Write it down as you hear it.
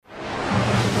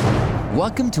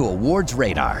Welcome to Awards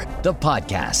Radar, the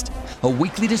podcast, a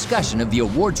weekly discussion of the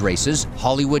awards races,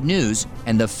 Hollywood news,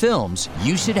 and the films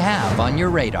you should have on your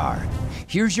radar.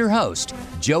 Here's your host,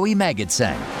 Joey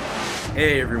Magidson.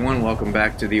 Hey everyone, welcome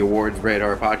back to the Awards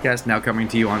Radar podcast, now coming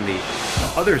to you on the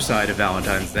other side of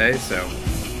Valentine's Day. So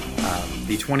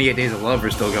the 28 Days of Love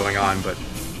are still going on, but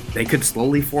they could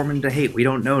slowly form into hate. We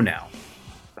don't know now.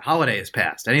 The holiday has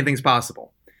passed. Anything's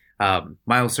possible.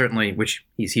 Miles certainly, which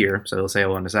he's here, so he'll say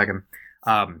hello in a second,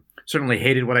 certainly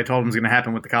hated what I told him was going to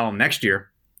happen with the column next year.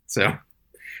 So,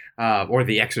 or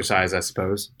the exercise, I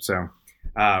suppose. So,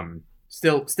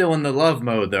 still in the love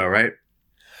mode though, right?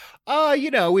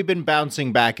 We've been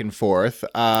bouncing back and forth.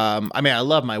 I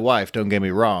love my wife, don't get me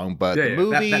wrong, but the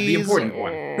movies... the important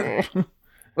one.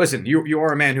 Listen, you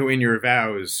are a man who in your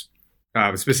vows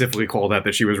specifically called out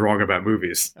that she was wrong about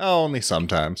movies. Oh, only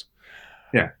sometimes.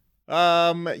 Yeah.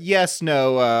 Yes,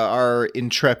 no, our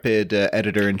intrepid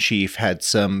editor-in-chief had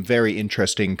some very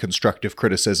interesting constructive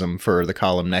criticism for the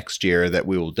column next year that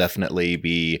we will definitely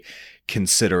be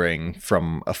considering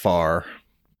from afar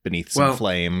beneath some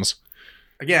flames.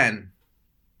 Again,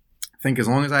 I think as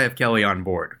long as I have Kelly on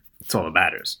board, that's all that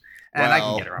matters. And I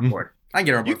can get her on board.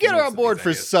 You get her on board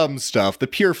for some stuff. The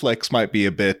Pure Flicks might be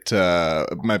a bit.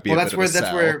 That's why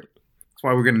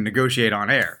we're going to negotiate on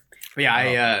air. But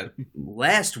yeah,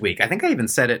 last week I think I even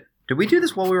said it. Did we do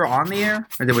this while we were on the air,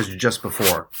 or was it just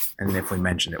before? And if we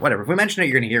mentioned it, whatever. If we mention it,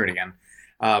 you're going to hear it again.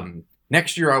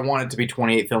 Next year, I want it to be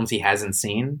 28 films he hasn't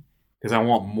seen because I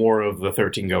want more of the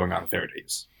 13 going on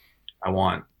 30s.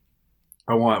 But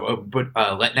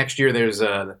next year there's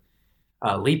a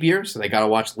leap year, so they got to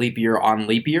watch Leap Year on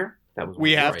Leap Year.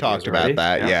 We have talked about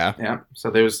that, yeah. Yeah.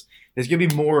 So there's gonna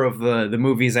be more of the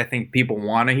movies I think people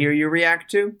want to hear you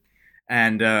react to,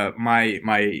 and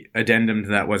my addendum to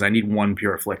that was I need one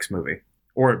Pure Flicks movie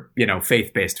or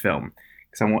faith-based film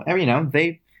because I want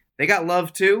they got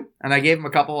love too, and I gave them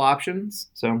a couple options,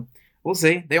 so we'll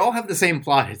see. They all have the same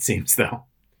plot, it seems though.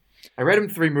 I read them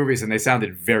 3 movies and they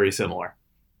sounded very similar.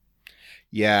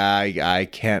 Yeah, I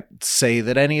can't say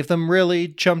that any of them really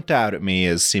jumped out at me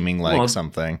as seeming like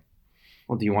something.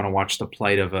 Well, do you want to watch the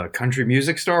plight of a country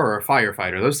music star or a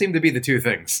firefighter? Those seem to be the 2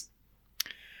 things.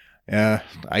 Yeah,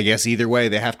 I guess either way,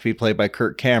 they have to be played by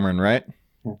Kirk Cameron, right?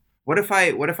 What if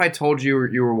I told you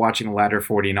were watching Ladder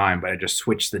 49, but I just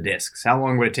switched the discs? How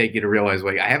long would it take you to realize,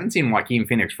 I haven't seen Joaquin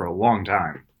Phoenix for a long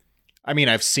time? I mean,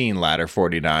 I've seen Ladder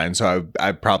 49, so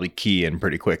I'd probably key in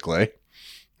pretty quickly.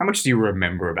 How much do you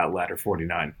remember about Ladder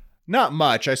 49? Not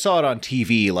much. I saw it on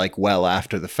TV, well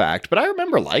after the fact, but I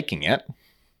remember liking it.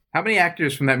 How many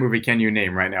actors from that movie can you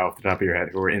name right now off the top of your head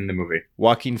who were in the movie?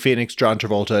 Joaquin Phoenix, John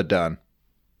Travolta, done.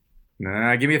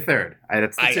 Nah, give me a third.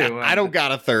 That's the 2. I don't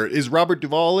got a third. Is Robert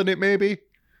Duvall in it, maybe?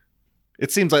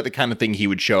 It seems like the kind of thing he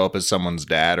would show up as someone's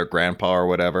dad or grandpa or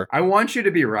whatever. I want you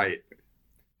to be right.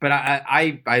 But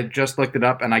I just looked it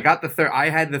up, and I got the third. I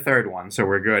had the third one, so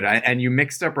we're good. And you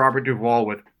mixed up Robert Duvall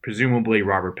with presumably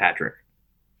Robert Patrick.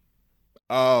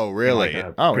 Oh, really?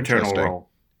 Paternal role.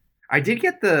 I did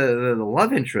get the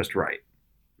love interest right,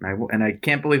 and I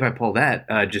can't believe I pulled that.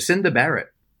 Jacinda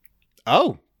Barrett.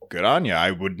 Oh, good on you.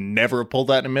 I would never have pulled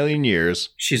that in a million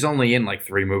years. She's only in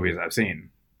 3 movies I've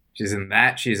seen. She's in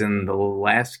that. She's in The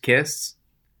Last Kiss.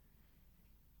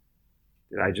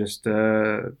 Did I just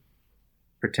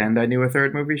pretend I knew a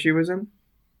third movie she was in?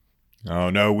 Oh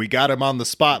no, we got him on the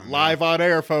spot live on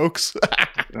air, folks.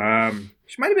 She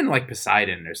might have been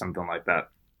Poseidon or something like that.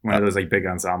 One of those big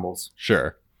ensembles.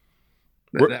 Sure.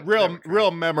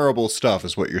 Real memorable stuff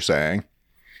is what you're saying.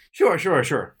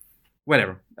 Sure.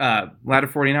 Whatever. Ladder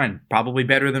 49, probably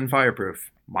better than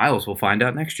Fireproof. Miles will find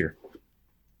out next year.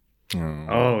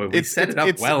 We set it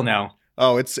up well now.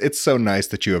 Oh, it's so nice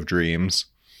that you have dreams.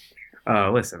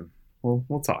 Listen,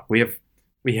 we'll talk. We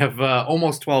have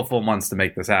almost 12 full months to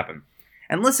make this happen.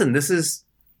 And listen, this is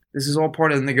all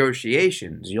part of the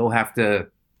negotiations. You'll have to,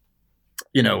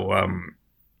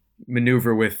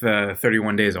 maneuver with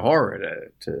 31 Days of Horror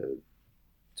to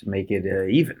make it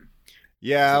even.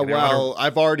 Yeah,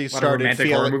 I've already started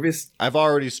feeling movies. I've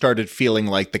already started feeling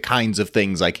like the kinds of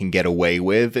things I can get away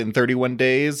with in 31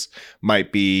 days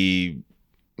might be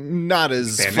not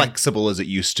as flexible as it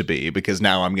used to be, because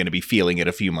now I'm going to be feeling it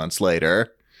a few months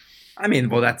later. I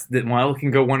mean, it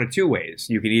can go one of 2 ways.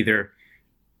 You could either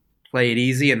play it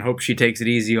easy and hope she takes it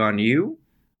easy on you,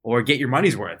 or get your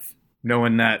money's worth,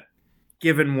 knowing that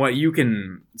given what you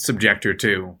can subject her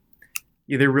to,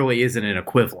 there really isn't an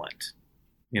equivalent.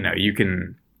 You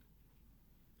can...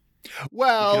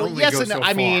 Well, yes and no.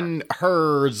 I mean,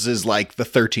 hers is the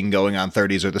 13 going on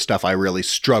 30s are the stuff I really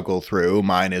struggle through.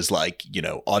 Mine is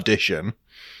Audition.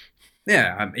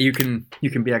 Yeah, you can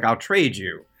be like, I'll trade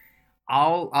you.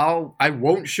 I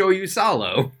won't show you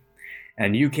Salo,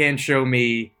 and you can't show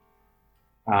me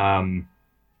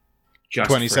just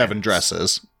 27 Friends.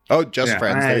 Dresses. Oh, Just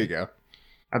Friends. There you go.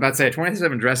 I'm about to say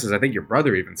 27 Dresses. I think your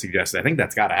brother even suggested. I think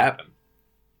that's got to happen.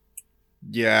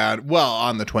 Yeah, well,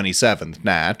 on the 27th,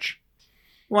 Natch.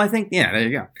 Well, I think, yeah, there you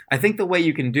go. I think the way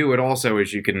you can do it also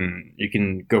is you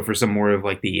can go for some more of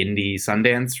like the indie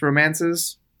Sundance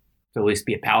romances to at least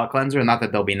be a palate cleanser. Not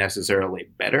that they'll be necessarily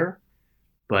better,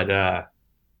 but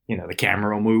the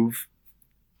camera will move.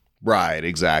 Right,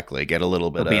 exactly. Get a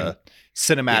little bit of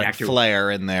cinematic flair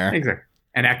in there. Exactly.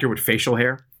 An actor with facial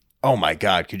hair. Oh my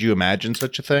God, could you imagine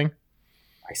such a thing?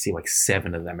 I see like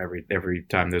 7 of them every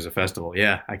time there's a festival.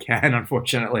 Yeah, I can,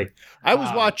 unfortunately. I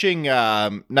was watching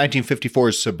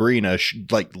 1954's Sabrina,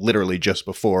 like literally just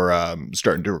before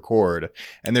starting to record.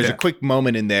 And there's a quick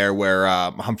moment in there where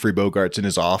Humphrey Bogart's in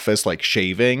his office, like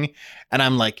shaving. And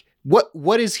I'm like,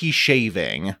 what is he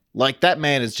shaving? Like that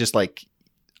man is just like,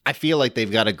 I feel like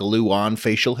they've got to glue on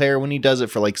facial hair when he does it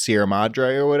for like Sierra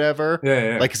Madre or whatever.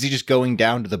 Yeah. Like, is he just going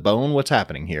down to the bone? What's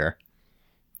happening here?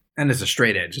 And it's a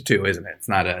straight edge too, isn't it? It's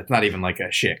not even like a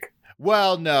chic.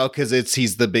 Well, no, because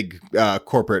he's the big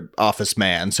corporate office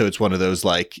man, so it's one of those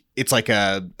like it's like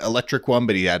a electric one,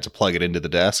 but he had to plug it into the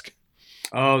desk.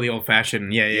 Oh, the old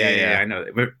fashioned, yeah. I know.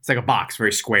 It's like a box,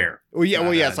 very square. Well,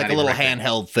 yeah, it's like a little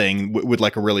handheld thing with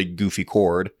like a really goofy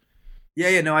cord.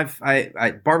 Yeah. No, I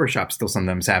barbershops still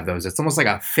sometimes have those. It's almost like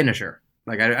a finisher.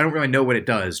 Like I don't really know what it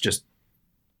does. Just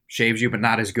shaves you, but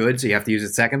not as good, so you have to use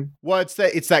it second. Well,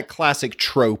 it's that classic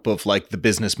trope of like the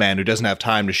businessman who doesn't have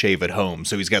time to shave at home,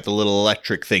 so he's got the little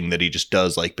electric thing that he just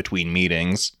does like between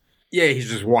meetings. Yeah, he's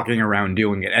just walking around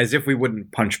doing it as if we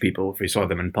wouldn't punch people if we saw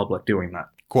them in public doing that.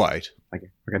 Quite.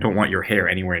 Like I don't want your hair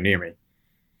anywhere near me.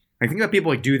 I think about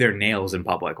people like do their nails in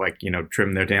public, like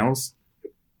trim their nails.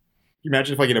 Can you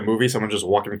imagine if like in a movie someone just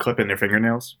walking clipping their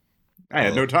fingernails? I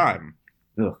had no time.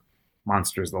 Ugh,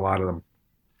 monsters, a lot of them.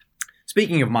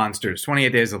 Speaking of monsters, 28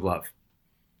 Days of Love.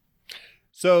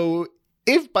 So,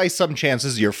 if by some chance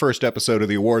this is your first episode of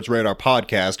the Awards Radar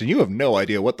podcast and you have no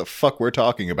idea what the fuck we're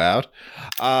talking about...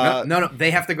 No,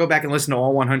 they have to go back and listen to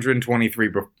all 123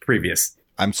 previous.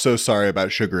 I'm so sorry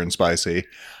about Sugar and Spicy.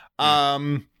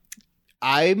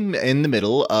 I'm in the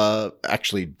middle,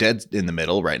 actually dead in the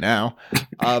middle right now,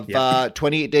 of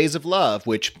 28 Days of Love,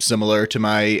 which, similar to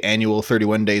my annual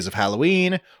 31 Days of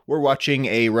Halloween, we're watching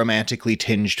a romantically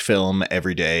tinged film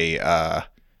every day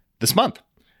this month.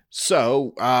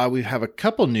 So, we have a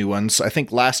couple new ones. I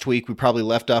think last week we probably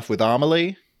left off with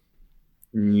Amelie.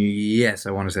 Yes,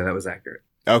 I want to say that was accurate.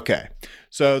 Okay.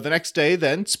 So, the next day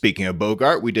then, speaking of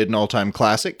Bogart, we did an all-time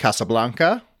classic,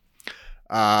 Casablanca.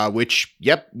 Which,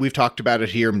 we've talked about it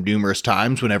here numerous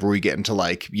times whenever we get into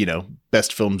like,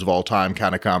 best films of all time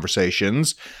kind of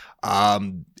conversations.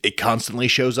 It constantly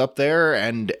shows up there,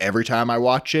 and every time I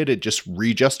watch it, it just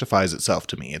re-justifies itself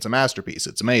to me. It's a masterpiece.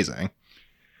 It's amazing.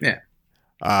 Yeah.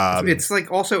 It's like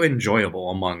also enjoyable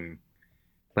among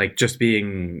like just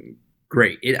being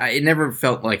great. It never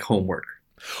felt like homework.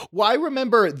 Well, I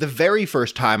remember the very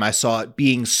first time I saw it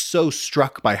being so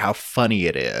struck by how funny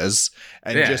it is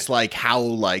and just like how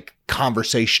like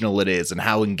conversational it is and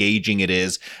how engaging it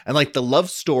is. And like the love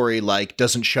story like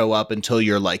doesn't show up until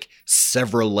you're like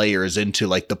several layers into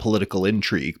like the political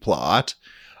intrigue plot.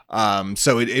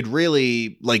 So it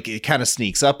really like it kind of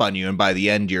sneaks up on you, and by the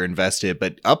end you're invested,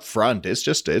 but up front it's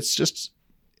just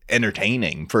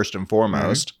entertaining first and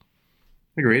foremost.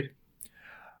 Mm-hmm. Agreed.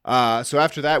 So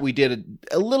after that, we did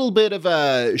a little bit of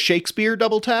a Shakespeare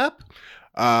double tap.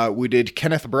 We did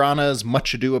Kenneth Branagh's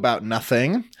Much Ado About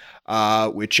Nothing,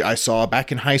 which I saw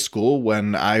back in high school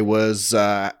when I was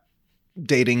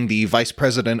dating the vice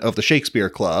president of the Shakespeare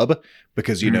Club,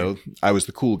 because, I was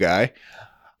the cool guy.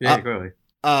 Yeah, clearly.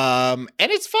 And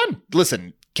it's fun.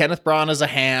 Listen, Kenneth Branagh's a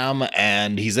ham,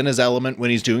 and he's in his element when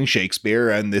he's doing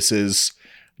Shakespeare, and this is...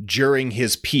 during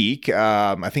his peak.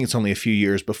 I think it's only a few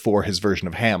years before his version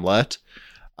of Hamlet.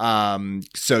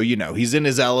 So, he's in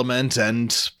his element,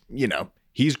 and,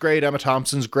 he's great. Emma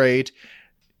Thompson's great.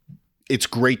 It's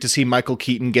great to see Michael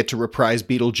Keaton get to reprise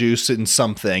Beetlejuice in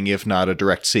something, if not a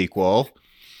direct sequel.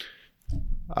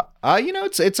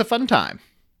 It's a fun time.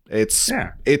 It's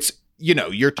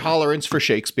your tolerance for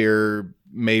Shakespeare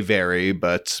may vary,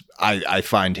 but I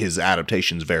find his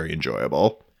adaptations very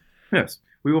enjoyable. Yes.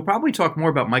 We will probably talk more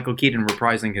about Michael Keaton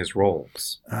reprising his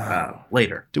roles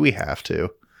later. Do we have to?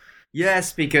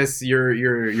 Yes, because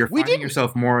you're finding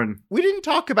yourself more in... We didn't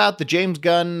talk about the James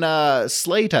Gunn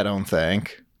slate, I don't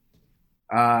think.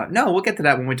 No, we'll get to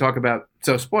that when we talk about...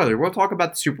 So, spoiler, we'll talk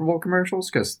about the Super Bowl commercials,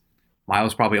 because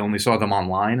Miles probably only saw them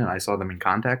online, and I saw them in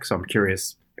context. So I'm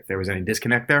curious if there was any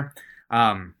disconnect there.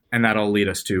 And that'll lead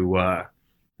us to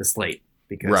the slate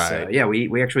because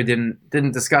we actually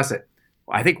didn't discuss it.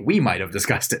 Well, I think we might have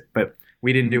discussed it, but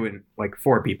we didn't do it in, like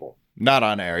 4 people. Not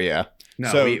on air, yeah.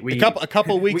 No, so a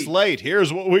couple weeks late.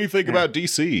 Here's what we think about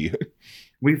DC.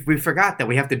 We forgot that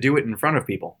we have to do it in front of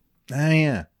people.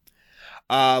 Yeah.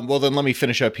 Well, then let me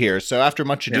finish up here. So after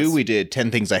Much Ado, we did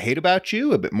 10 Things I Hate About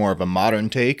You, a bit more of a modern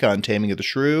take on Taming of the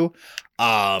Shrew.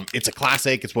 It's a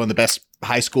classic. It's one of the best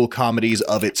high school comedies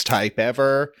of its type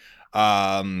ever.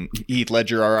 Heath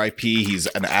Ledger, R.I.P. He's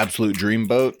an absolute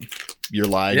dreamboat. You're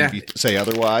lying if you say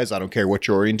otherwise. I don't care what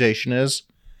your orientation is.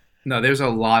 No, there's a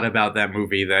lot about that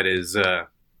movie that is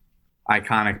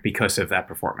iconic because of that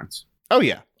performance. Oh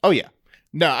yeah.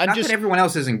 No, Not that everyone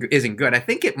else isn't good. I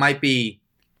think it might be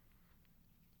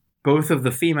both of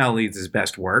the female leads'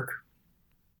 best work.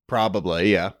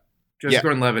 Probably, yeah. Joseph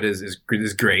Gordon-Levitt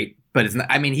is great, but it's not,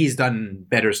 I mean, he's done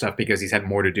better stuff because he's had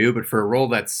more to do. But for a role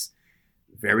that's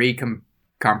very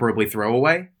comparably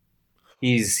throwaway,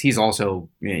 he's also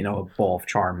a ball of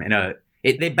charm. And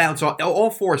they bounce off.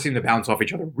 All 4 seem to bounce off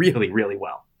each other really, really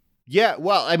well. Yeah,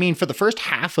 well, I mean, for the first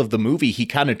half of the movie, he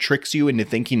kind of tricks you into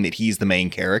thinking that he's the main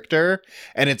character.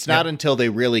 And it's not until they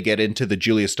really get into the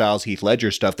Julia Stiles, Heath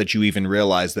Ledger stuff that you even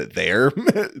realize that they're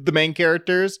the main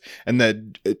characters. And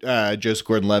that Joseph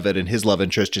Gordon-Levitt and his love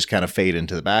interest just kind of fade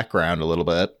into the background a little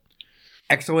bit.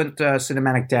 Excellent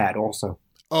cinematic dad also.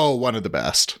 Oh, one of the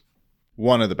best.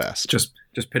 One of the best. Just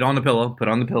put on the pillow.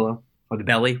 Or the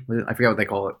belly. I forget what they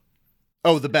call it.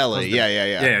 Oh, the belly. Yeah.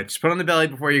 Yeah, just put on the belly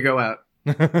before you go out.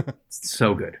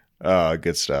 So good.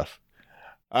 Good stuff.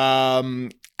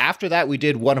 After that, we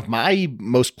did one of my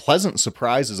most pleasant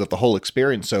surprises of the whole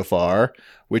experience so far,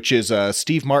 which is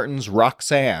Steve Martin's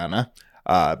Roxanne,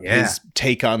 his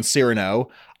take on Cyrano.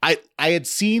 I had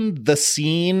seen the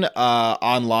scene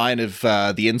online of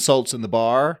the insults in the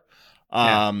bar,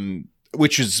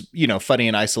 which is, funny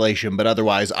in isolation, but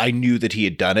otherwise I knew that he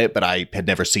had done it, but I had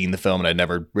never seen the film and I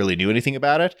never really knew anything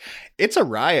about it. It's a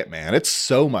riot, man. It's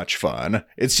so much fun.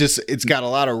 It's got a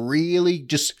lot of really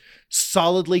just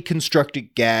solidly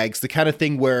constructed gags, the kind of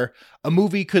thing where a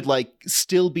movie could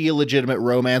still be a legitimate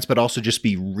romance, but also just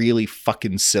be really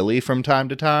fucking silly from time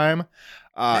to time.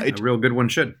 A real good one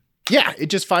should. Yeah, it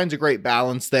just finds a great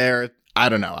balance there. I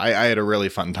don't know. I had a really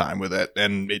fun time with it,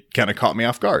 and it kind of caught me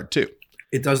off guard too.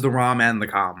 It does the rom and the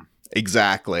com.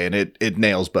 Exactly, and it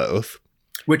nails both.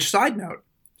 Which, side note,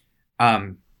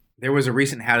 there was a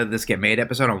recent How Did This Get Made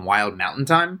episode on Wild Mountain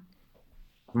Time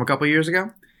from a couple years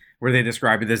ago, where they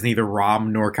described it as neither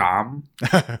rom nor com.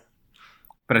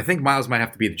 But I think Miles might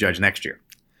have to be the judge next year.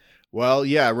 Well,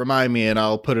 yeah, remind me and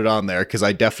I'll put it on there, because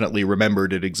I definitely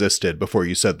remembered it existed before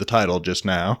you said the title just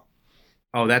now.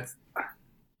 Oh,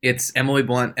 it's Emily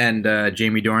Blunt and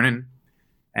Jamie Dornan.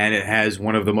 And it has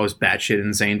one of the most batshit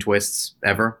insane twists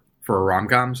ever for a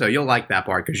rom-com. So you'll like that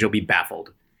part because you'll be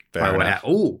baffled by what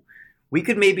happened. Oh, we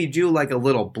could maybe do a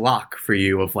little block for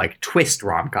you of twist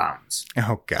rom-coms.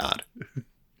 Oh, God.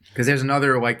 Because there's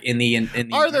another in the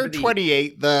Are there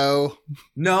 28 though?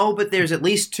 No, but there's at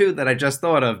least 2 that I just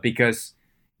thought of because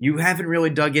you haven't really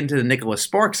dug into the Nicholas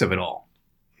Sparks of it all.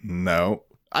 No.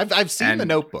 I've seen The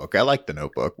Notebook. I like The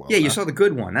Notebook. Well, you saw the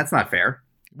good one. That's not fair.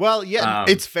 Well, yeah,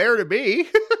 it's fair to me.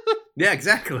 Yeah,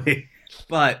 exactly.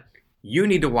 But you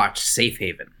need to watch Safe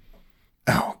Haven.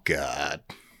 Oh, God.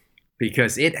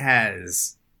 Because it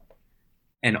has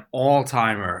an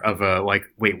all-timer of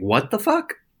wait, what the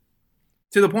fuck?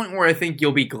 To the point where I think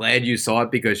you'll be glad you saw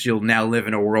it because you'll now live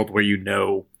in a world where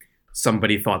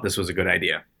somebody thought this was a good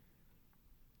idea.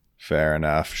 Fair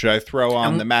enough. Should I throw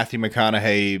on the Matthew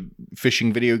McConaughey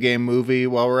fishing video game movie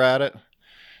while we're at it?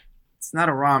 It's not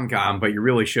a rom-com, but you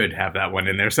really should have that one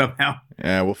in there somehow.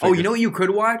 Yeah, we'll figure. Oh, you know what you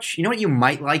could watch? You know what you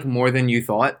might like more than you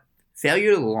thought?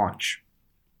 Failure to Launch.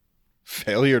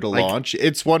 Failure to Launch?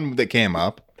 It's one that came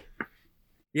up.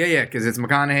 Yeah, because it's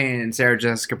McConaughey and Sarah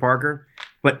Jessica Parker.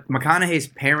 But McConaughey's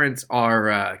parents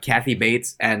are Kathy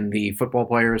Bates and the football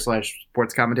player /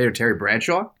 sports commentator Terry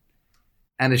Bradshaw.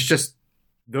 And it's just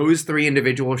those 3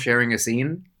 individuals sharing a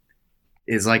scene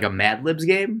is like a Mad Libs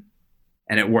game,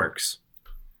 and it works.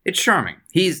 It's charming.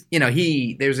 There's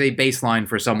a baseline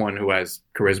for someone who has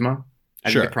charisma.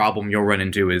 I think the problem you'll run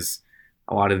into is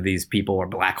a lot of these people are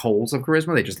black holes of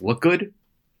charisma. They just look good.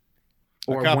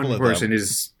 Or one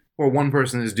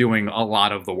person is doing a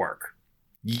lot of the work.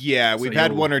 Yeah, we've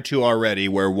had 1 or 2 already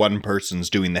where one person's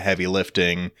doing the heavy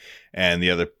lifting and the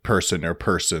other person or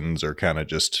persons are kind of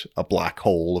just a black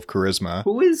hole of charisma.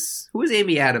 Who is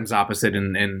Amy Adams opposite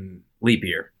in Leap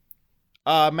Year?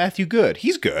 Matthew Good.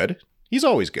 He's good. He's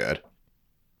always good.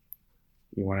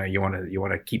 You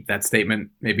wanna keep that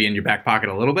statement maybe in your back pocket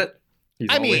a little bit?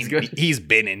 He's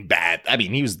been in bad. I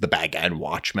mean, he was the bad guy in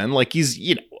Watchmen. Like he's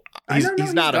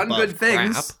not done above good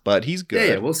things, crap, but he's good.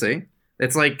 Yeah, we'll see.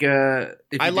 It's like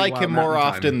I like him more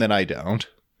often than I don't.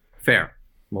 Fair.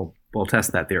 We'll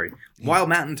test that theory. Wild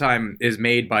Mountain Time is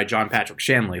made by John Patrick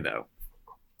Shanley, though.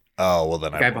 Oh well,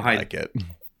 then I don't like it.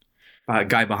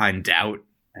 Guy behind Doubt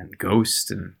and Ghost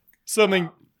and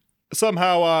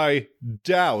Somehow I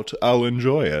doubt I'll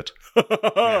enjoy it.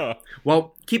 Yeah.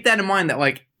 Well, keep that in mind that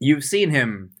like you've seen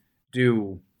him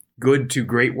do good to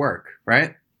great work,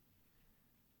 right?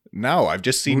 No, I've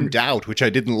just seen Doubt, which I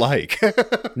didn't like.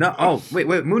 No, oh wait,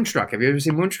 Moonstruck. Have you ever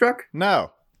seen Moonstruck?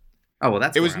 No. Oh well,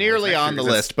 that's it was nearly on the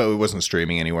list, but it wasn't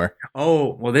streaming anywhere.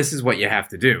 Oh well, this is what you have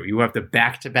to do. You have to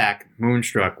back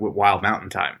Moonstruck with Wild Mountain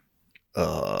Time.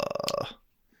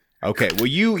 Okay, well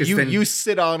you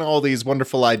sit on all these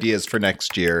wonderful ideas for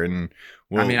next year, and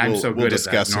we'll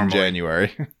discuss in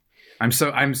January. I'm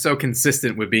so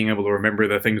consistent with being able to remember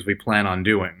the things we plan on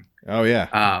doing. Oh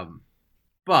yeah.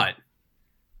 But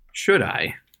should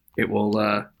I? It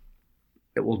will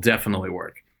definitely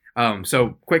work.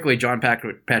 So quickly, John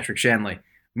Patrick Shanley,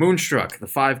 Moonstruck, The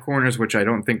Five Corners, which I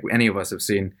don't think any of us have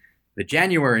seen, The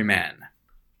January Man,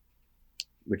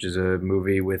 which is a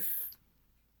movie with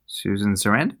Susan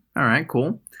Sarandon. All right,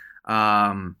 cool.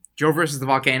 Joe versus the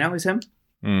Volcano is him.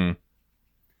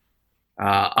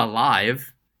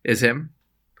 Alive is him.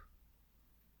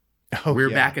 Oh, We're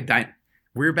Back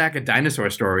a Dinosaur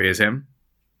Story is him.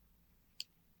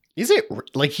 Is it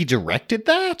like he directed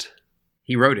that?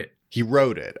 He wrote it. He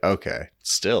wrote it. Okay,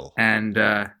 still. And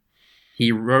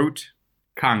he wrote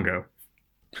Congo.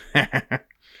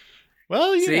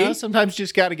 Well, you know, sometimes you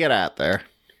just got to get out there.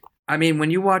 I mean,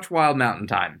 when you watch Wild Mountain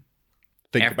Time,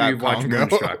 after you've watched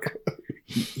Moonstruck,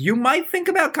 you might think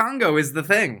about Congo is the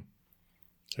thing.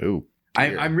 Oh,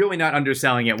 I'm really not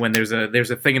underselling it when there's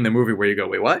a thing in the movie where you go,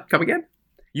 wait, what? Come again?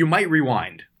 You might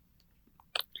rewind.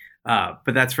 But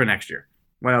that's for next year.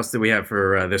 What else do we have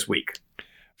for this week?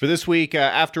 For this week,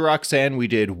 after Roxanne, we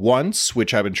did Once,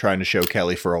 which I've been trying to show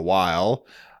Kelly for a while.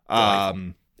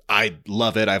 I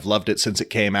love it. I've loved it since it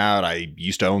came out. I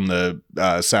used to own the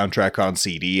soundtrack on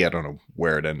CD. I don't know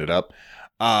where it ended up.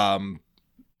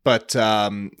 But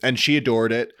she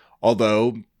adored it.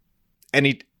 Although,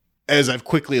 as I've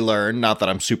quickly learned, not that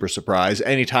I'm super surprised,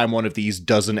 anytime one of these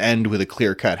doesn't end with a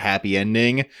clear-cut happy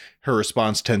ending, her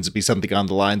response tends to be something on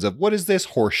the lines of, "What is this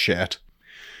horse shit?"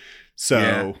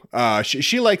 So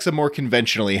she likes a more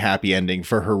conventionally happy ending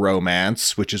for her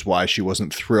romance, which is why she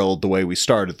wasn't thrilled the way we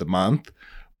started the month.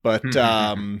 But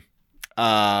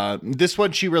this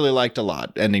one she really liked a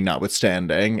lot, ending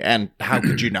notwithstanding. And how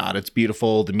could you not? It's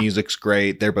beautiful. The music's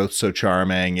great. They're both so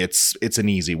charming. It's an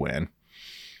easy win.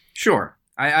 Sure.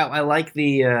 I like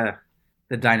the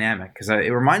dynamic because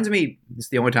it reminds me, it's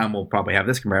the only time we'll probably have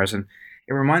this comparison.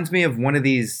 It reminds me of one of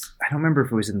these, I don't remember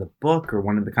if it was in the book or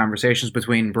one of the conversations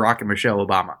between Barack and Michelle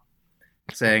Obama,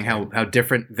 saying how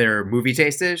different their movie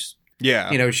taste is. Yeah.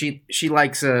 You know, she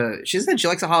likes she said she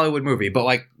likes a Hollywood movie, but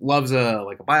like loves a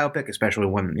biopic, especially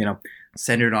when, you know,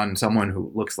 centered on someone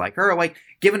who looks like her, like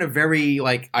given a very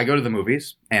like I go to the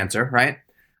movies answer, right?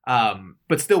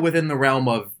 But still within the realm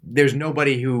of there's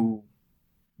nobody who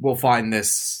will find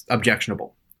this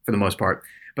objectionable for the most part.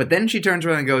 But then she turns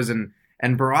around and goes and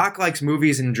Barack likes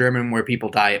movies in German where people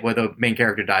die, where the main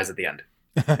character dies at the end.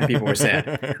 And people were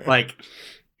sad. Like,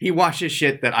 he watches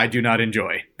shit that I do not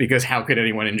enjoy, because how could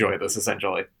anyone enjoy this,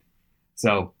 essentially?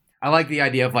 So, I like the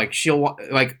idea of, like,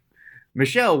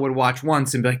 Michelle would watch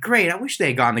once and be like, great, I wish they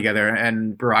had gone together.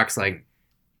 And Barack's like,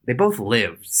 they both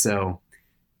lived, so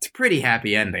it's a pretty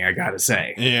happy ending, I gotta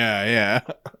say. Yeah.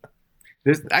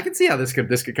 I can see how this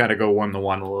could kind of go 1-1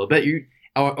 a little bit.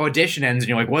 Audition ends and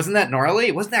you're like, wasn't that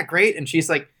gnarly? Wasn't that great? And she's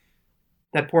like,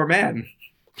 that poor man.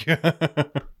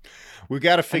 We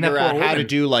got to figure out how to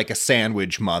do like a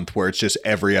sandwich month where it's just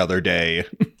every other day.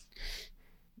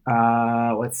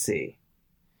 Let's see.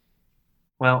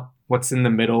 Well, what's in the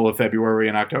middle of February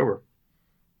and October?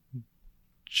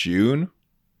 June?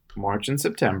 March and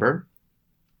September.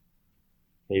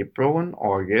 April and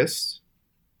August.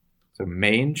 So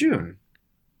May and June.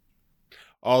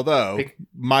 Although,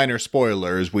 minor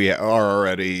spoilers, we are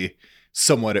already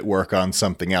somewhat at work on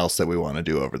something else that we want to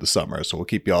do over the summer. So we'll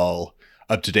keep you all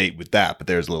up to date with that. But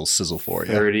there's a little sizzle for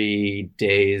you. 30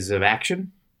 Days of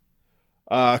Action?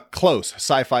 Close.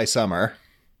 Sci-Fi Summer.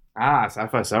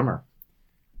 Sci-Fi Summer.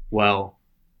 Well,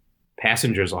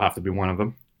 Passengers will have to be one of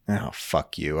them. Oh,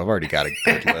 fuck you. I've already got a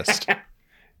good list.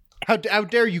 How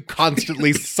dare you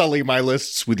constantly sully my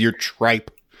lists with your tripe?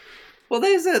 Well,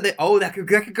 that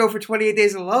could go for 28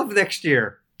 Days of Love next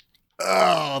year.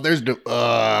 Oh, there's no.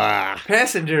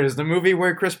 Passengers, the movie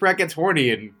where Chris Pratt gets horny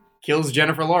and kills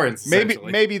Jennifer Lawrence.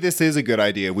 Maybe this is a good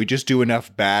idea. We just do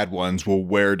enough bad ones, we'll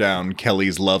wear down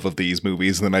Kelly's love of these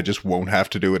movies, and then I just won't have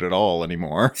to do it at all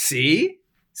anymore. See?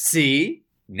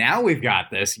 Now we've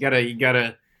got this. You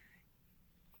gotta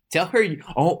tell her.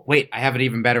 Oh, wait, I have an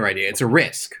even better idea. It's a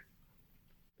risk.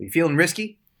 Are you feeling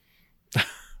risky?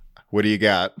 What do you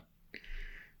got?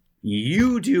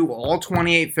 You do all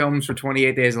 28 films for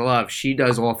 28 Days of Love. She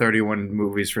does all 31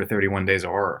 movies for 31 Days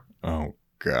of Horror. Oh,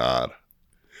 God.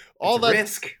 All that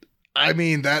risk. I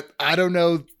mean, I don't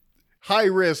know. High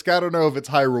risk. I don't know if it's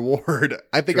high reward.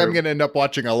 I think I'm going to end up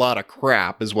watching a lot of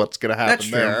crap is what's going to happen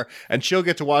there. And she'll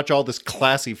get to watch all this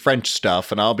classy French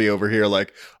stuff, and I'll be over here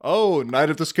like, oh,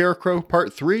 Night of the Scarecrow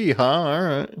Part 3, huh? All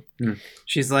right.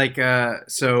 She's like,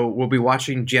 so we'll be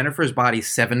watching Jennifer's Body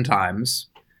 7 times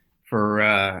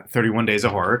for 31 Days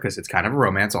of Horror, because it's kind of a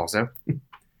romance also.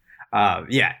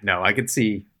 I could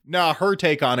see. No, her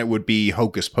take on it would be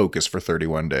Hocus Pocus for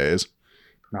 31 days.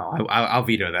 No, I'll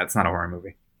veto that. It's not a horror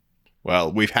movie.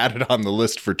 Well, we've had it on the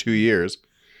list for 2 years.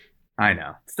 I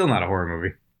know. Still not a horror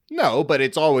movie. No, but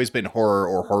it's always been horror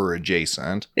or horror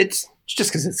adjacent. It's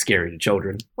just because it's scary to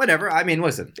children. Whatever. I mean,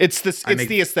 listen. It's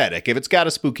the aesthetic. If it's got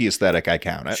a spooky aesthetic, I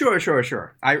count it.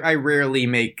 Sure. I rarely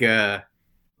make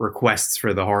requests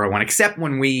for the horror one, except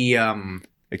when we...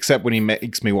 Except when he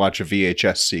makes me watch a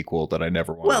VHS sequel that I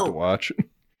never wanted to watch.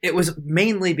 It was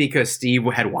mainly because Steve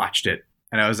had watched it.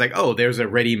 And I was like, oh, there's a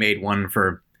ready-made one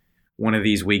for one of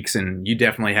these weeks, and you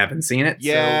definitely haven't seen it.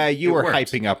 Yeah, so you were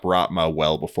hyping up Ratma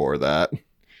well before that.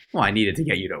 Well, I needed to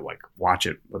get you to watch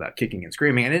it without kicking and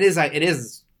screaming, and it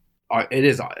is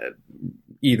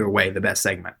either way the best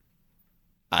segment.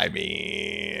 I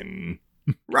mean,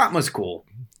 Ratma's cool.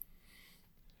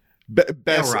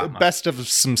 Best of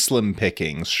some slim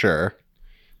pickings, sure.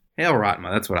 Hail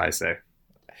Ratma, that's what I say.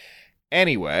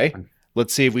 Anyway,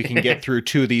 let's see if we can get through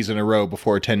 2 of these in a row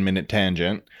before a 10-minute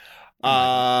tangent.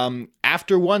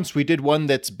 After once, we did one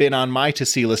that's been on my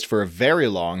to-see list for a very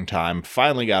long time.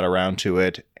 Finally got around to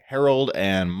it. Harold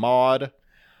and Maude.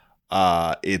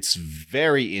 It's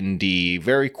very indie,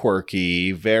 very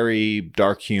quirky, very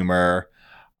dark humor.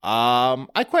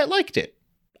 I quite liked it.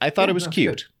 I thought it was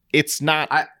cute. Good. It's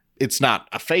not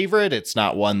a favorite. It's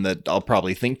not one that I'll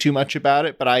probably think too much about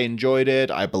it, but I enjoyed it.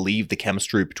 I believe the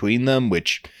chemistry between them,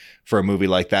 which for a movie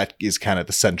like that is kind of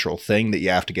the central thing that you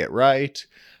have to get right.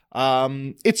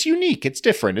 It's unique. It's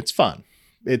different. It's fun.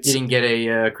 You didn't get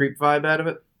a creep vibe out of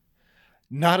it?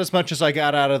 Not as much as I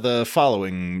got out of the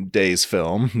following day's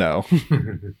film. No.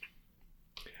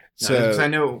 So I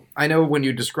know when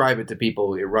you describe it to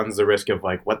people, it runs the risk of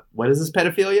like, what is this,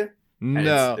 pedophilia?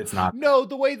 No, it's not. No,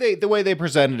 the way they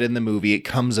present it in the movie, it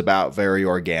comes about very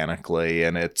organically,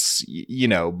 and it's,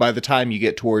 by the time you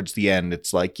get towards the end,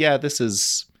 it's like, yeah, this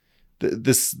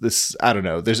I don't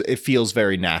know. It feels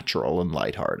very natural and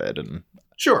lighthearted, and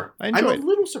sure. I'm a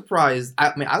little surprised.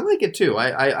 I mean, I like it too.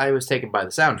 I was taken by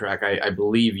the soundtrack. I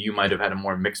believe you might have had a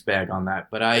more mixed bag on that,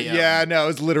 but it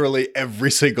was literally every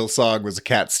single song was a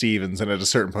Cat Stevens, and at a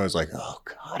certain point, I was like, oh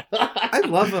god. I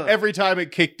love every time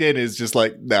it kicked in is just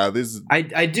like, no, this is.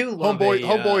 I do love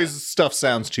Homeboy's stuff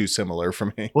sounds too similar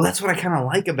for me. Well, that's what I kind of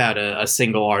like about a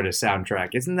single artist soundtrack.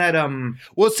 Isn't that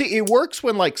Well, see, it works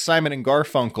when like Simon and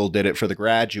Garfunkel did it for The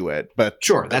Graduate, but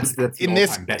sure, that's in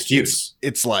this best use.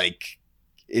 It's like,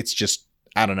 it's just,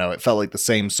 I don't know. It felt like the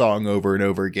same song over and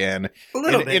over again, a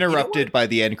little bit, interrupted by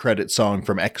the end credit song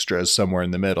from Extras somewhere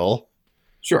in the middle.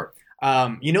 Sure.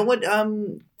 You know what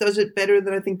does it better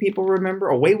than I think people remember?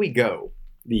 Away We Go,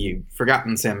 the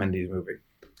forgotten Sam Mendes movie.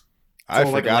 I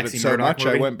forgot it so much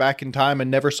I went back in time and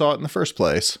never saw it in the first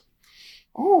place.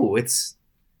 Oh, does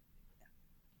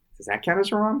that count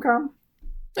as a rom-com?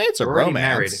 It's a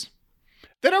romance.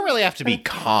 They don't really have to be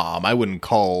calm. I wouldn't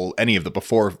call any of the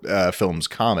before films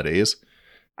comedies.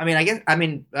 I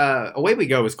mean, Away We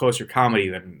Go is closer comedy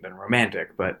than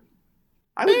romantic, but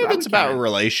if it's about a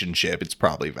relationship, it's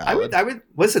probably valid. I would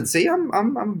listen. See, I'm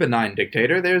a benign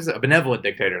dictator. There's a benevolent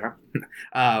dictator.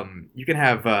 Huh? You can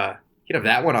have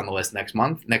that one on the list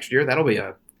next year. That'll be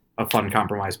a fun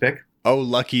compromise pick. Oh,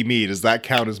 lucky me! Does that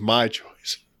count as my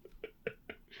choice?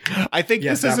 I think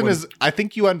this isn't as. I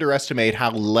think you underestimate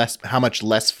how much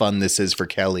less fun this is for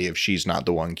Kelly if she's not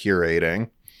the one curating.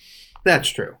 That's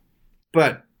true,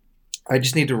 but I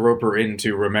just need to rope her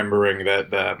into remembering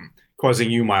that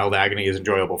causing you mild agony is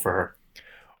enjoyable for her.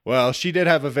 Well, she did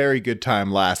have a very good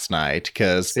time last night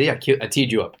because I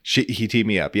teed you up. He teed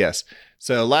me up, yes.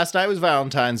 So last night was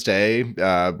Valentine's Day.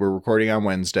 We're recording on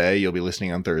Wednesday. You'll be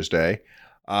listening on Thursday.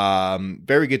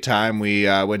 Very good time. We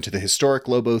went to the historic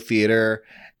Lobo Theater,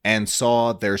 and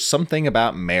saw There's Something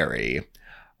About Mary.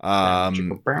 And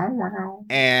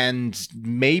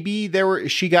maybe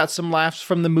she got some laughs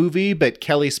from the movie, but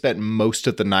Kelly spent most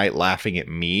of the night laughing at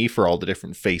me for all the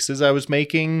different faces I was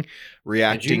making,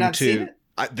 reacting Had you not to seen it?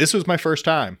 This was my first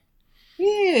time.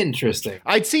 Interesting.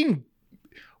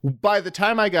 By the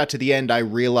time I got to the end, I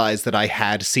realized that I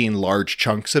had seen large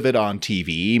chunks of it on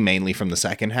TV, mainly from the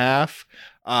second half.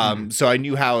 So I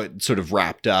knew how it sort of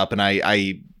wrapped up, and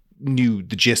I knew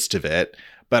the gist of it,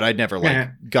 but I'd never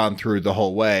gone through the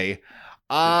whole way.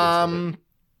 I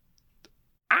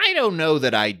don't know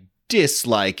that I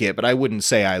dislike it, but I wouldn't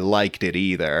say I liked it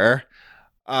either.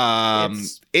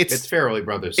 It's Farrelly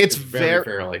Brothers. It's very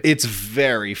Farrelly. It's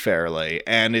very Farrelly,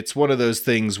 and it's one of those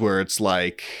things where it's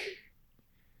like,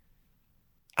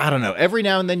 I don't know, every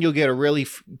now and then you'll get a really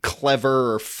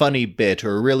clever or funny bit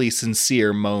or a really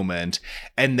sincere moment,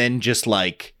 and then just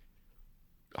like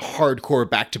hardcore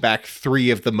back-to-back 3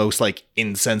 of the most like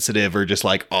insensitive or just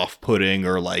like off-putting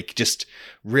or like just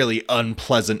really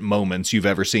unpleasant moments you've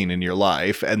ever seen in your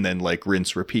life, and then like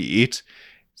rinse repeat.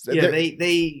 Yeah,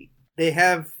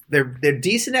 they're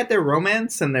decent at their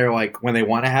romance, and they're like when they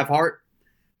want to have heart,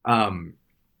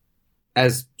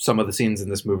 as some of the scenes in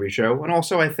this movie show. And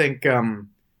also I think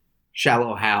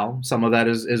Shallow Hal, some of that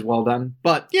is well done,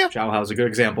 but yeah, Shallow Hal is a good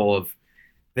example of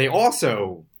they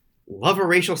also love a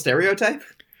racial stereotype.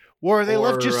 Or they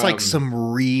love just like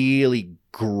some really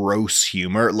gross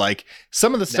humor. Like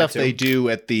some of the stuff they do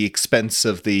at the expense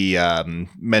of the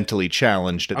mentally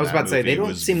challenged. I was about to say, they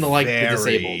don't seem to like the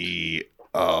disabled.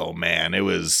 Oh man, it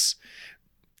was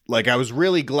like, I was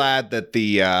really glad that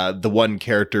the one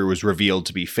character was revealed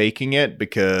to be faking it,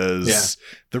 because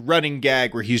the running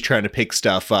gag where he's trying to pick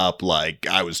stuff up, like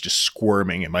I was just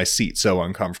squirming in my seat, so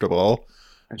uncomfortable.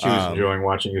 And she was enjoying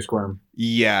watching you squirm.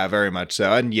 Yeah, very much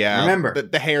so. And remember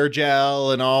the hair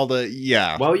gel and all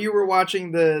the, While you were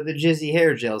watching the jizzy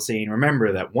hair gel scene,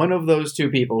 remember that one of those 2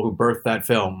 people who birthed that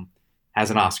film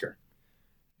has an Oscar.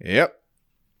 Yep.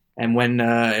 And when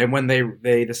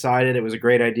they decided it was a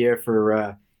great idea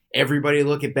for everybody to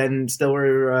look at Ben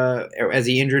Stiller as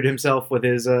he injured himself with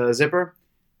his zipper,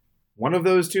 one of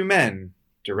those 2 men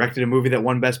directed a movie that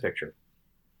won Best Picture.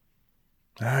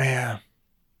 Oh yeah.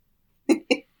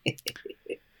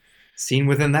 Seen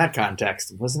within that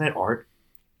context, wasn't it art?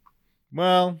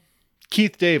 Well,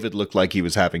 Keith David looked like he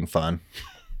was having fun.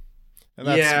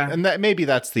 And maybe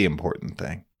that's the important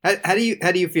thing. How do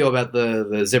you feel about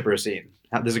the zipper scene?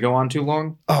 Does it go on too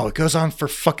long? Oh, it goes on for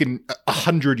fucking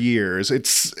 100 years.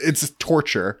 It's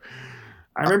torture.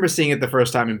 I remember seeing it the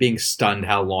first time and being stunned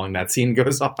how long that scene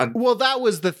goes on. Well, that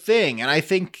was the thing, and I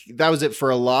think that was it for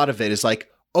a lot of it. Is like,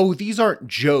 oh, these aren't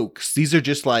jokes. These are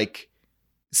just like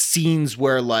scenes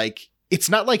where like it's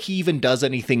not like he even does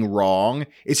anything wrong.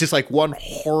 It's just like one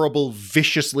horrible,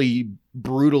 viciously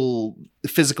brutal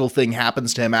physical thing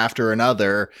happens to him after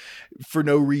another for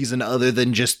no reason other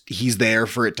than just he's there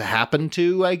for it to happen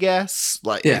to, I guess.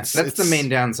 Like, yeah, that's the main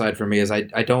downside for me is I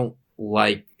don't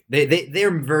like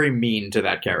they're very mean to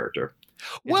that character.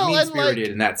 It's mean-spirited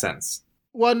in that sense.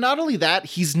 Well, not only that,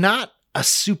 he's not a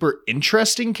super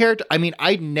interesting character. I mean,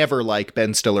 I never like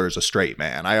Ben Stiller as a straight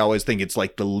man. I always think it's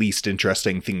like the least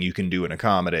interesting thing you can do in a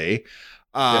comedy.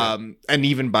 And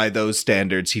even by those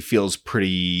standards, he feels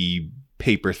pretty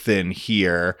paper thin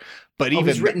here. But even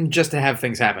he's written just to have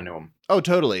things happen to him. Oh,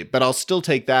 totally. But I'll still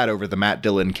take that over the Matt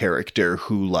Dillon character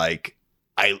who, like,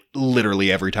 I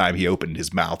literally every time he opened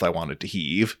his mouth, I wanted to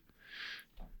heave.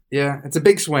 Yeah, it's a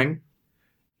big swing.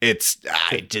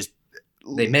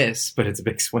 They miss, but it's a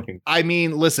big swing. I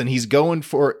mean, listen, he's doing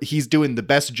the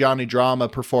best Johnny Drama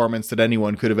performance that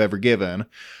anyone could have ever given.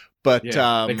 But they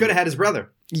could have had his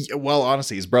brother. Well,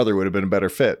 honestly, his brother would have been a better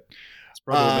fit. His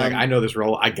brother was like, I know this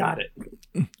role. I got it.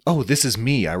 Oh, this is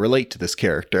me. I relate to this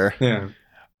character. Yeah.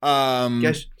 You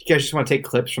guys just want to take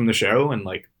clips from the show and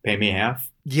like pay me half?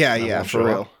 Yeah, for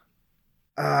real.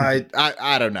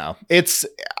 I don't know. It's,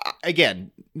 again,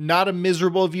 not a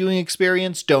miserable viewing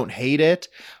experience. Don't hate it.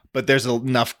 But there's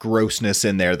enough grossness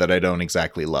in there that I don't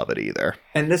exactly love it either.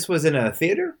 And this was in a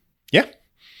theater? Yeah.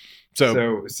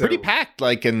 So pretty packed,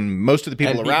 like, and most of the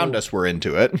people around us were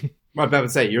into it. I was about to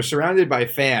say, you're surrounded by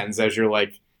fans as you're,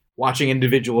 like, watching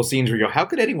individual scenes where you go, how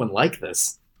could anyone like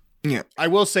this? Yeah. I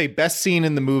will say, best scene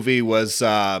in the movie was,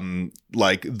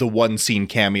 like, the one scene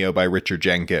cameo by Richard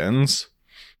Jenkins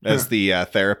as the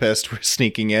therapist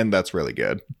sneaking in. That's really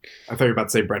good. I thought you were about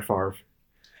to say Brett Favre.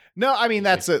 No, I mean,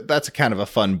 that's a kind of a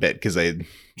fun bit because they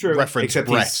reference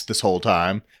Brett this whole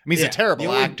time. I mean, he's a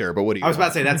terrible actor, but what do you I was about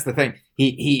to say, that's the thing.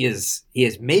 He is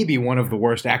maybe one of the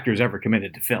worst actors ever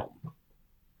committed to film.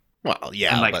 Well,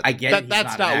 yeah, and, like, but I get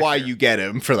that's not why you get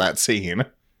him for that scene.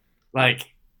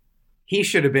 Like, he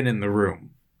should have been in the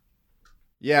room.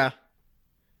 Yeah.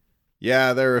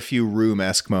 Yeah, there are a few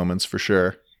Room-esque moments for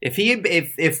sure.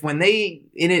 If when they,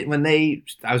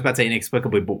 I was about to say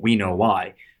inexplicably, but we know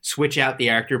why, switch out the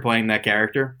actor playing that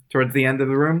character towards the end of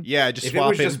the room. Yeah, just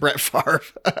swap in Brett Favre.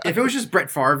 If it was just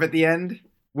Brett Favre at the end,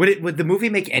 would the movie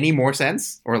make any more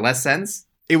sense or less sense?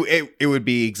 It would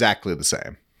be exactly the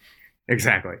same.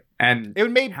 Exactly. And it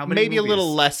would make maybe a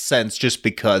little less sense just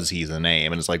because he's a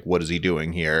name and it's like, what is he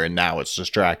doing here? And now it's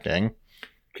distracting.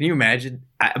 Can you imagine?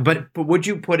 But would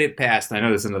you put it past? I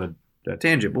know this is another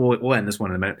tangent, but we'll end this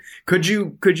one in a minute. Could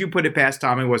you put it past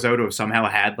Tommy Wiseau to have somehow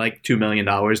had like $2 million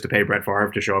to pay Brett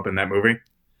Favre to show up in that movie?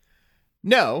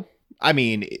 No, I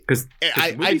mean, because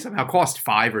the movie somehow cost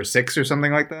 $5 or $6 or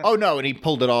something like that. Oh no, and he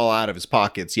pulled it all out of his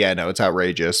pockets. Yeah, no, it's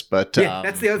outrageous. But yeah,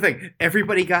 that's the other thing.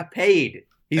 Everybody got paid.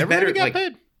 Everybody got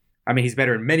paid. I mean, he's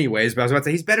better in many ways, but I was about to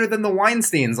say he's better than the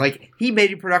Weinsteins. Like, he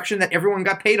made a production that everyone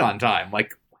got paid on time.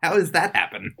 Like, how does that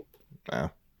happen?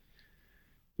 Well,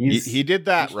 he did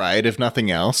that right, if nothing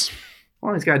else.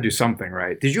 Well, he's got to do something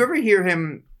right. Did you ever hear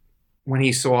him when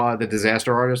he saw The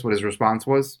Disaster Artist, what his response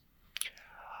was?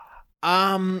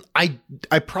 I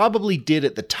probably did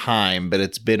at the time, but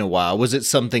it's been a while. Was it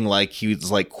something like he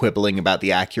was like quibbling about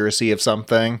the accuracy of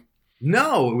something?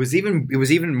 No, it was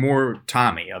even more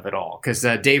Tommy of it all, because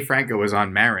Dave Franco was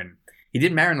on Maron. He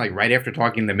did Maron like right after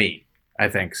talking to me, I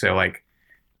think. So like,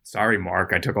 sorry,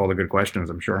 Mark, I took all the good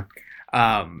questions, I'm sure.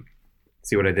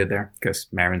 See what I did there? Because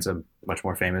Maron's a much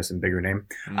more famous and bigger name.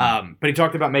 But he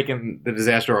talked about making The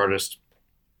Disaster Artist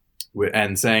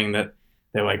and saying that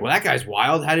they're like, well, that guy's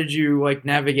wild. How did you like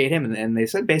navigate him? And they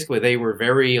said basically they were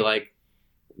very like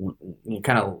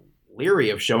kind of leery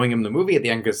of showing him the movie at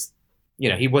the end because, you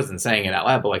know, he wasn't saying it out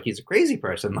loud, but like, he's a crazy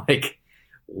person. Like,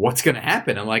 what's going to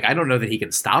happen? I'm like, I don't know that he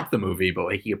can stop the movie, but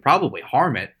like, he could probably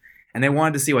harm it. And they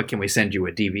wanted to see, like, can we send you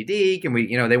a DVD? Can we,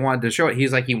 you know, they wanted to show it.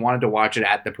 He's like, he wanted to watch it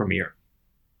at the premiere.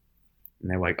 And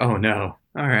they're like, oh no.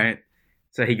 All right.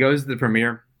 So he goes to the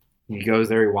premiere. He goes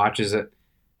there, he watches it.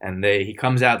 And he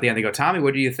comes out at the end. They go, Tommy,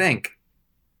 what do you think?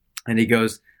 And he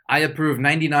goes, I approve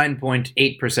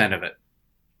 99.8% of it.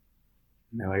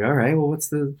 And they're like, all right, well, what's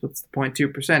the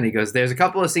 0.2%? He goes, there's a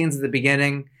couple of scenes at the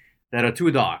beginning that are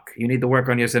too dark. You need to work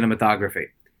on your cinematography.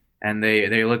 And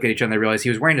they look at each other and they realize he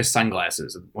was wearing his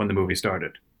sunglasses when the movie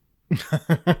started.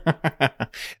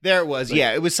 There it was. Like,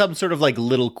 yeah, it was some sort of like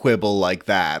little quibble like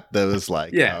that. That was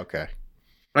like, yeah, oh, okay.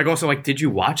 Like also like, did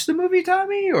you watch the movie,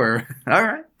 Tommy? Or, all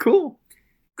right, cool.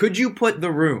 Could you put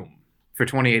The Room for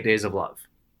 28 Days of Love?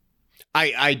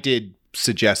 I did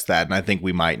suggest that, and I think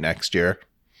we might next year.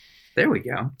 There we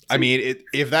go. I mean,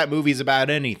 if that movie's about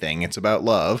anything, it's about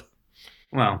love.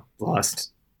 Well,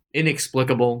 lust.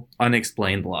 Inexplicable,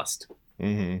 unexplained lust.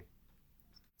 Mm-hmm.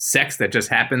 Sex that just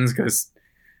happens because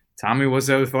Tommy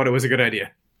Wiseau thought it was a good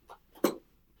idea.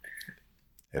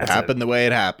 It happened the way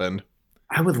it happened.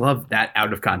 I would love that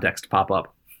out of context to pop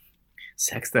up.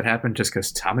 Sex that happened just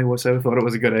because Tommy Wiseau thought it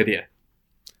was a good idea.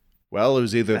 Well, it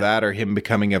was either that or him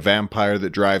becoming a vampire that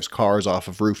drives cars off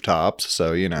of rooftops.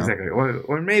 So, you know. Exactly.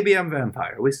 Or maybe I'm a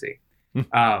vampire. We see. And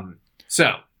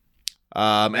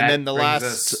then the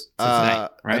last tonight,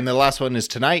 right? And the last one is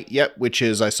tonight. Yep. Which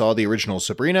is I saw the original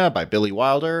Sabrina by Billy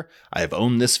Wilder. I have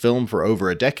owned this film for over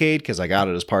a decade because I got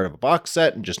it as part of a box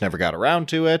set and just never got around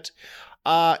to it.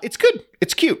 It's good.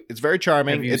 It's cute. It's very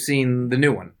charming. Have you seen the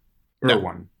new one? No,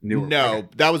 okay.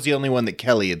 That was the only one that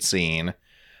Kelly had seen.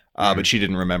 But she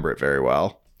didn't remember it very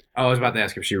well. Oh, I was about to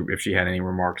ask if she had any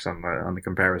remarks on the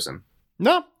comparison.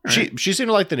 No, right. She seemed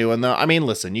to like the new one though. I mean,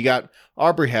 listen, you got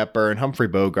Aubrey Hepburn, Humphrey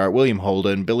Bogart, William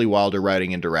Holden, Billy Wilder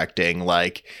writing and directing.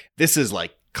 Like, this is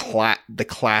like the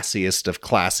classiest of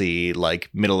classy, like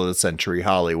middle of the century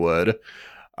Hollywood.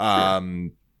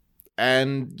 And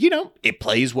you know, it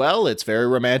plays well. It's very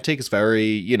romantic. It's very,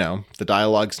 you know, the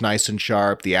dialogue's nice and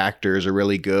sharp. The actors are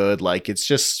really good. Like,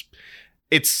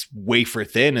 it's wafer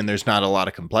thin and there's not a lot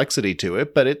of complexity to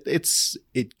it, but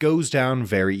it goes down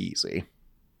very easy.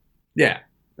 Yeah,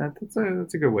 that's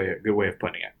a good way of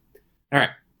putting it. All right.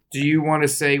 Do you want to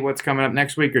say what's coming up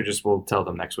next week, or just we'll tell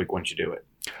them next week once you do it?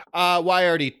 Well, I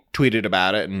already tweeted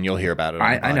about it, and you'll hear about it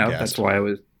on the podcast. I know. That's why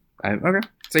okay.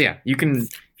 So yeah, you can,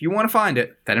 if you want to find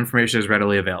it, that information is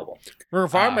readily available. Or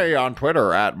find me on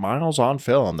Twitter at Miles on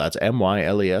Film. That's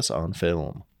MYLES on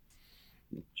Film.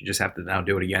 You just have to now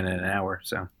do it again in an hour,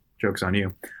 so joke's on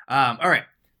you. All right.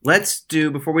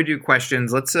 Before we do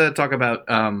questions, let's talk about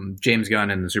James Gunn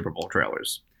and the Super Bowl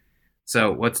trailers.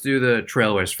 So let's do the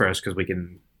trailers first because we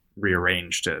can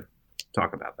rearrange to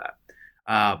talk about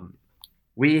that.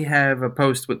 We have a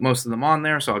post with most of them on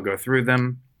there, so I'll go through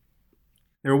them.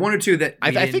 There were one or two that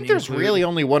I think there's really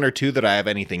only one or two that I have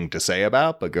anything to say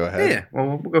about, but go ahead. Yeah,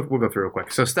 well, we'll go through real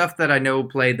quick. So stuff that I know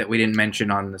played that we didn't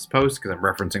mention on this post because I'm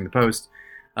referencing the post.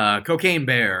 Cocaine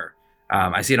Bear.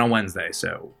 I see it on Wednesday,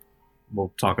 so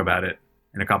we'll talk about it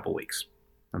in a couple weeks.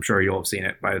 I'm sure you'll have seen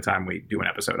it by the time we do an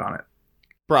episode on it.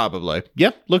 Probably.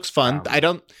 Yep, looks fun. I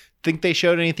don't think they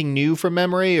showed anything new from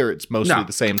memory, or it's mostly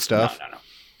the same stuff. No.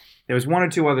 There was one or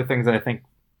two other things that I think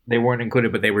they weren't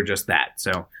included, but they were just that.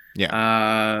 So,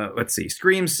 yeah. Let's see.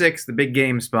 Scream 6, the big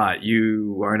game spot.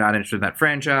 You are not interested in that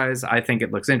franchise. I think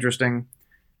it looks interesting.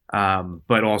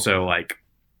 But also, like,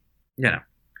 you know,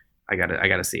 I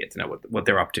gotta see it to know what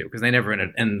they're up to. Because they never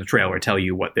in the trailer tell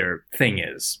you what their thing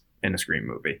is in a Scream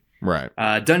movie. Right.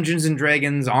 Dungeons and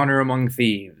Dragons, Honor Among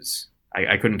Thieves.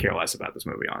 I couldn't care less about this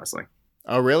movie, honestly.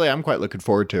 Oh, really? I'm quite looking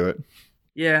forward to it.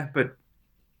 Yeah, but,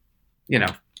 you know,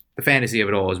 the fantasy of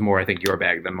it all is more, I think, your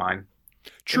bag than mine.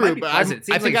 True, but I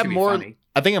think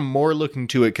I'm more looking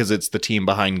to it because it's the team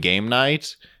behind Game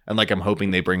Night, and like I'm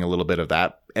hoping they bring a little bit of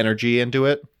that energy into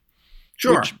it.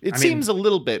 Sure. Which it seems a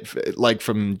little bit like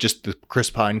from just the Chris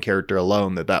Pine character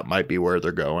alone that might be where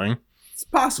they're going. It's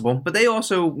possible, but they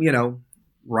also, you know,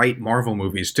 write Marvel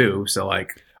movies too, so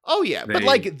like... Oh, yeah, but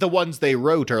like the ones they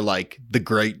wrote are like the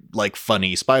great, like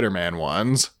funny Spider-Man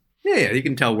ones. Yeah, you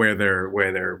can tell where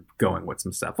they're going with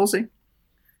some stuff. We'll see.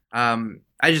 I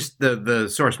just the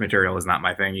source material is not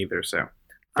my thing either, so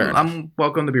I'm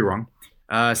welcome to be wrong.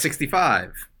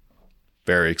 65.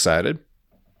 Very excited.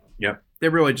 Yep,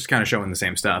 they're really just kind of showing the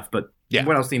same stuff, but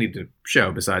what else do you need to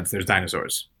show besides there's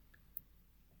dinosaurs?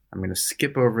 I'm going to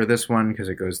skip over this one because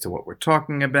it goes to what we're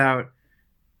talking about.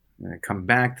 I'm going to come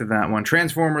back to that one.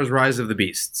 Transformers: Rise of the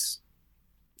Beasts.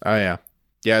 Oh yeah,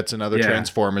 it's another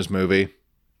Transformers movie.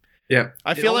 Yeah,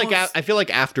 I feel like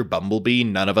after Bumblebee,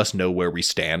 none of us know where we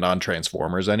stand on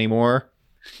Transformers anymore.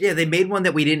 Yeah, they made one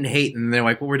that we didn't hate, and they're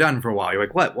like, "Well, we're done for a while." You're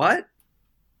like, "What? What?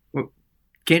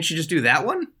 Can't you just do that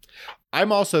one?"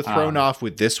 I'm also thrown off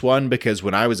with this one because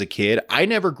when I was a kid, I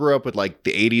never grew up with like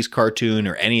the 80s cartoon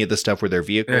or any of the stuff where they're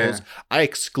vehicles. Yeah. I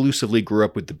exclusively grew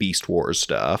up with the Beast Wars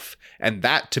stuff. And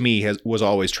that to me was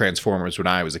always Transformers when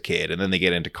I was a kid. And then they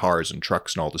get into cars and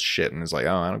trucks and all this shit. And it's like,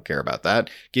 oh, I don't care about that.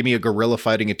 Give me a gorilla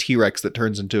fighting a T-Rex that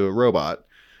turns into a robot.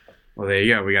 Well, there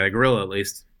you go. We got a gorilla at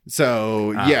least.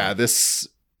 So,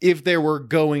 if there were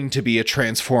going to be a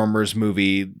Transformers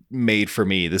movie made for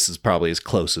me, this is probably as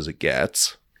close as it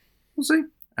gets. We'll see.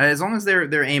 As long as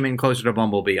they're aiming closer to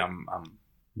Bumblebee, I'm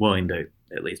willing to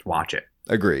at least watch it.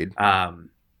 Agreed.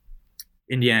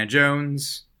 Indiana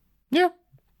Jones. Yeah.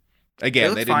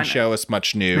 Again, they didn't show us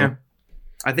much new. Yeah.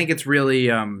 I think it's really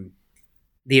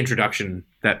the introduction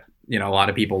that, you know, a lot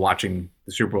of people watching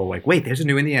the Super Bowl like, wait, there's a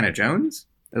new Indiana Jones?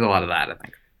 There's a lot of that, I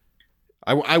think.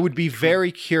 I would be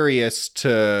very curious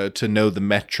to know the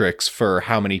metrics for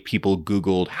how many people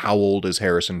Googled how old is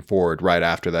Harrison Ford right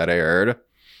after that aired.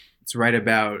 It's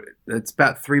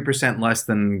about 3% less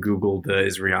than Googled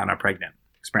is Rihanna pregnant.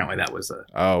 Apparently that was that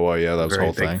was a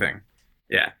whole big thing.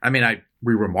 Yeah, I mean,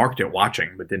 we remarked it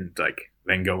watching, but didn't like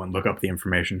then go and look up the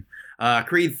information.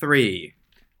 Creed 3,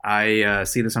 I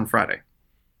see this on Friday.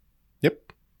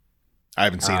 Yep, I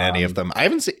haven't seen any of them. I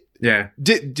haven't seen. Yeah,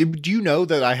 do you know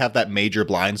that I have that major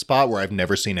blind spot where I've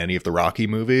never seen any of the Rocky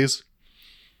movies?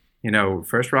 You know,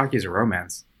 first Rocky is a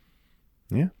romance.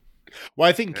 Yeah. Well,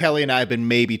 I think Kelly and I have been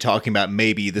maybe talking about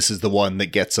maybe this is the one that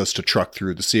gets us to truck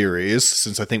through the series,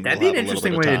 since I think that'd be an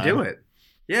interesting way to do it.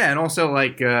 Yeah, and also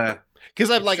like because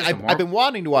I've been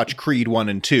wanting to watch Creed 1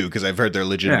 and 2 because I've heard they're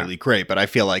legitimately great, but I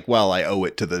feel like I owe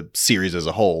it to the series as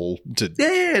a whole.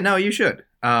 No, you should.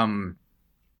 And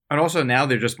also now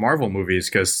they're just Marvel movies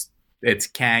because it's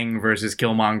Kang versus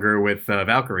Killmonger with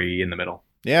Valkyrie in the middle.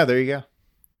 Yeah, there you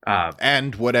go.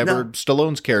 And whatever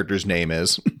Stallone's character's name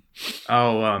is.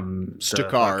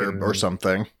 Stakar or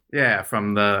something. Yeah,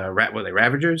 from the were they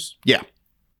Ravagers? Yeah.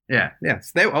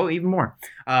 Even more.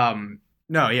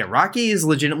 Rocky is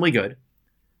legitimately good.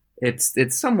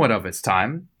 It's somewhat of its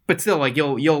time, but still, like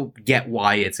you'll get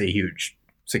why it's a huge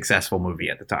successful movie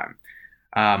at the time.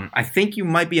 I think you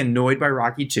might be annoyed by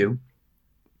Rocky 2.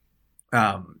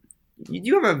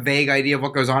 You have a vague idea of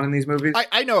what goes on in these movies?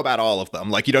 I know about all of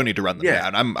them. Like, you don't need to run them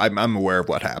down. I'm aware of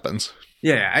what happens.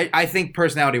 Yeah, I think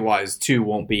personality-wise, 2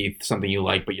 won't be something you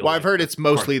like, but you'll... Well, I've heard it's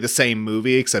mostly the same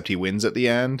movie, except he wins at the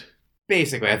end.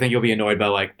 Basically, I think you'll be annoyed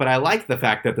by, but I like the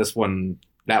fact that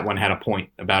that one had a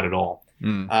point about it all.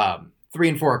 3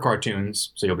 and 4 are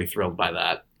cartoons, so you'll be thrilled by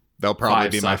that. They'll probably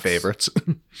be my favorites.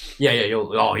 Yeah,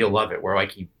 you'll love it, where,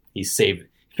 like, he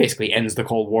basically ends the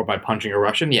Cold War by punching a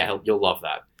Russian. Yeah, you'll love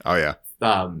that. Oh, yeah.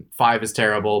 5 is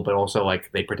terrible, but also,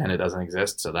 like, they pretend it doesn't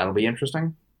exist, so that'll be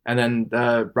interesting. And then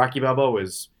Rocky Balboa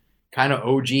is kind of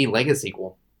OG Lego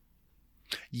sequel.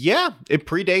 Yeah, it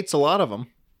predates a lot of them.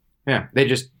 Yeah, they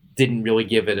just didn't really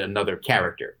give it another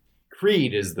character.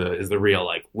 Creed is the real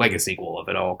like Lego sequel of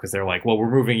it all, because they're like, well, we're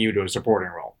moving you to a supporting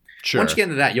role. Sure. Once you get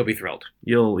into that, you'll be thrilled.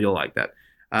 You'll like that.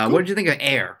 Cool. What did you think of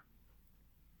Air?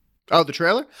 Oh, the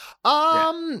trailer?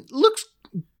 Looks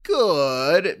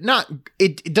good.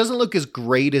 It doesn't look as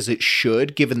great as it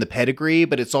should given the pedigree,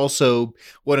 but it's also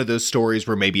one of those stories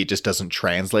where maybe it just doesn't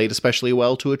translate especially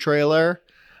well to a trailer.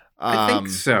 I think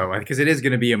so, because it is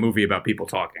going to be a movie about people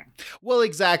talking. Well,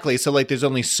 exactly. So like there's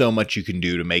only so much you can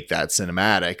do to make that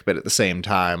cinematic, but at the same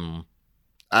time,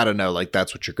 I don't know, like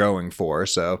that's what you're going for.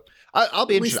 So I'll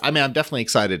be interested. I mean, I'm definitely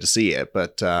excited to see it,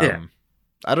 but I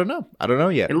don't know. I don't know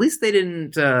yet. At least they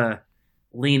didn't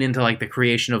lean into like the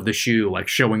creation of the shoe, like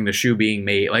showing the shoe being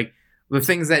made, like the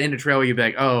things that in the trailer you'd be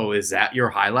like, oh, is that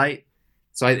your highlight?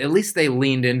 So at least they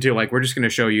leaned into like, we're just going to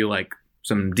show you like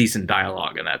some decent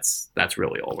dialogue, and that's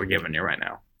really all we're giving you right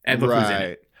now. And look who's in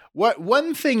it.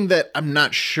 One thing that I'm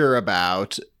not sure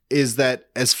about is that,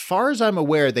 as far as I'm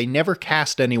aware, they never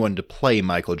cast anyone to play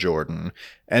Michael Jordan.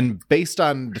 And based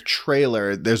on the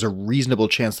trailer, there's a reasonable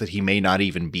chance that he may not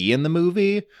even be in the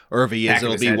movie. Or if he is,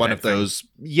 it'll be one of those.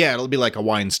 Yeah, it'll be like a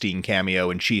Weinstein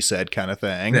cameo and She Said kind of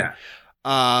thing. Yeah.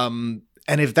 And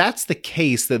if that's the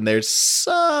case, then there's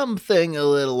something a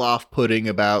little off-putting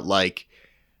about, like,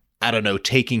 I don't know,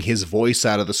 taking his voice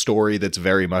out of the story that's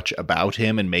very much about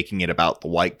him and making it about the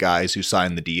white guys who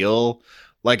signed the deal.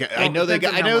 Like, well, I know they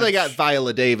got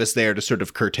Viola Davis there to sort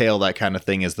of curtail that kind of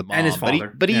thing as the mom. And his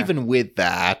father. But even with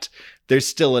that, there's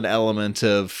still an element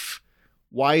of,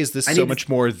 why is this so much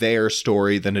more their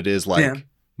story than it is like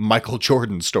Michael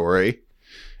Jordan's story?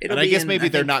 And I guess maybe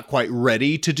they're not quite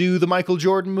ready to do the Michael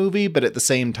Jordan movie, but at the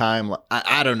same time,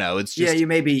 I don't know. It's just, you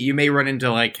may run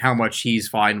into like how much he's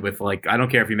fine with, like, I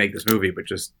don't care if you make this movie, but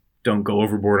just don't go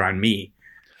overboard on me.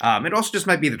 It also just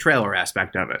might be the trailer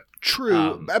aspect of it.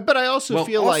 True, but I also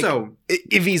feel like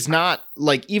if he's not,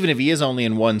 like, even if he is only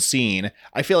in one scene,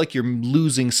 I feel like you're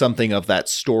losing something of that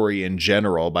story in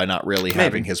general by not really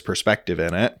having his perspective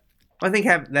in it. I think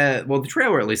the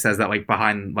trailer at least has that like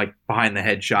behind the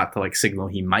head shot to like signal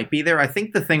he might be there. I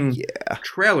think the thing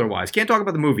trailer wise, can't talk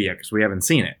about the movie yet because we haven't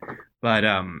seen it, but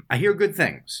I hear good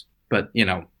things. But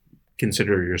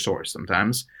consider your source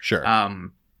sometimes. Sure.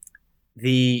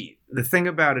 The thing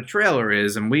about a trailer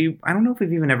is, and I don't know if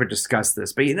we've even ever discussed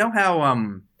this, but you know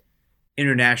how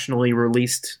internationally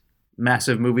released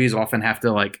massive movies often have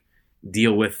to like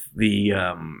deal with the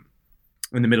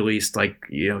in the Middle East, like,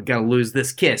 gotta lose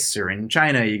this kiss, or in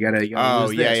China, you gotta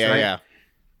lose this, right? Yeah.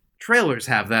 Trailers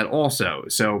have that also.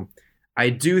 So I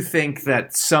do think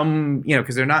that some,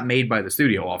 because they're not made by the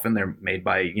studio often, they're made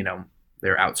by,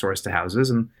 they're outsourced to houses,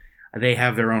 and they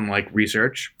have their own, like,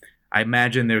 research. I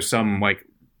imagine there's some, like,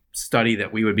 study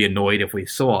that we would be annoyed if we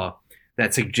saw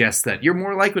that suggests that you're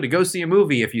more likely to go see a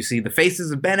movie if you see the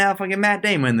faces of Ben Affleck and Matt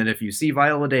Damon than if you see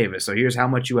Viola Davis. So here's how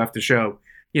much you have to show.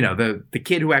 The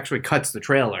kid who actually cuts the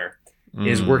trailer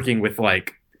is working with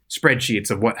like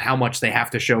spreadsheets of how much they have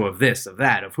to show of this, of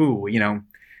that, of who,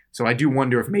 So I do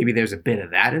wonder if maybe there's a bit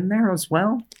of that in there as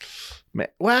well.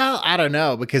 Well, I don't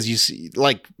know, because you see,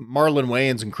 like, Marlon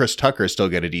Wayans and Chris Tucker still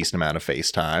get a decent amount of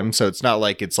face time, so it's not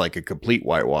like it's like a complete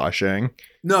whitewashing.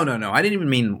 No. I didn't even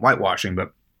mean whitewashing,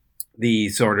 but the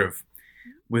sort of,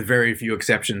 with very few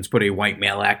exceptions, put a white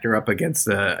male actor up against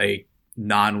a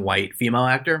non-white female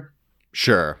actor.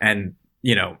 Sure. And,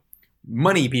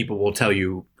 money people will tell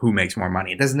you who makes more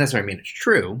money. It doesn't necessarily mean it's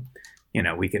true.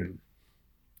 We can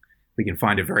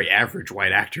find a very average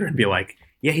white actor and be like,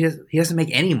 yeah, he doesn't make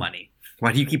any money.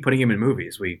 Why do you keep putting him in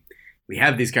movies? We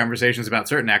have these conversations about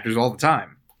certain actors all the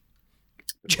time.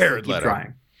 Jared Leto.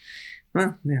 Trying.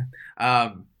 Well,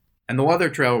 yeah. And the other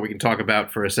trailer we can talk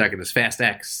about for a second is Fast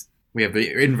X. We have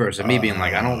the inverse of me being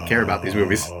like, I don't care about these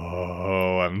movies.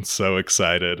 Oh, I'm so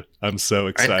excited.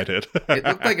 It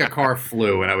looked like a car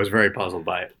flew, and I was very puzzled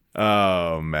by it.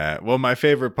 Oh, man. Well, my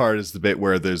favorite part is the bit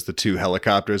where there's the two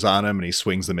helicopters on him, and he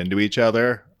swings them into each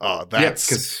other. Oh,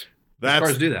 because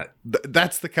cars do that.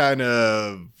 That's the kind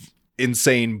of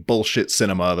insane bullshit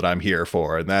cinema that I'm here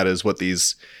for, and that is what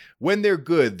these... When they're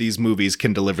good, these movies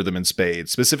can deliver them in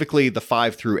spades, specifically the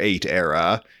 5 through 8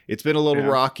 era. It's been a little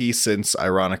rocky since,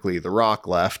 ironically, The Rock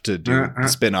left to do the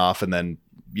spin-off and then,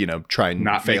 try and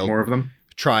not fail more of them.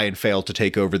 Try and fail to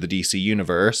take over the DC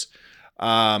universe.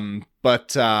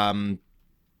 But I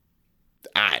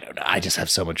don't know. I just have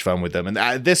so much fun with them.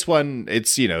 And this one,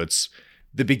 it's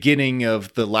the beginning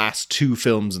of the last 2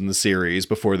 films in the series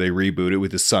before they reboot it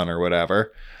with his son or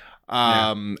whatever.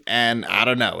 And I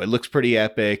don't know, it looks pretty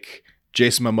epic.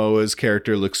 Jason Momoa's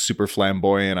character looks super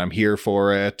flamboyant. I'm here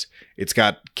for it. It's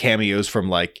got cameos from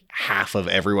like half of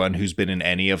everyone who's been in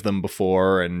any of them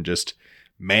before, and just,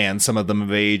 man, some of them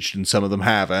have aged and some of them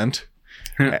haven't.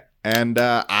 And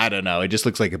I don't know. It just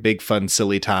looks like a big, fun,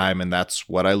 silly time, and that's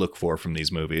what I look for from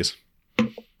these movies.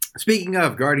 Speaking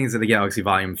of Guardians of the Galaxy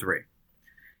Volume 3,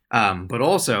 but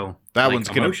also... That like, one's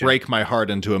going to break my heart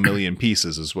into a million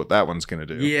pieces is what that one's going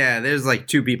to do. Yeah, there's like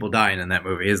 2 people dying in that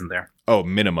movie, isn't there? Oh,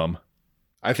 minimum.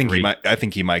 I think 3.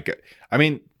 he might go. I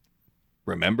mean,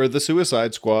 remember the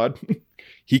Suicide Squad?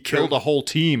 He killed a whole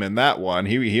team in that one.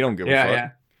 He don't give a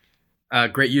fuck. Yeah.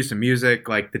 Great use of music.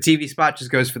 Like the TV spot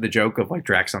just goes for the joke of like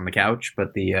Drax on the couch,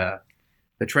 but the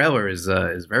trailer is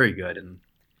very good. And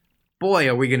boy,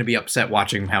 are we going to be upset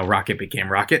watching how Rocket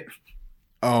became Rocket.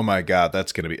 Oh my God,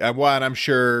 that's going to be... Well, and I'm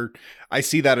sure I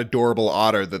see that adorable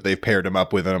otter that they've paired him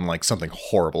up with, and I'm like, something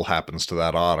horrible happens to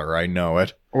that otter. I know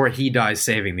it. Or he dies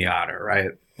saving the otter,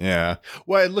 right? Yeah.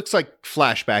 Well, it looks like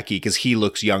flashbacky because he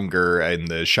looks younger in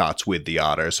the shots with the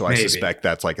otter, so I suspect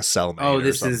that's like a cellmate. Oh,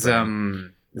 this is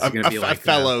going to be like a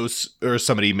fellows or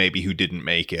somebody maybe who didn't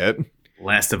make it.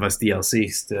 Last of Us DLC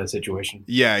situation.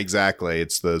 Yeah, exactly.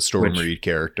 It's the Storm Reed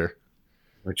character.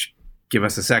 Which, give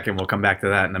us a second. We'll come back to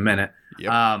that in a minute.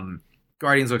 Yep.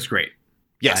 Guardians looks great.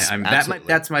 Yes,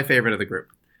 that's my favorite of the group.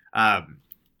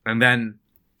 And then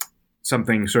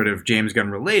something sort of James Gunn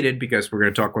related, because we're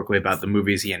going to talk quickly about the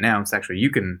movies he announced. Actually,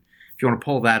 if you want to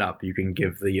pull that up, you can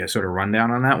give the sort of rundown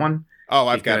on that one. Oh,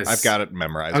 I've got it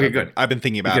memorized. Okay, good. I've been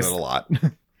thinking about it a lot.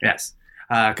 Yes,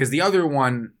 because the other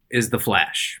one is The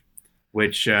Flash,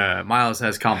 which Miles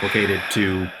has complicated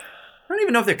to. I don't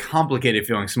even know if they're complicated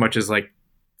feelings so much as like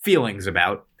feelings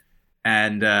about,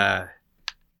 and I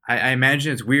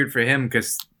imagine it's weird for him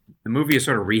because the movie is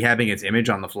sort of rehabbing its image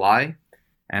on the fly,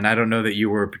 and I don't know that you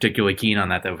were particularly keen on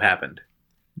that to have happened.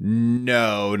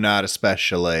 No, not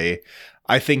especially.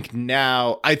 I think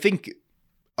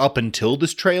up until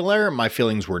this trailer, my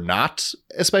feelings were not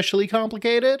especially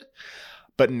complicated,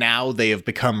 but now they have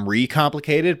become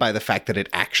recomplicated by the fact that it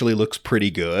actually looks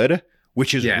pretty good,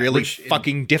 which is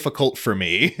fucking difficult for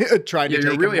me. Trying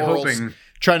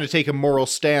to take a moral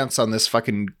stance on this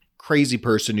fucking crazy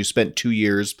person who spent 2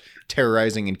 years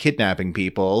terrorizing and kidnapping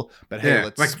people. But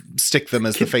hey, let's stick them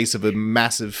as the face of a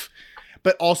massive...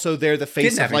 But also they're the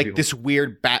face of like this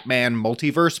weird Batman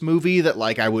multiverse movie that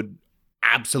like I would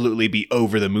absolutely be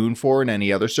over the moon for in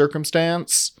any other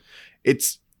circumstance.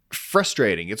 It's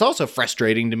frustrating. It's also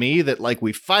frustrating to me that like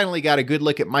we finally got a good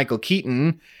look at Michael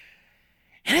Keaton,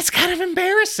 and it's kind of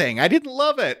embarrassing. I didn't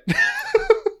love it.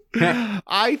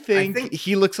 I think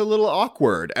he looks a little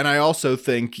awkward. And I also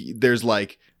think there's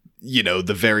like, you know,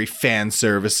 the very fan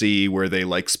servicey where they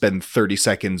like spend 30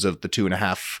 seconds of the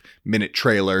 2.5 minute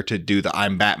trailer to do the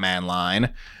I'm Batman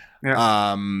line.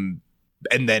 Yeah.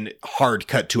 And then hard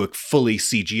cut to a fully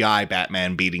CGI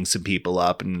Batman beating some people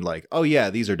up and like, oh yeah,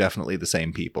 these are definitely the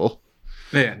same people.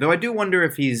 Yeah, though I do wonder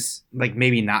if he's like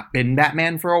maybe not been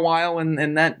Batman for a while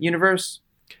in that universe.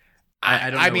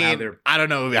 I don't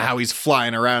know how he's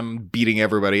flying around beating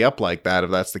everybody up like that,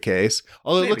 if that's the case.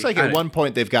 Although it looks like at one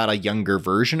point they've got a younger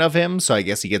version of him, so I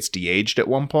guess he gets de-aged at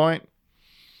one point.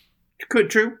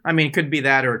 True. I mean, it could be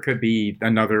that, or it could be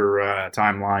another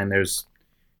timeline. There's,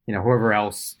 you know, whoever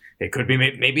else. It could be,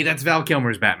 maybe that's Val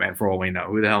Kilmer's Batman for all we know.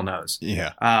 Who the hell knows?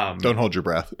 Yeah. Don't hold your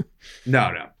breath.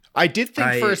 No. I did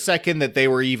think for a second that they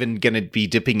were even going to be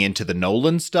dipping into the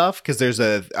Nolan stuff, because there's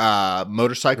a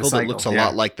motorcycle that looks a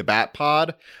lot like the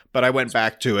Batpod, but I went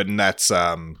back to it, and that's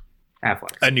Affleck.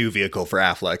 A new vehicle for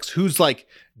Affleck, who's like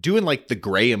doing like the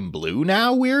gray and blue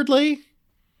now, weirdly.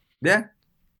 Yeah.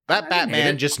 That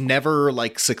Batman just never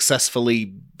like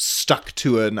successfully stuck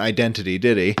to an identity,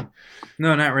 did he?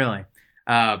 No, not really.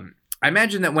 I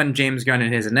imagine that when James Gunn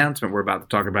in his announcement we're about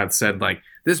to talk about said, like,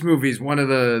 this movie's one of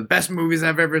the best movies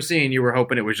I've ever seen, you were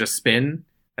hoping it was just spin,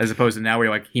 as opposed to now where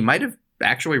you're like, he might have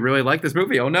actually really liked this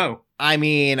movie. Oh, no. I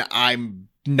mean, I'm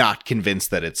not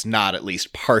convinced that it's not at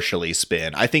least partially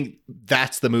spin. I think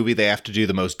that's the movie they have to do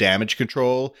the most damage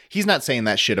control. He's not saying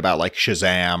that shit about, like,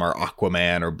 Shazam or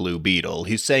Aquaman or Blue Beetle.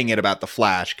 He's saying it about The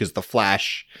Flash because The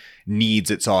Flash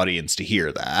needs its audience to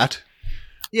hear that.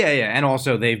 Yeah, and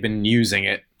also they've been using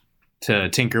it to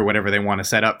tinker whatever they want to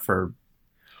set up for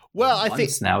I think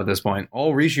now at this point.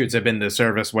 All reshoots have been to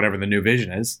service whatever the new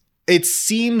vision is. It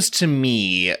seems to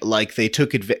me like they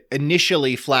took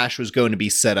initially Flash was going to be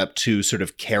set up to sort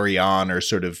of carry on or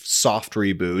sort of soft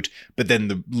reboot, but then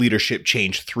the leadership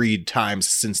changed 3 times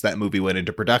since that movie went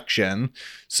into production.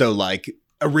 So like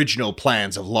original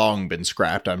plans have long been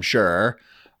scrapped, I'm sure.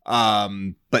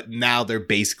 But now they're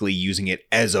basically using it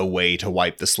as a way to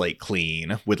wipe the slate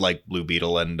clean, with like Blue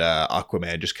Beetle and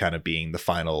Aquaman just kind of being the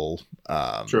final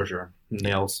Sure.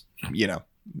 Nails. You know,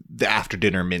 the after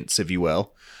dinner mints, if you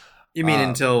will. You mean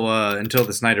until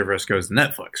the Snyderverse goes to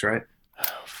Netflix, right?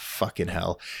 Fucking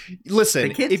hell.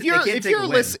 Listen, if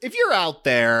you're out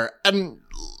there, and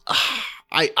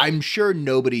I'm sure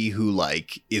nobody who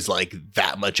like is like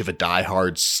that much of a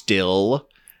diehard still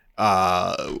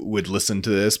would listen to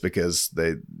this, because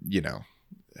they, you know,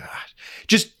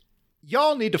 just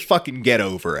y'all need to fucking get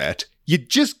over it. You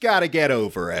just gotta get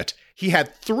over it. He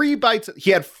had 3 bites.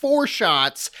 He had 4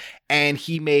 shots, and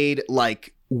he made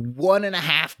like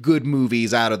 1.5 good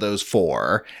movies out of those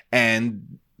 4,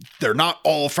 and they're not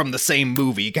all from the same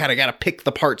movie. You gotta pick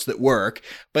the parts that work,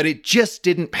 but it just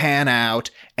didn't pan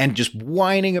out, and just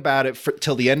whining about it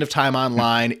till the end of time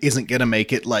online isn't gonna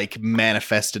make it like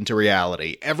manifest into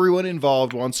reality. Everyone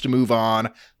involved wants to move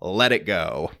on. Let it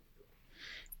go.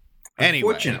 Anyway.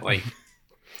 Unfortunately,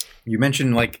 you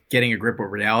mentioned like getting a grip with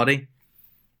reality.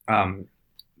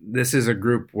 This is a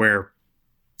group where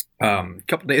a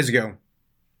couple days ago,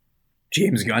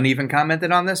 James Gunn even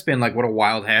commented on this, being like, what a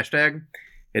wild hashtag.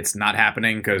 It's not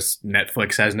happening because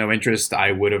Netflix has no interest.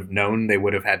 I would have known. They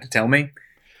would have had to tell me.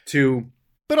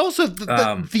 But also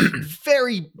the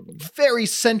very, very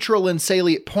central and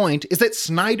salient point is that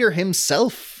Snyder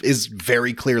himself is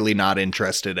very clearly not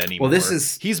interested anymore. Well,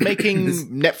 he's making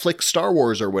Netflix Star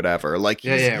Wars or whatever. Like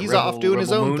he's off doing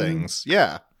his own things.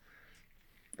 Yeah.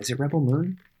 Is it Rebel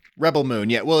Moon? Rebel Moon,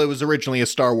 yeah. Well, it was originally a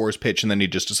Star Wars pitch, and then he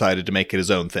just decided to make it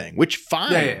his own thing. Which,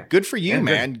 fine. Yeah. Good for you,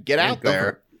 man. Get out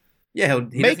there. Yeah,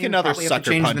 he make another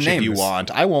Sucker Punch if you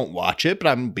want. I won't watch it, but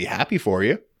I'm gonna be happy for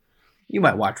you. You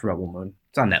might watch Rebel Moon.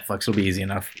 It's on Netflix. It'll be easy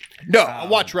enough. No, I'll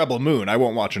watch Rebel Moon. I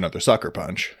won't watch another Sucker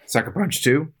Punch. Sucker Punch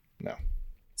 2? No.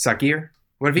 Suckier?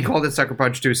 What if he called it Sucker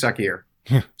Punch 2 Suckier?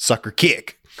 Sucker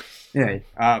Kick. Yeah.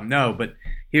 No, but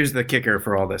here's the kicker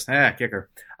for all this. Kicker.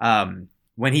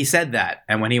 When he said that,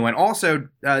 and when he went, also,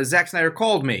 Zack Snyder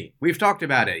called me. We've talked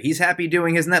about it. He's happy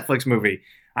doing his Netflix movie.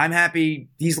 I'm happy.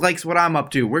 He likes what I'm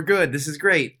up to. We're good. This is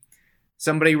great.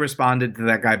 Somebody responded to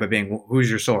that guy by being, who's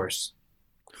your source?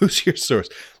 Who's your source?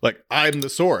 Like, I'm the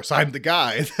source. I'm the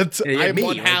guy. I'm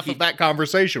one half of that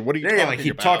conversation. What are you talking about?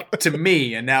 He talked to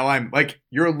me, and now I'm like,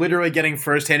 you're literally getting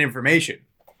firsthand information.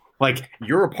 Like,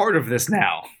 you're a part of this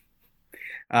now.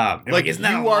 Like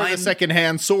you are the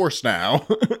secondhand source now.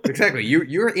 Exactly.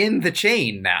 You're in the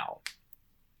chain now.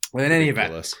 Well, in any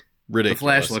event, ridiculous. The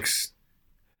Flash looks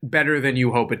better than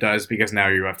you hope it does, because now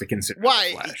you have to consider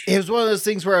why. The Flash. It was one of those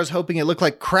things where I was hoping it looked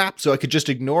like crap so I could just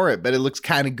ignore it, but it looks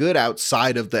kind of good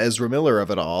outside of the Ezra Miller of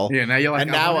it all. Yeah, now you're like,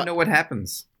 I want to know what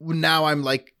happens. Now I'm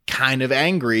like kind of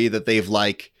angry that they've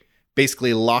like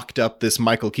basically locked up this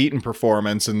Michael Keaton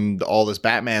performance and all this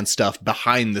Batman stuff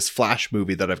behind this Flash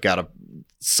movie that I've got to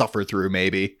suffer through.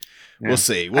 Maybe we'll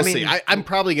see. We'll see. I'm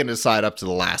probably going to decide up to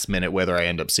the last minute whether I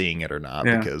end up seeing it or not,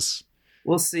 because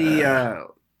we'll see.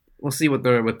 We'll see what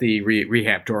the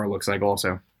rehab tour looks like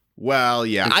also. Well,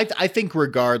 yeah, I think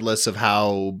regardless of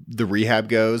how the rehab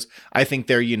goes, I think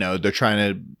they're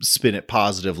trying to spin it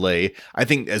positively. I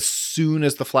think as soon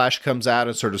as the Flash comes out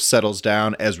and sort of settles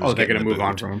down, Ezra's they're going to move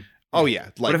on from him. Oh yeah,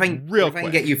 like what if I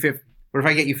get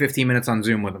you 15 minutes on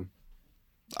Zoom with him?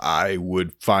 I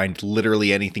would find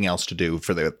literally anything else to do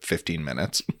for the 15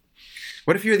 minutes.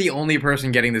 What if you're the only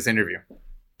person getting this interview?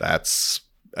 That's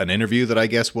an interview that I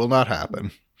guess will not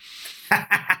happen.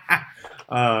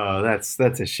 Oh, that's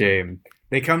a shame.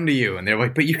 They come to you and they're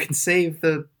like, but you can save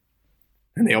the...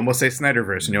 And they almost say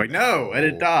Snyderverse, and you're like, no, let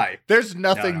it die. There's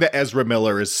nothing that Ezra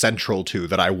Miller is central to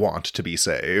that I want to be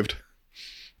saved.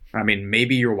 I mean,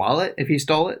 maybe your wallet if he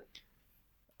stole it.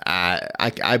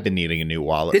 I've been needing a new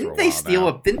wallet. Didn't they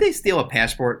steal a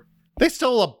passport? They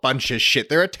stole a bunch of shit.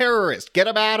 They're a terrorist. Get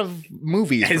them out of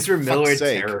movies. Ezra Miller,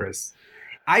 terrorist.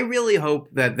 I really hope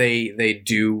that they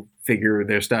do figure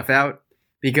their stuff out,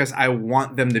 because I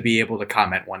want them to be able to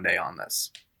comment one day on this.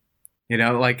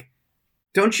 Like,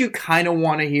 don't you kind of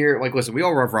want to hear, like, listen, we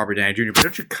all love Robert Downey Jr., but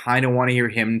don't you kind of want to hear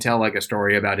him tell like a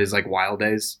story about his like wild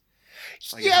days?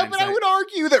 Like, yeah, but I would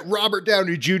argue that Robert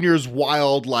Downey Jr.'s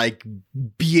wild, like,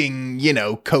 being,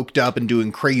 coked up and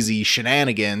doing crazy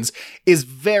shenanigans is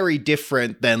very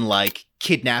different than, like,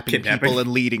 kidnapping people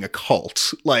and leading a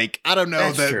cult. Like, I don't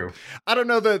know true. I don't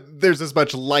know that there's as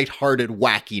much lighthearted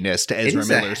wackiness to Ezra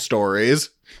Miller's stories.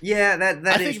 Yeah, that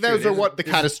I think those are the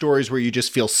kind of stories where you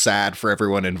just feel sad for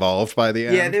everyone involved by the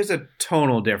end. Yeah, there's a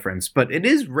tonal difference, but it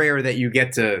is rare that you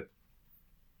get to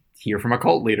hear from a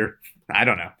cult leader. I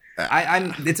don't know.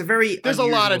 It's a very There's a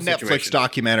lot of situation. Netflix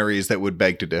documentaries that would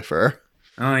beg to differ.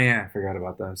 Oh yeah, I forgot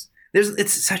about those.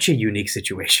 it's such a unique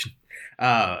situation.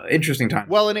 Interesting time.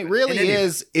 Well, and it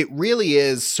really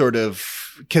is sort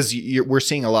of, because we're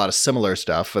seeing a lot of similar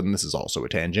stuff, and this is also a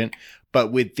tangent,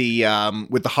 but with the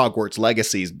Hogwarts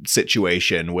Legacy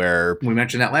situation where we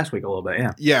mentioned that last week a little bit,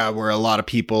 yeah, where a lot of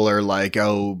people are like,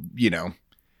 oh,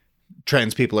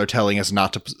 trans people are telling us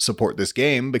not to support this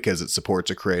game because it supports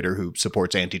a creator who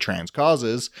supports anti-trans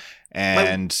causes,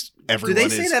 and everyone. Do they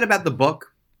say that about the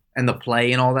book and the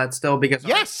play and all that still? Because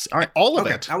yes, all of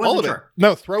it. I wasn't sure. It.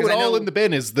 No, throw it all in the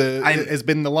bin has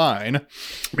been the line.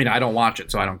 I mean, I don't watch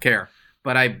it, so I don't care.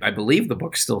 But I believe the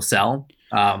books still sell.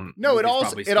 No, it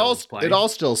all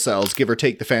still sells, give or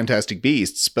take the Fantastic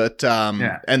Beasts. But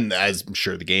and as I'm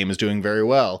sure the game is doing very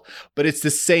well. But it's the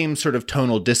same sort of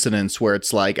tonal dissonance where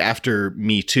it's like after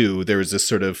Me Too, there was this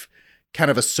sort of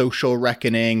kind of a social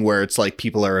reckoning where it's like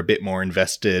people are a bit more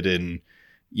invested in,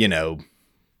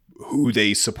 who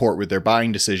they support with their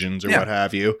buying decisions or what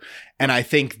have you. And I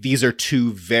think these are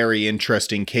two very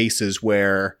interesting cases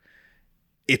where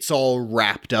it's all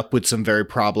wrapped up with some very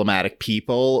problematic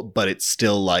people, but it's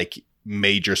still like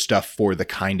major stuff for the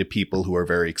kind of people who are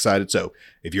very excited. So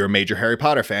if you're a major Harry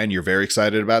Potter fan, you're very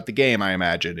excited about the game, I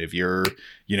imagine. If you're,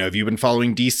 if you've been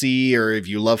following DC, or if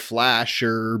you love Flash,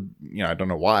 or, I don't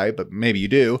know why, but maybe you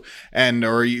do. And,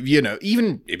 or,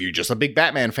 even if you're just a big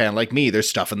Batman fan like me, there's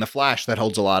stuff in the Flash that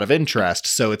holds a lot of interest.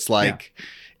 So it's like,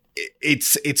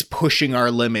 it's pushing our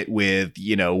limit with,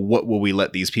 what will we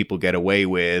let these people get away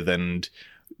with? And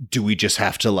do we just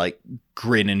have to like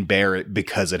grin and bear it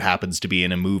because it happens to be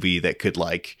in a movie that could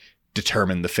like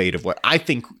determine the fate of what? I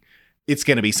think it's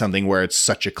going to be something where it's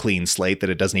such a clean slate that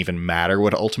it doesn't even matter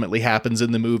what ultimately happens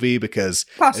in the movie, because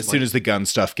as soon as the gun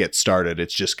stuff gets started,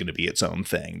 it's just going to be its own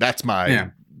thing. That's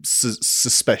my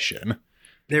suspicion.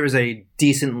 There is a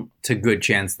decent to good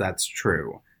chance that's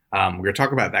true. We're going to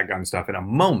talk about that gun stuff in a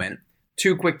moment.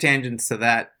 Two quick tangents to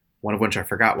that, one of which I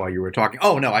forgot while you were talking.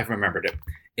 Oh, no, I've remembered it.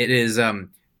 It is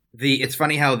it's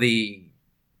funny how the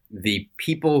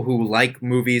people who like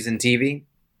movies and TV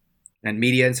and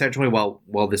media essentially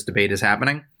while this debate is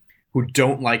happening, who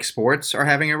don't like sports are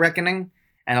having a reckoning.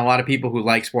 And a lot of people who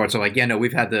like sports are like, yeah, no,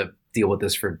 we've had to deal with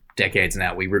this for decades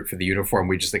now. We root for the uniform.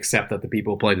 We just accept that the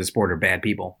people who play the sport are bad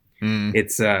people.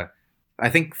 It's I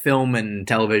think film and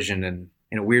television and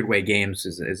in a weird way games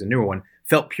is a newer one,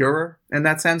 felt purer in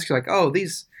that sense. You're like, oh,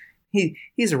 he's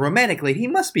a romantic lead. He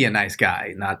must be a nice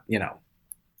guy, not,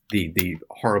 the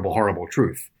horrible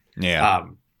truth. Yeah.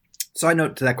 So I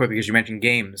note to that quick because you mentioned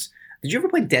games. Did you ever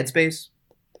play Dead Space?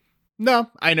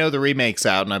 No, I know the remake's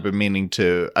out, and I've been meaning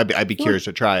to. I'd be curious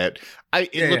to try it.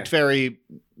 It looked very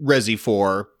Resi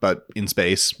 4, but in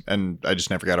space, and I just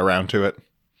never got around to it.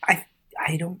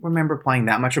 I don't remember playing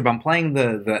that much, but I'm playing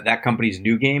that company's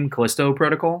new game, Callisto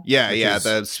Protocol.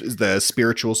 That's the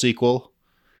spiritual sequel.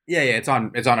 Yeah, it's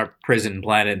on a prison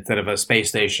planet instead of a space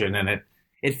station, and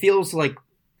it feels like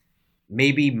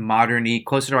maybe modern-y,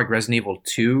 closer to like Resident Evil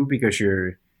 2, because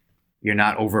you're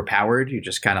not overpowered. You're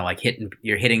just kind of like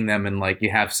hitting them, and like you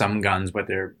have some guns, but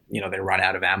they're they run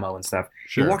out of ammo and stuff.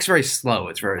 Sure. He walks very slow.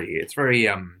 It's very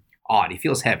odd. He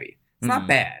feels heavy. It's not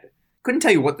bad. Couldn't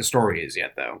tell you what the story is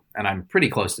yet though, and I'm pretty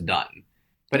close to done.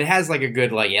 But it has like a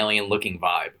good like alien looking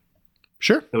vibe.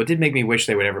 Sure. So it did make me wish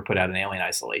they would ever put out an Alien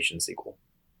Isolation sequel.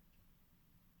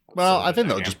 Well, I think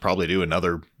they'll just probably do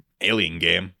another Alien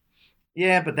game.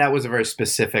 Yeah, but that was a very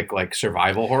specific, like,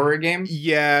 survival horror game.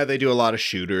 Yeah, they do a lot of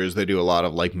shooters. They do a lot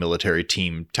of, like, military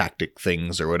team tactic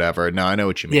things or whatever. No, I know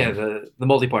what you mean. Yeah, the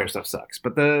multiplayer stuff sucks.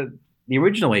 But the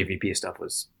original AVP stuff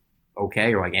was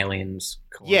okay, or, like, Aliens.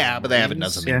 Yeah, but they haven't done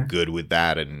something good with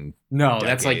that in decades.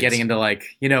 That's like getting into, like,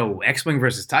 X-Wing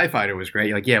versus TIE Fighter was great.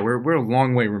 You're like, yeah, we're a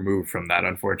long way removed from that,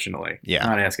 unfortunately. Yeah. I'm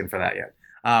not asking for that yet.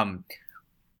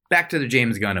 Back to the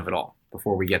James Gunn of it all,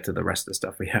 before we get to the rest of the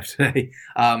stuff we have today.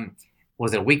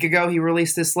 Was it a week ago he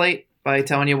released this slate by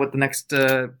telling you what the next,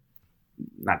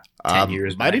 not 10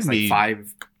 years, might even be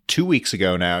 2 weeks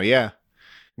ago now, yeah.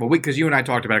 Well, because you and I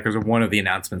talked about it because of one of the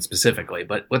announcements specifically.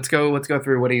 But let's go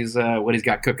through what he's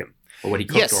got cooking, or what he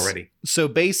cooked already. So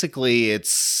basically,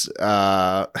 it's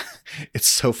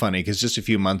so funny because just a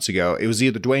few months ago, it was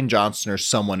either Dwayne Johnson or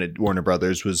someone at Warner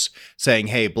Brothers was saying,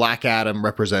 "Hey, Black Adam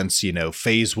represents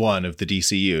phase 1 of the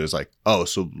DCU." It's like, oh,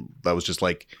 so that was just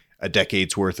like a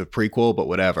decade's worth of prequel, but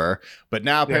whatever. But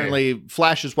now apparently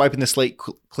Flash is wiping the slate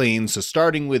clean. So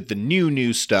starting with the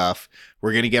new stuff,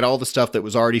 we're going to get all the stuff that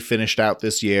was already finished out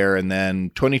this year. And then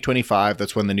 2025,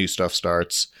 that's when the new stuff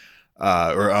starts,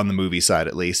 or on the movie side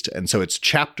at least. And so it's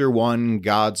Chapter 1,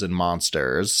 Gods and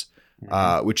Monsters,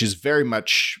 which is very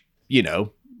much,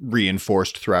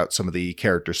 reinforced throughout some of the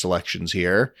character selections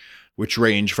here, which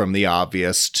range from the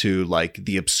obvious to like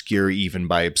the obscure, even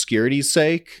by obscurity's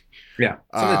sake. Yeah,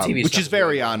 some of the TV which stuff is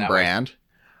very on brand.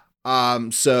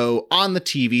 So on the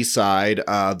TV side,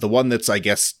 the one that's, I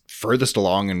guess, furthest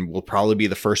along and will probably be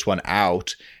the first one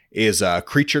out is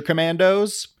Creature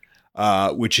Commandos,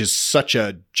 which is such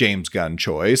a James Gunn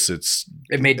choice. It's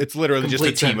literally just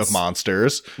a team of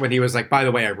monsters. When he was like, by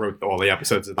the way, I wrote all the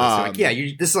episodes of this. Like, yeah,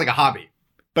 this is like a hobby.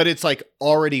 But it's like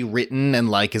already written and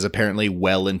like is apparently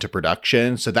well into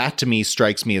production. So that to me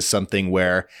strikes me as something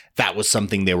where that was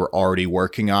something they were already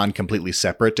working on, completely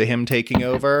separate to him taking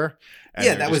over.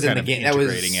 Yeah, that was in the game. That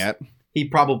was it. He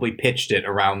probably pitched it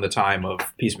around the time of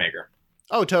Peacemaker.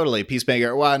 Oh, totally.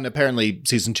 Peacemaker. Well, and apparently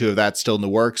season 2 of that's still in the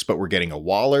works, but we're getting a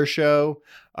Waller show,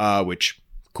 which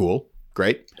cool.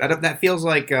 Great. That feels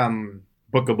like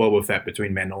Book of Boba Fett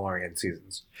between Mandalorian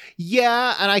seasons.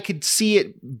 Yeah, and I could see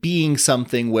it being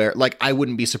something where, like, I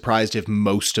wouldn't be surprised if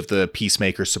most of the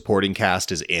Peacemaker supporting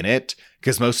cast is in it,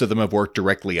 because most of them have worked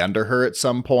directly under her at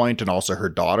some point, and also her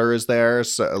daughter is there,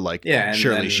 so, like, yeah,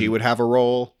 surely she would have a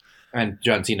role. And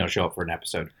John Cena will show up for an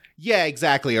episode. Yeah,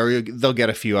 exactly. Or they'll get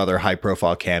a few other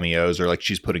high-profile cameos, or, like,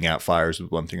 she's putting out fires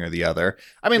with one thing or the other.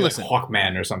 I mean, listen.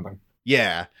 Hawkman or something.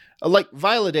 Yeah. Like,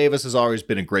 Viola Davis has always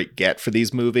been a great get for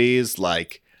these movies.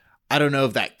 Like, I don't know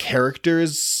if that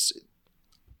character's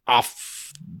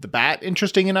off the bat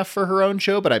interesting enough for her own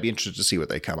show, but I'd be interested to see what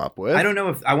they come up with. I don't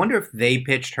know I wonder if they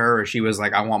pitched her or she was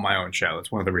like, I want my own show.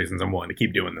 It's one of the reasons I'm willing to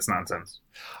keep doing this nonsense.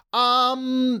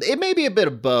 It may be a bit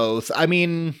of both. I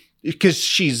mean, because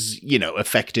she's,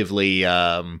 effectively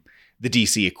the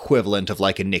DC equivalent of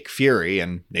like a Nick Fury,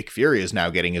 and Nick Fury is now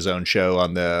getting his own show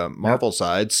on the Marvel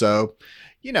side. So,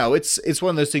 it's one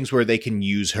of those things where they can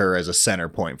use her as a center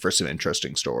point for some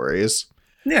interesting stories.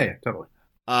 Yeah, totally.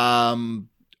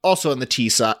 Also on the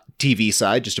TV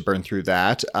side, just to burn through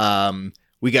that,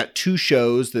 we got 2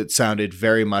 shows that sounded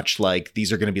very much like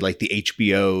these are going to be like the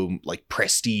HBO like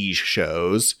prestige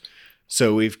shows.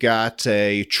 So we've got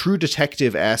a True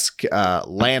Detective-esque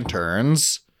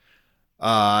Lanterns,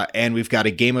 and we've got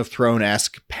a Game of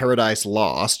Thrones-esque Paradise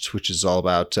Lost, which is all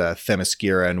about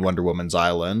Themyscira and Wonder Woman's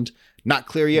Island. Not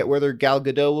clear yet whether Gal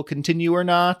Gadot will continue or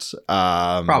not.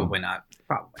 Probably not.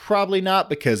 Probably not,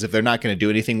 because if they're not going to do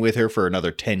anything with her for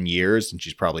another 10 years, and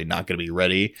she's probably not going to be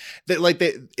ready.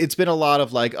 It's been a lot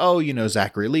of like,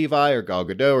 Zachary Levi or Gal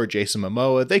Gadot or Jason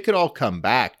Momoa. They could all come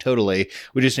back, totally.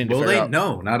 We just need to figure out.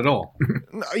 No, not at all.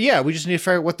 Yeah, we just need to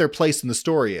figure out what their place in the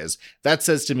story is. That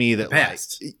says to me that,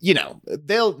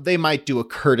 they might do a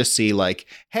courtesy like,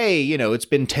 hey, it's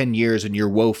been 10 years and you're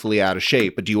woefully out of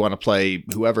shape, but do you want to play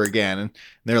whoever again? And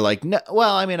they're like, no,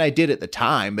 well, I mean, I did at the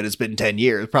time, but it's been 10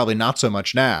 years. Probably not so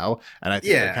much now. And I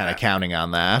think they're kind of counting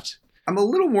on that. I'm a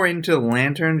little more into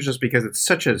Lanterns just because it's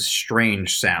such a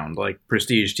strange sound, like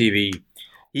Prestige TV.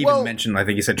 He even mentioned, I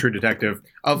think he said True Detective,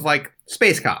 of like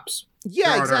space cops.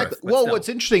 Yeah, exactly. What's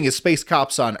interesting is Space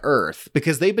Cops on Earth,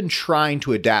 because they've been trying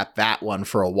to adapt that one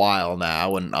for a while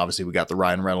now. And obviously we got the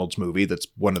Ryan Reynolds movie. That's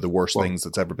one of the worst things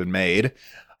that's ever been made.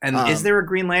 And is there a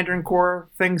Green Lantern Corps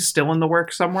thing still in the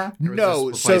works somewhere? No,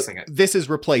 this is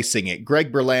replacing it.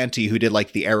 Greg Berlanti, who did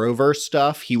like the Arrowverse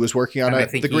stuff, he was working on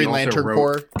the Green Lantern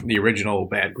Corps. The original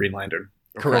bad Green Lantern.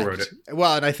 Correct.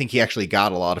 Well, and I think he actually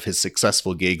got a lot of his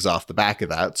successful gigs off the back of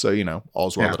that. So,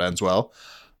 all's well that ends well.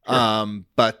 Sure.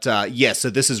 So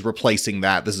this is replacing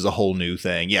that. This is a whole new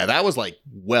thing. Yeah, that was like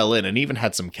well in, and even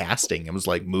had some casting. It was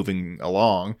like moving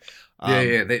along.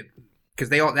 Because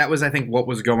that was, I think, what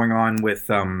was going on with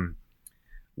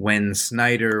when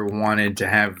Snyder wanted to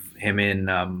have him in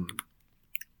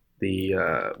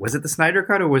was it the Snyder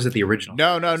Cut or was it the original?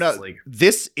 No.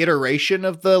 This iteration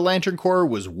of the Lantern Corps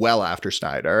was well after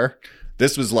Snyder.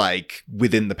 This was like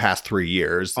within the past 3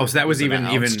 years. Oh, so that was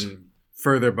even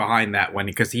further behind that one,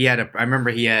 because he had I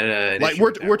remember he had a like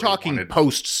we're talking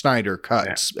post Snyder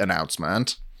Cut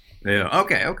announcement. Yeah.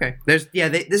 Okay. This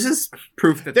is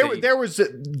proof that there was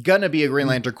gonna be a Green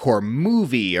Lantern Corps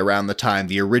movie around the time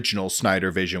the original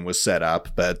Snyder Vision was set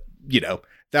up, but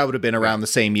that would have been around the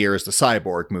same year as the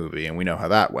Cyborg movie, and we know how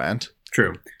that went.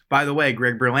 True. By the way,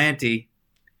 Greg Berlanti,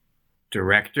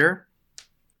 director,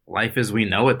 Life as We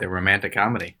Know It, the romantic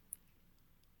comedy.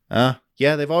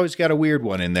 Yeah, they've always got a weird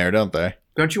one in there, don't they?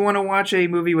 Don't you want to watch a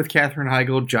movie with Katherine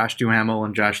Heigl, Josh Duhamel,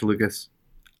 and Josh Lucas?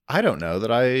 I don't know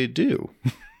that I do.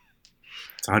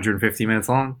 It's 150 minutes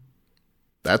long.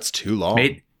 That's too long.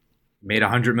 Made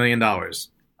 $100 million.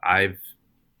 I've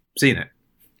seen it.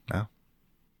 No.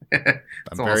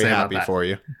 I'm very happy for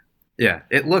you. Yeah,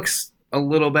 it looks a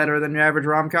little better than your average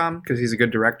rom-com because he's a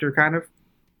good director, kind of.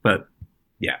 But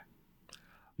yeah,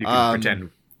 you can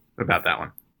pretend about that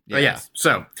one. Yeah. But yes,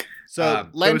 so So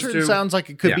Lantern sounds like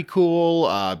it could be cool.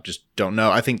 Just don't know.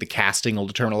 I think the casting will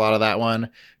determine a lot of that one.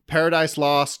 Paradise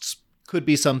Lost could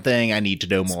be something. I need to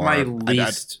know more. My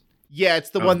least. It's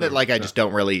the one that I just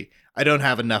don't really. I don't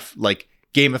have enough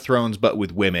Game of Thrones, but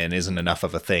with women isn't enough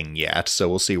of a thing yet. So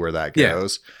we'll see where that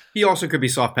goes. He also could be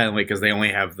soft pedaling because they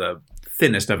only have the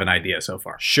thinnest of an idea so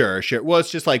far. Sure. Well, it's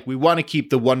just we want to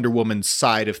keep the Wonder Woman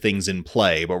side of things in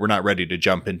play, but we're not ready to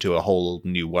jump into a whole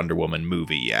new Wonder Woman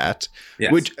movie yet.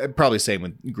 Yes. Which probably same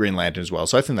with Green Lantern as well.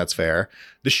 So I think that's fair.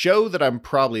 The show that I'm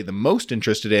probably the most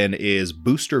interested in is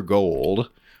Booster Gold.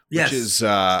 Yes. Which is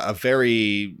a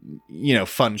very,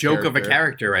 fun joke of a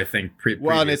character, I think.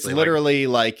 And it's literally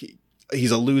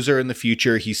he's a loser in the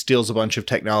future. He steals a bunch of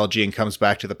technology and comes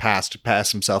back to the past to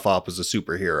pass himself off as a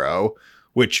superhero.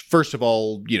 Which, first of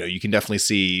all, you can definitely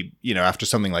see, after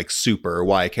something like Super,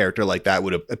 why a character like that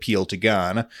would appeal to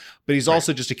Gunn. But he's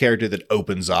also just a character that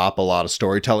opens up a lot of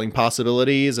storytelling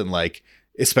possibilities and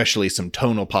especially some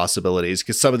tonal possibilities,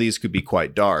 because some of these could be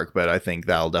quite dark, but I think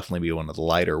that'll definitely be one of the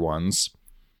lighter ones.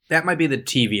 That might be the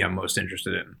TV I'm most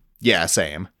interested in. Yeah,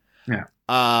 same. Yeah.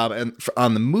 And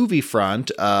on the movie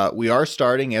front, we are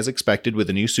starting, as expected, with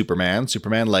a new Superman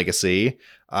Legacy.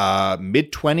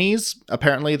 Mid-20s,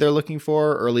 apparently they're looking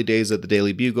for. Early days at the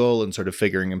Daily Bugle and sort of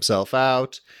figuring himself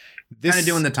out. Kind of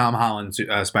doing the Tom Holland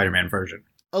Spider-Man version.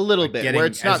 A little bit. Where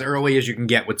it's not as early as you can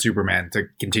get with Superman to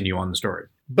continue on the story.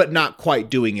 But not quite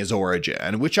doing his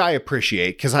origin, which I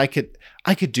appreciate, because I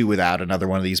could do without another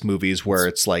one of these movies where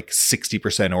it's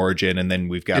 60% origin and then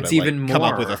we've got to come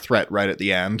up with a threat right at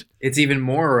the end. It's even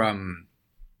more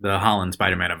the Holland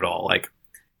Spider-Man of it all.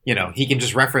 He can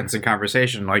just reference in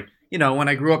conversation, when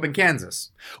I grew up in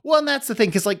Kansas. Well, and that's the thing,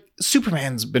 because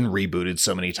Superman's been rebooted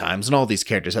so many times and all these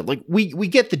characters have we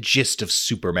get the gist of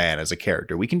Superman as a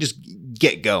character. We can just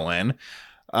get going.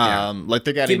 They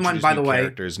got introduced new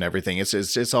characters and everything.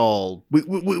 It's all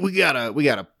we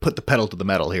gotta put the pedal to the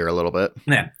metal here a little bit.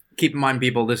 Yeah. Keep in mind,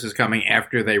 people, this is coming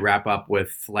after they wrap up with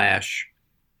Flash,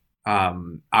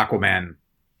 Aquaman.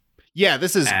 Yeah,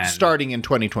 this is starting in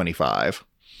 2025.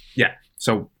 Yeah,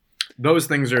 so those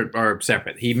things are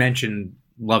separate. He mentioned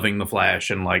loving the Flash,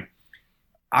 and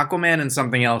Aquaman and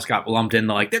something else got lumped in.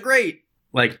 They're great.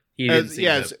 He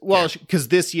didn't because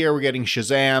this year we're getting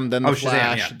Shazam, then the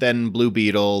Flash, then Blue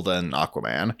Beetle, then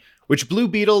Aquaman. Which Blue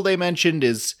Beetle they mentioned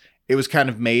it was kind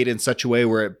of made in such a way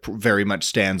where it very much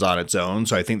stands on its own.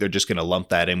 So I think they're just going to lump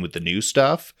that in with the new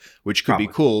stuff, which could be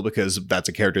cool because that's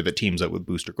a character that teams up with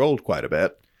Booster Gold quite a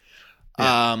bit.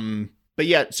 Yeah. But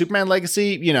yeah, Superman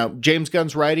Legacy, James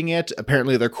Gunn's writing it.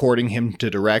 Apparently they're courting him to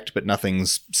direct, but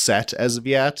nothing's set as of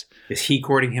yet. Is he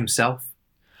courting himself?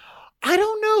 I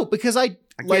don't know, because I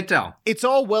can't tell. It's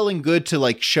all well and good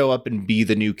to show up and be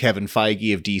the new Kevin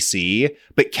Feige of DC,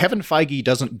 but Kevin Feige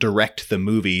doesn't direct the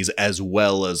movies as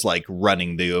well as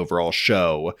running the overall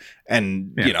show.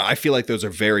 And, I feel like those are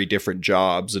very different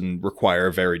jobs and require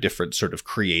very different sort of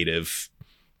creative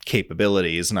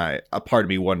capabilities. And a part of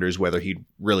me wonders whether he'd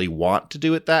really want to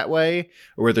do it that way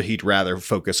or whether he'd rather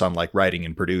focus on writing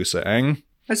and producing.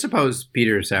 I suppose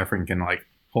Peter Safran can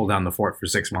hold down the fort for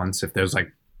 6 months if there's a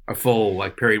full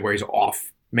period where he's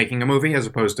off making a movie as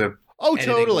opposed to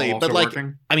totally, but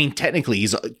working. I mean, technically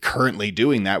he's currently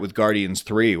doing that with Guardians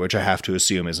 3, which I have to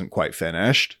assume isn't quite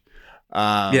finished.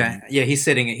 He's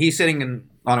sitting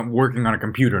working on a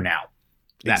computer now.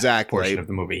 That exactly portion of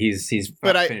the movie. He's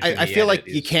but I feel like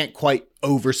you can't quite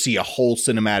oversee a whole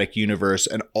cinematic universe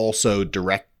and also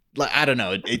direct. I don't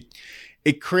know.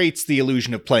 It creates the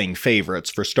illusion of playing favorites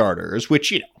for starters,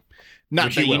 which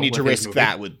not that you need to risk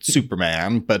that with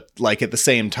Superman, but at the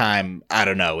same time, I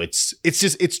don't know. It's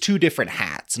two different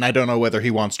hats, and I don't know whether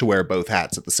he wants to wear both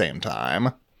hats at the same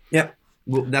time. Yep.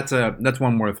 Well, that's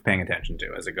one worth paying attention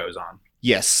to as it goes on.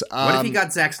 Yes. What if he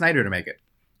got Zack Snyder to make it?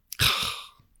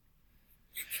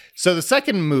 So the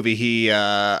second movie he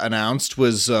announced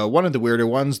was one of the weirder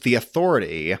ones, The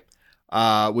Authority,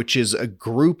 which is a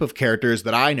group of characters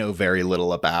that I know very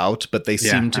little about, but they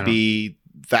seem to be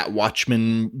that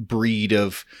Watchmen breed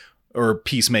or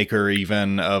Peacemaker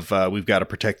even, of we've got to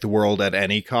protect the world at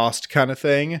any cost kind of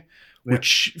thing,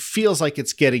 which feels like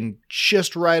it's getting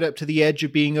just right up to the edge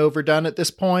of being overdone at this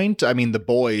point. I mean, The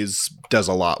Boys does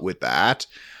a lot with that.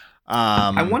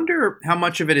 I wonder how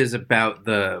much of it is about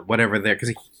the whatever there, because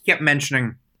he kept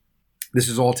mentioning this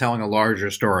is all telling a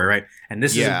larger story, right? And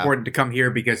this is important to come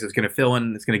here because it's going to fill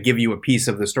in, it's going to give you a piece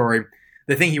of the story.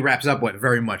 The thing he wraps up with,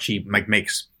 very much he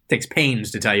takes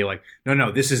pains to tell you,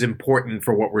 no, this is important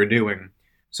for what we're doing.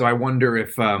 So I wonder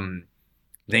if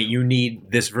that you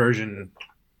need this version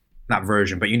not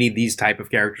version, but you need these type of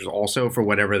characters also for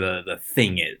whatever the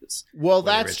thing is. Well,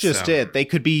 that's just it. They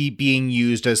could be being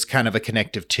used as kind of a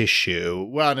connective tissue.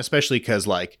 Well, and especially because,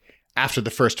 like, after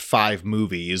the first 5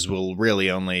 movies, we'll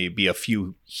really only be a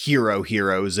few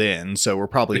heroes in, so we're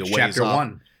probably a ways chapter off.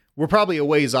 1. We're probably a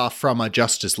ways off from a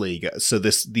Justice League, so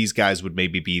these guys would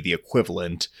maybe be the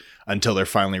equivalent until they're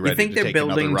finally ready. You think to they're take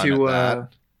another building run to at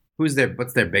that.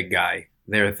 what's their big guy?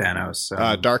 They're Thanos.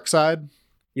 Darkseid?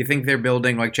 You think they're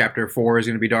building like chapter 4 is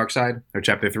going to be Darkseid or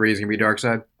chapter 3 is going to be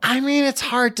Darkseid? I mean, it's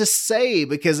hard to say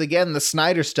because, again, the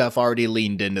Snyder stuff already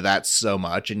leaned into that so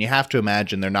much, and you have to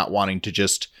imagine they're not wanting to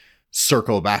just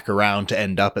circle back around to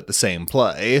end up at the same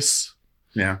place.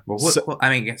 Yeah. Well, I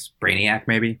mean, I guess Brainiac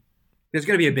maybe. There's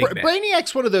going to be a big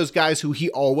Brainiac's one of those guys who he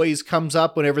always comes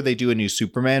up whenever they do a new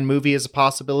Superman movie as a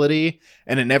possibility,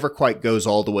 and it never quite goes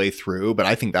all the way through, but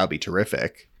I think that would be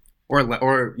terrific.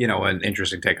 Or you know, an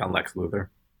interesting take on Lex Luthor.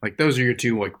 Like, those are your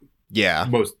two, like,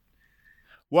 most...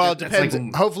 Well, it depends.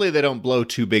 Like, hopefully they don't blow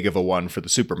too big of a one for the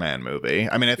Superman movie.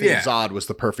 I mean, I think Zod was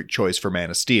the perfect choice for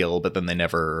Man of Steel, but then they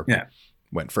never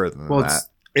went further than that.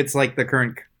 It's like the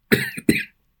current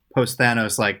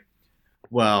post-Thanos, like,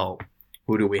 well,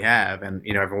 who do we have? And,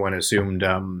 you know, everyone assumed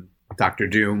Doctor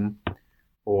Doom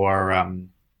or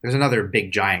there's another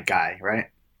big giant guy, right?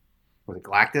 Was it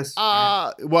Galactus?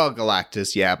 Well,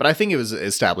 Galactus, yeah, but I think it was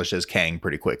established as Kang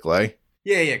pretty quickly.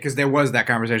 Yeah, because there was that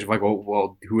conversation of like,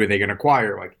 well, who are they going to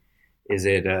acquire? Like, is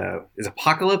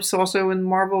Apocalypse also in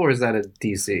Marvel, or is that a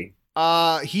DC?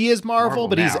 He is Marvel,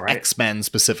 but now, he's right? X-Men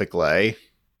specifically.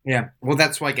 Yeah, well,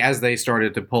 that's like as they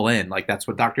started to pull in, like that's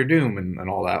what Doctor Doom and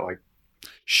all that, like.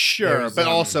 Sure, but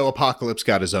also Apocalypse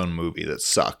got his own movie that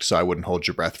sucked, so I wouldn't hold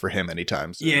your breath for him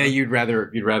anytime soon. Yeah, you'd rather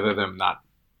them not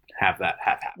have that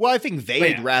happen. Well, I think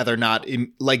they'd rather not,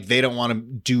 like, they don't want to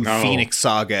do Phoenix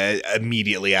Saga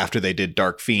immediately after they did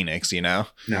Dark Phoenix, you know?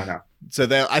 No. So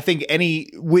I think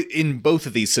in both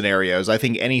of these scenarios, I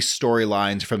think any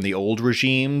storylines from the old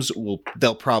regimes,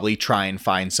 they'll probably try and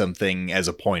find something as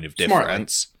a point of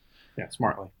difference. Yeah,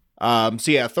 smartly.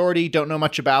 So yeah, Authority, don't know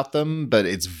much about them, but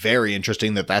it's very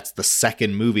interesting that that's the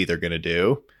second movie they're going to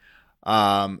do.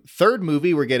 Third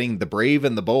movie, we're getting The Brave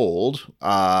and the Bold,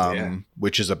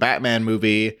 which is a Batman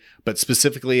movie, but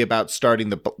specifically about starting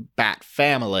the Bat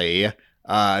family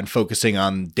and focusing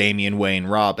on Damian Wayne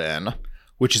Robin,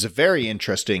 which is a very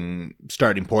interesting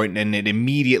starting point, and it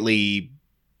immediately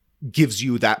gives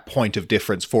you that point of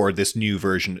difference for this new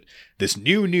version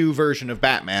of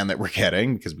Batman that we're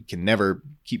getting, because we can never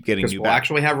keep getting new. We'll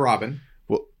actually have Robin.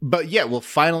 Well, but yeah, we'll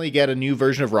finally get a new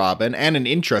version of Robin and an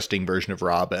interesting version of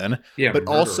Robin. Yeah, but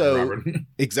also Robin.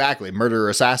 Exactly, murderer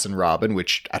assassin Robin,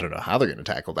 which I don't know how they're going to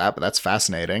tackle that, but that's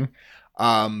fascinating.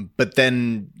 But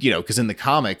then, you know, because in the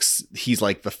comics, he's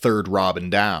like the third Robin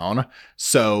down.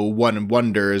 So one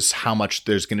wonders how much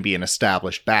there's going to be an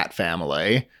established Bat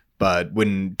family. But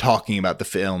when talking about the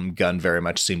film, Gunn very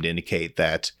much seemed to indicate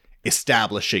that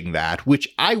establishing that,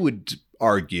 which I would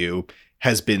argue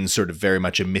has been sort of very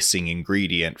much a missing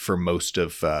ingredient for most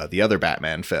of the other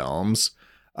Batman films.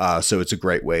 So it's a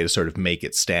great way to sort of make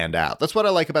it stand out. That's what I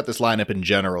like about this lineup in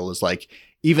general, is like,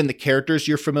 even the characters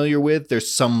you're familiar with,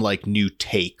 there's some like new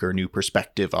take or new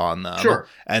perspective on them. Sure.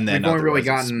 And then we've only really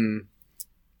gotten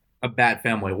a Bat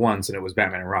family once, and it was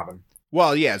Batman and Robin.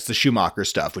 Well, yeah, it's the Schumacher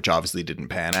stuff, which obviously didn't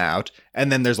pan out.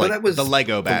 And then there's like the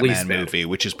Lego Batman movie,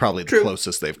 which is probably the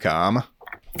closest they've come.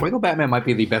 Lego Batman might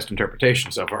be the best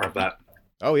interpretation so far of that.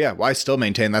 Oh, yeah. Well, I still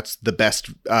maintain that's the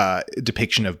best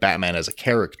depiction of Batman as a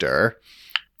character.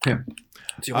 Yeah.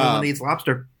 It's the only one that eats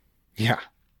lobster. Yeah.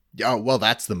 Oh, well,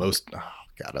 that's the most... Oh,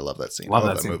 God, I love that scene. Love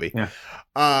that movie. Yeah.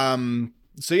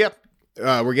 So, yeah.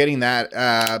 We're getting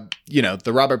that. You know,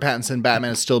 the Robert Pattinson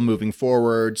Batman is still moving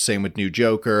forward. Same with New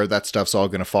Joker. That stuff's all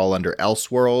going to fall under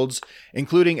Elseworlds,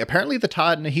 including apparently the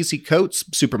Ta-Nehisi Coates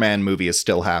Superman movie is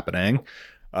still happening.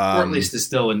 Or at least is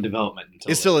still in development.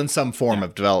 It's still in some form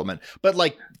of development. But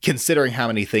like, considering how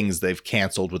many things they've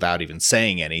canceled without even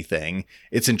saying anything,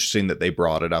 it's interesting that they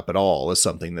brought it up at all as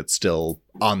something that's still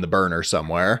on the burner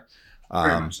somewhere.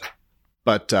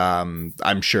 But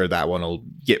I'm sure that one will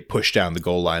get pushed down the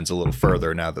goal lines a little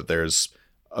further now that there's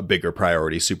a bigger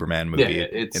priority Superman movie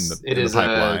in the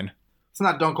pipeline. It's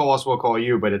not Don't Call Us, We'll Call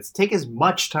You, but it's take as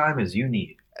much time as you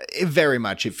need.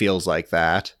 It feels like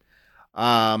that.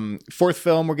 Fourth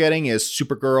film we're getting is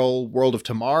Supergirl World of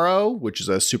Tomorrow, which is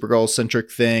a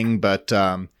Supergirl-centric thing, but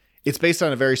it's based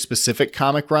on a very specific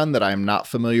comic run that I'm not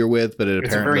familiar with, but it's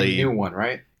apparently... It's a very new one,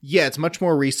 right? Yeah, it's much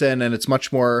more recent, and it's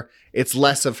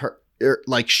less of her...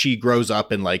 Like, she grows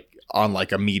up in, like, on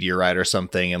like a meteorite or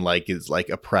something and like is like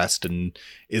oppressed and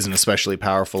isn't especially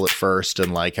powerful at first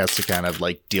and like has to kind of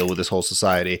like deal with this whole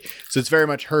society. So it's very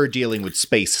much her dealing with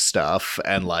space stuff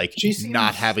and like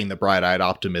not having the bright-eyed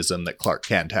optimism that Clark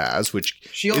Kent has, which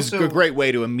is a great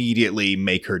way to immediately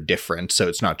make her different. So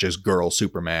it's not just girl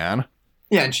Superman.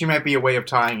 Yeah, and she might be a way of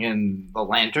tying in the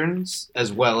Lanterns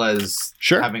as well as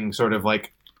having sort of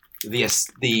like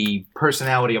the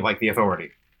personality of like the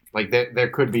Authority. Like there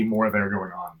could be more there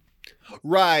going on.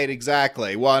 Right,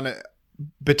 exactly. One,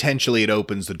 potentially it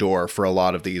opens the door for a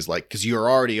lot of these, like, because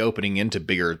you're already opening into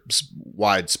bigger,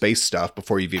 wide space stuff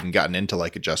before you've even gotten into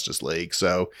like a Justice League.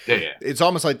 So it's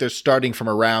almost like they're starting from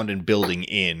around and building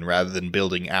in rather than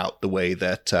building out the way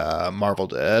that Marvel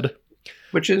did.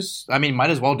 Which is, I mean, might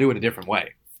as well do it a different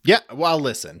way. Yeah, well,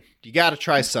 listen, you got to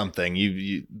try something.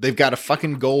 They've got a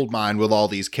fucking gold mine with all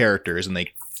these characters, and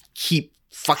they keep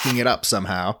fucking it up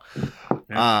somehow.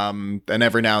 And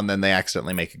every now and then they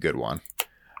accidentally make a good one.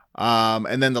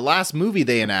 And then the last movie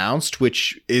they announced,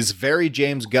 which is very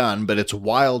James Gunn, but it's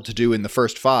wild to do in the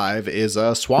first 5, is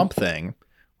Swamp Thing,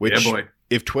 which,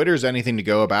 if Twitter's anything to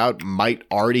go about, might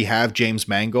already have James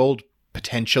Mangold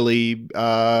potentially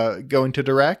going to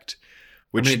direct.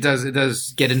 Which, I mean, it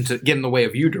does get in the way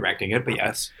of you directing it, but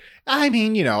yes. I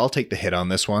mean, I'll take the hit on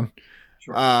this one.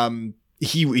 Sure.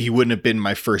 He wouldn't have been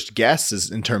my first guess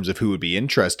in terms of who would be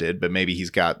interested, but maybe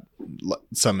he's got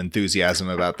some enthusiasm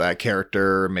about that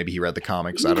character. Maybe he read the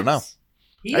comics. I don't know.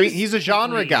 I mean, he's a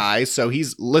genre guy, so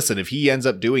if he ends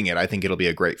up doing it, I think it'll be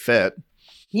a great fit.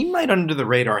 He might, under the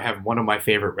radar, have one of my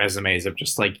favorite resumes of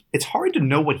just like, it's hard to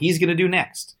know what he's going to do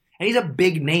next. And he's a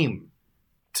big name.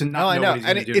 To not know what he's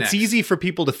gonna do next. It's easy for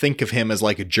people to think of him as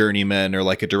like a journeyman or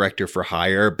like a director for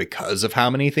hire because of how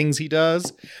many things he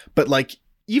does. But like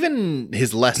even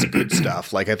his less good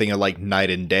stuff, like I think of like Night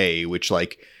and Day, which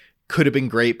like could have been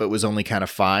great but was only kind of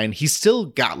fine. He's still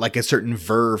got like a certain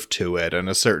verve to it and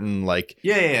a certain like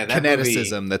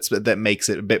kineticism that makes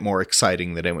it a bit more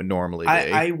exciting than it would normally be.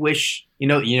 I wish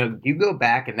you go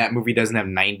back and that movie doesn't have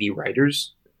 90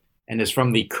 writers and is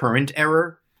from the current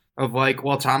era. Of like,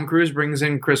 well, Tom Cruise brings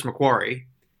in Chris McQuarrie,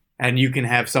 and you can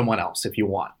have someone else if you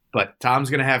want, but Tom's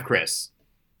going to have Chris.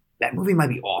 That movie might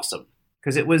be awesome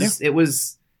because it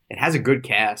has a good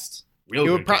cast. It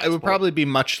would probably be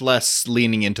much less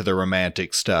leaning into the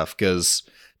romantic stuff because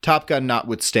Top Gun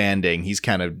notwithstanding, he's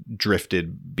kind of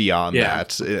drifted beyond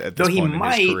that at this point in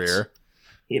his career.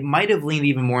 It might have leaned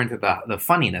even more into the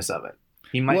funniness of it.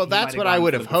 That's what I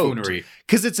would have hoped,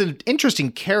 because it's an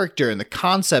interesting character and the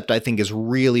concept I think is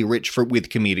really rich with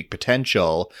comedic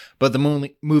potential, but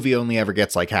the movie only ever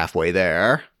gets like halfway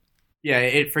there. Yeah,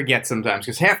 it forgets sometimes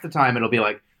because half the time it'll be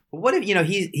like, well, what if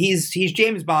he's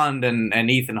James Bond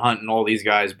and Ethan Hunt and all these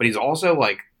guys, but he's also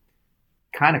like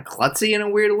kind of klutzy in a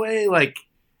weird way, like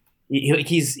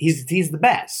he's the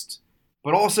best,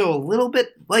 but also a little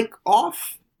bit like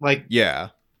off, like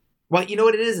yeah. Well, you know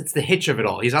what it is? It's the hitch of it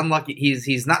all. He's unlucky.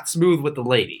 He's not smooth with the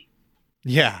lady.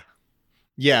 Yeah.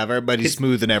 Yeah, everybody's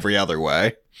smooth in every other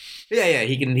way. Yeah.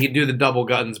 He can do the double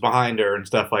guns behind her and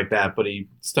stuff like that, but he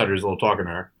stutters a little talking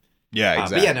to her. Yeah,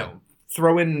 exactly. But yeah, no.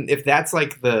 Throw in, if that's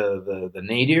like the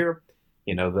nadir,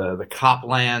 the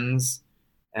Coplands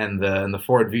and the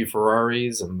Ford v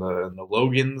Ferraris and the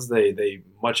Logans, they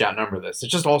much outnumber this.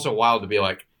 It's just also wild to be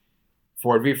like,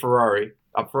 Ford v Ferrari,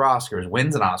 up for Oscars,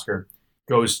 wins an Oscar,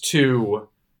 goes to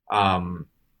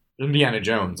Indiana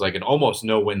Jones, like an almost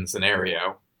no-win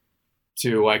scenario,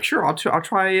 to like, sure, I'll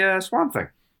try Swamp Thing.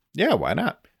 Yeah, why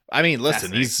not? I mean,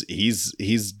 listen,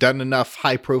 he's done enough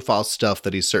high-profile stuff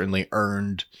that he's certainly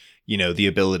earned, the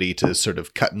ability to sort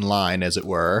of cut in line, as it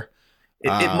were.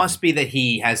 It must be that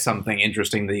he has something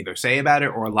interesting to either say about it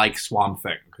or like Swamp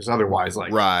Thing, because otherwise,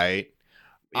 like, right,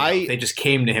 if they just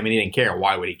came to him and he didn't care,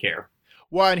 why would he care?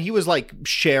 Well, and he was like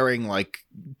sharing like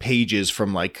pages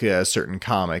from like certain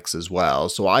comics as well.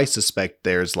 So I suspect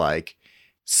there's like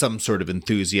some sort of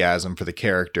enthusiasm for the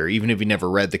character, even if he never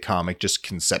read the comic, just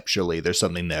conceptually, there's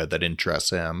something there that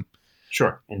interests him.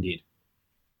 Sure. Indeed.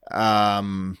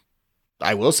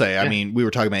 I will say, I mean, we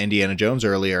were talking about Indiana Jones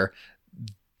earlier.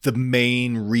 The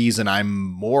main reason I'm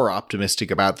more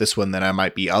optimistic about this one than I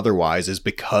might be otherwise is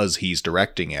because he's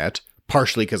directing it,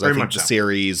 partially because I think the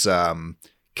series,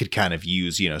 could kind of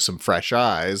use, some fresh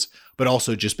eyes, but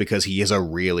also just because he is a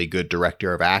really good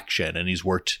director of action and he's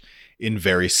worked in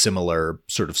very similar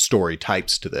sort of story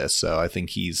types to this. So I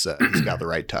think he's got the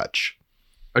right touch.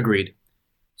 Agreed.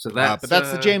 So but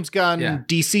that's the James Gunn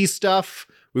DC stuff.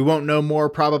 We won't know more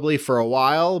probably for a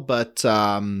while, but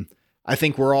I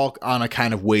think we're all on a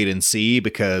kind of wait and see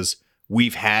because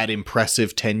we've had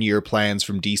impressive 10-year plans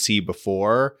from DC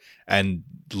before, and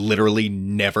literally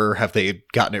never have they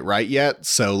gotten it right yet.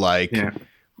 So, like,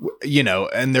 you know,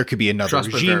 and there could be another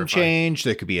regime change,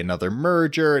 there could be another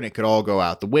merger, and it could all go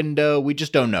out the window. We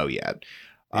just don't know yet.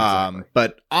 Exactly.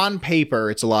 But on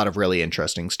paper, it's a lot of really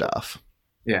interesting stuff.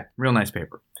 Yeah, real nice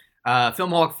paper.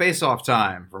 Filmholic Face-Off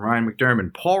Time from Ryan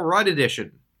McDermott, Paul Rudd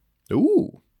edition.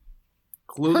 Ooh.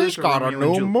 Clueless. He's got a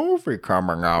new movie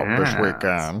coming out this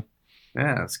weekend.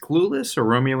 Yeah, it's Clueless or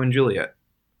Romeo and Juliet.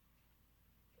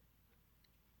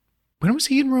 When was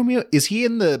he in Romeo? Is he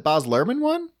in the Baz Luhrmann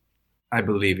one? I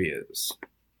believe he is.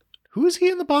 Who is he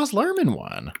in the Baz Luhrmann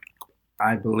one?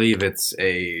 I believe it's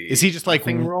a... Is he just like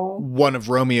one of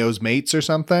Romeo's mates or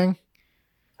something?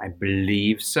 I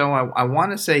believe so. I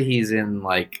want to say he's in,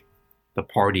 like, the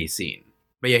party scene.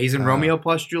 But yeah, he's in Romeo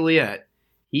plus Juliet.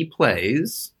 He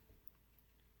plays...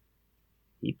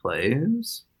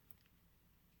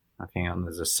 Hang on,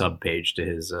 there's a sub-page to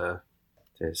his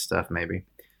stuff, maybe.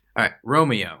 All right,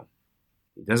 Romeo.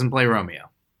 He doesn't play Romeo.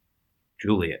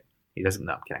 Juliet. He doesn't...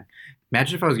 No, I'm kidding.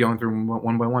 Imagine if I was going through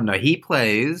one by one. No, he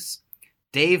plays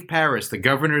Dave Paris, the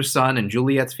governor's son and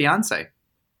Juliet's fiancé.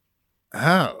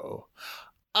 Oh,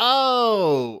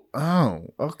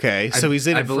 okay. So he's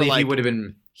in it for like... he would have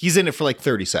been... He's in it for like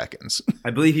 30 seconds.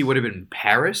 I believe he would have been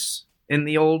Paris in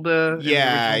the old... in the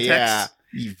original text.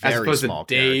 Very as opposed small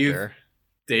to Dave. Character.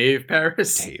 Dave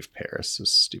Paris. Dave Paris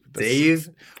is stupid. Dave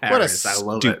Paris.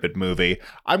 What a stupid movie.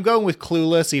 I'm going with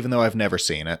Clueless, even though I've never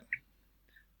seen it.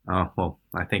 Oh, well,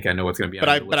 I think I know what's going to be on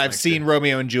the list. But I've seen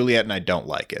Romeo and Juliet, and I don't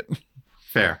like it.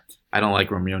 Fair. I don't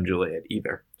like Romeo and Juliet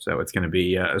either. So it's going to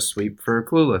be a sweep for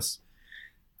Clueless.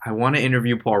 I want to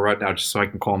interview Paul Rudd now just so I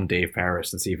can call him Dave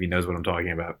Paris and see if he knows what I'm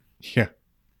talking about. Yeah.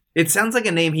 It sounds like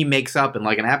a name he makes up in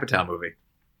like an Apatow movie.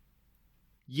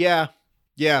 Yeah.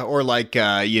 Yeah, or like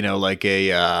like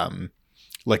a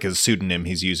pseudonym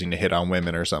he's using to hit on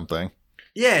women or something.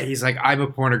 Yeah, he's like, I'm a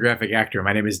pornographic actor.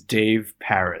 My name is Dave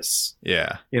Paris.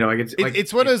 Yeah, like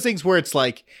it's one of those things where it's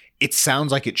like it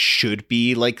sounds like it should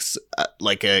be like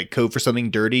a code for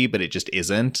something dirty, but it just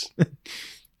isn't.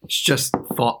 It's just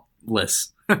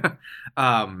thoughtless.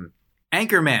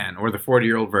 Anchorman or the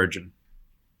 40-Year-Old Virgin.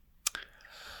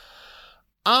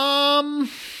 Anchorman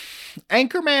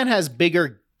has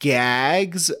bigger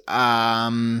gags.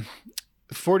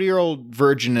 40-Year-Old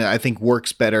Virgin I think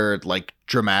works better like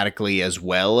dramatically as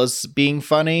well as being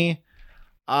funny.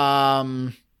 Yeah,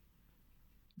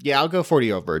 I'll go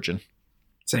 40-Year-Old Virgin.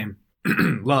 Same.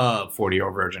 Love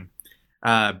 40-Year-Old Virgin.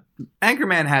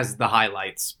 Anchorman has the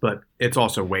highlights, but it's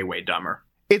also way, way dumber.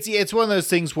 It's one of those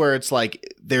things where it's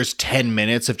like there's 10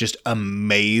 minutes of just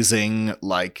amazing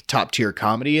like top tier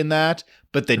comedy in that,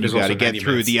 but then you got to get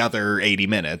through the other 80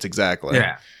 minutes. Exactly.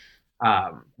 Yeah.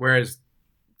 Whereas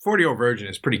 40-Year-Old Virgin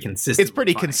is pretty consistent. It's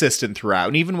pretty consistent throughout,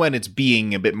 and even when it's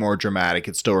being a bit more dramatic,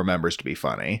 it still remembers to be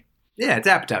funny. Yeah, it's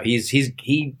Apatow.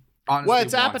 He honestly well,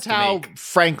 it's Apatow,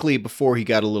 frankly, before he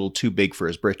got a little too big for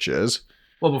his britches.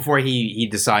 Well, before he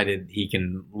decided he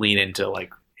can lean into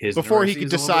like his before he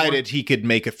decided he could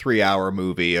make a 3-hour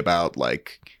movie about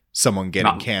like someone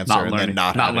getting cancer and then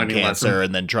not having cancer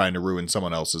and then trying to ruin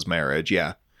someone else's marriage.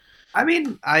 Yeah. I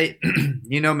mean,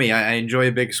 you know me, I enjoy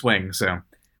a big swing. So,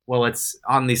 well, it's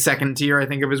on the second tier, I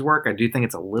think, of his work. I do think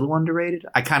it's a little underrated.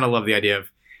 I kind of love the idea of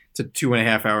it's a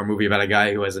 2.5-hour movie about a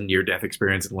guy who has a near-death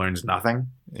experience and learns nothing.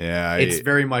 Yeah. It's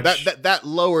very much... That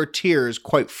lower tier is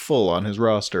quite full on his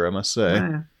roster, I must say.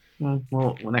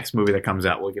 Well, the next movie that comes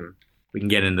out, we can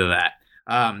get into that.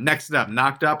 Next up,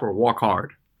 Knocked Up or Walk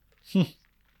Hard?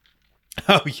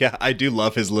 Oh, yeah. I do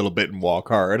love his little bit in Walk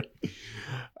Hard.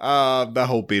 The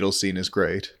whole Beatles scene is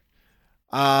great.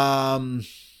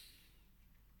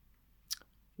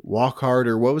 Walk Hard,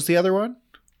 or what was the other one?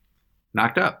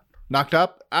 Knocked Up. Knocked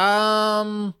Up?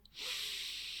 I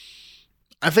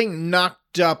think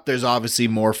Knocked Up, there's obviously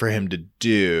more for him to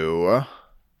do.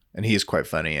 And he is quite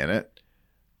funny in it.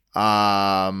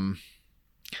 Walk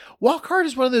Hard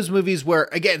is one of those movies where,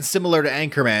 again, similar to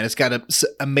Anchorman, it's got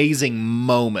amazing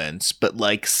moments, but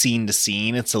like scene to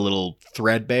scene, it's a little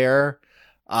threadbare.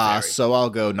 So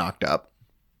I'll go Knocked Up.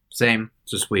 Same.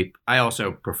 It's a sweep. I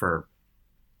also prefer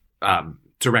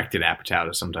directed Apatow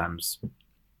to sometimes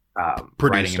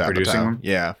writing and producing them.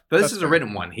 Yeah. But this is a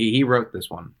written one. He wrote this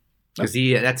one. Because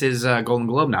that's his Golden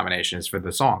Globe nomination is for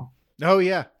the song. Oh,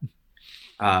 yeah.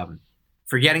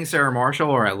 Forgetting Sarah Marshall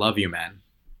or I Love You, Man?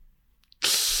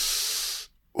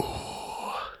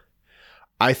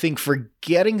 I think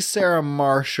Forgetting Sarah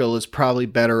Marshall is probably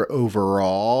better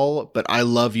overall, but I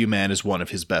Love You, Man is one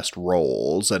of his best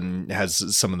roles and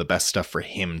has some of the best stuff for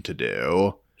him to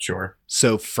do. Sure.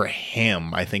 So for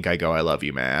him, I think I go I Love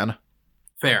You, Man.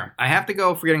 Fair. I have to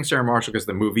go Forgetting Sarah Marshall because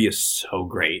the movie is so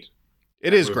great.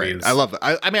 It is great. I love it.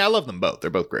 I mean, I love them both. They're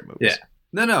both great movies. Yeah.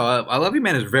 No. I Love You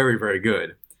Man is very, very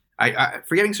good. I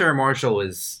Forgetting Sarah Marshall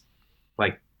is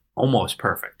like almost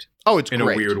perfect. Oh, it's in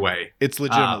great. a weird way. It's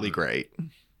legitimately great.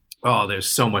 Oh, there's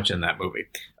so much in that movie.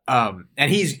 And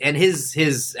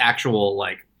his actual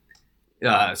like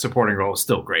supporting role is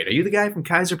still great. Are you the guy from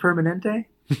Kaiser Permanente?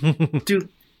 Dude,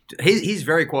 he's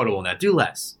very quotable in that. Do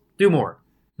less. Do more.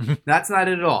 That's not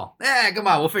it at all. Come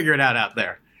on, we'll figure it out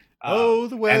there.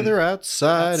 The weather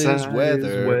outside is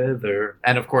weather.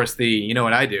 And of course, you know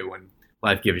what I do when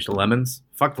life gives you lemons?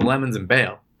 Fuck the lemons and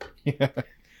bail. Yeah.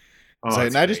 Oh,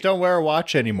 and I just don't wear a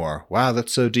watch anymore. Wow,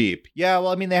 that's so deep. Yeah, well,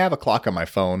 I mean, they have a clock on my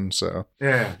phone, so.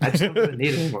 Yeah, I just don't really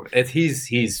need it anymore.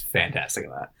 He's fantastic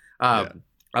at that.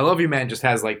 I Love You Man just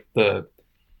has like the,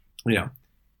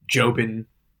 Jobin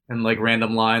and like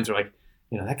random lines or like,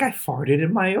 that guy farted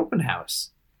in my open house.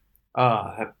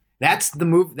 That's the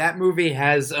move. That movie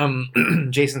has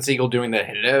Jason Segel doing the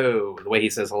hello, the way he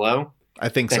says hello. I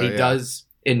think that so. He does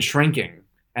in Shrinking.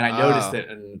 And I noticed it,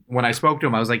 and when I spoke to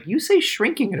him, I was like, you say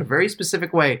shrinking in a very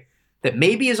specific way that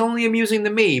maybe is only amusing to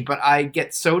me, but I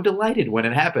get so delighted when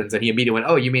it happens. And he immediately went,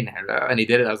 oh, you mean hello? And he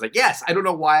did it. I was like, yes, I don't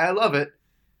know why I love it,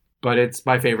 but it's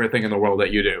my favorite thing in the world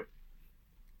that you do.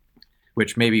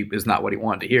 Which maybe is not what he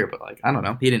wanted to hear, but like, I don't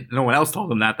know. No one else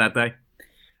told him that day.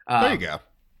 There you go.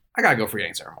 I gotta go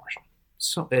Forgetting Sarah Marshall.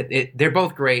 So they're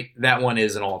both great. That one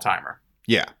is an all-timer.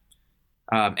 Yeah.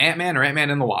 Ant-Man or Ant-Man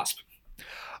and the Wasp?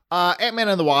 Ant-Man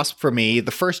and the Wasp for me.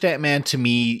 The first Ant-Man, to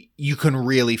me, you can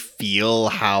really feel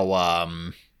how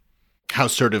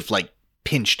sort of like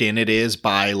pinched in it is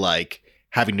by like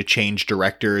having to change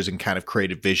directors and kind of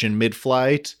creative vision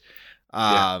mid-flight.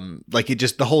 Like it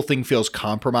just, the whole thing feels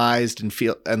compromised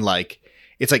and like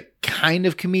it's like kind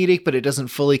of comedic, but it doesn't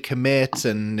fully commit,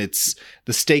 and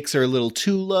the stakes are a little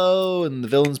too low, and the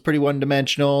villain's pretty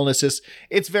one-dimensional, and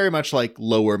it's very much like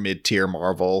lower mid-tier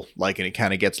Marvel, like, and it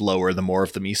kind of gets lower the more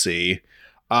of them you see.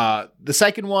 The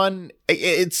second one,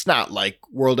 it's not like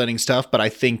world-ending stuff, but I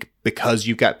think because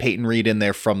you've got Peyton Reed in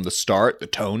there from the start, the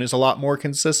tone is a lot more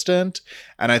consistent,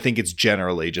 and I think it's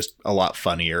generally just a lot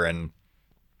funnier and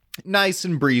nice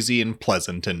and breezy and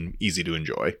pleasant and easy to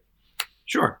enjoy.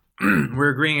 Sure. We're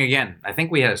agreeing again. I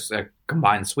think we had a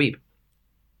combined sweep.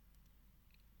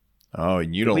 Oh,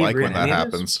 and you don't like when that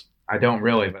happens. I don't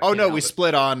really. But oh, no, we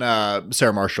split on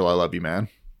Sarah Marshall, I Love You Man.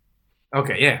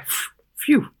 Okay, yeah.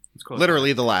 Phew.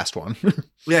 Literally the last one.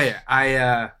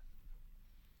 Yeah.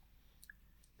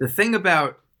 The thing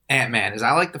about Ant-Man is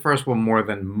I like the first one more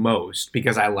than most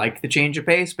because I like the change of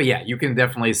pace. But yeah, you can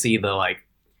definitely see the like,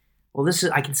 well,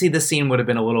 I can see this scene would have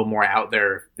been a little more out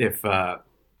there if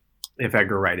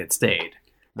Edgar Wright had stayed.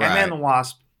 Right. Ant-Man and the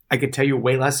Wasp, I could tell you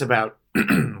way less about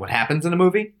what happens in the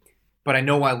movie, but I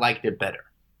know I liked it better,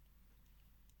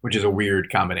 which is a weird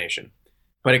combination.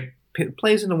 But it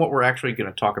plays into what we're actually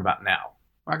going to talk about now.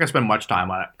 I'm not going to spend much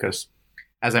time on it because,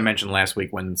 as I mentioned last week,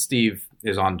 when Steve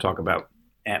is on to talk about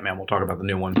Ant-Man, we'll talk about the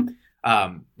new one.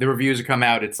 The reviews have come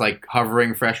out. It's like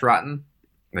hovering fresh rotten,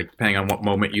 like depending on what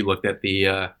moment you looked at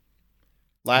the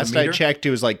last I checked, it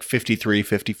was like 53,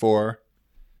 54.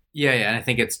 Yeah, and I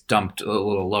think it's dumped a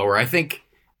little lower. I think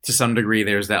to some degree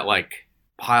there's that like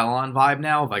pile-on vibe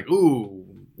now of like, ooh,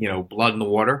 blood in the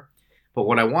water. But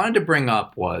what I wanted to bring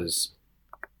up was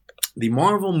the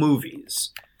Marvel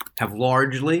movies have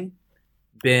largely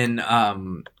been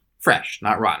fresh,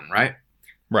 not rotten, right?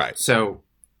 Right. So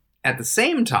at the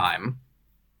same time,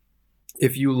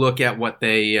 if you look at what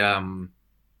they have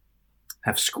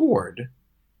scored,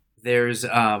 there's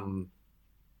an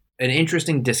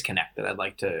interesting disconnect that I'd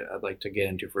like to get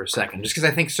into for a second, just because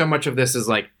I think so much of this is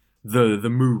like the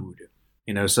mood,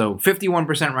 So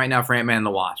 51% right now for Ant-Man and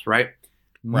the Wasp, right?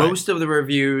 Most of the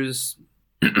reviews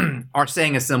are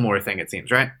saying a similar thing. It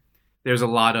seems, right? There's a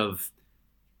lot of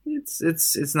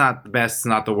it's not the best, it's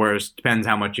not the worst. Depends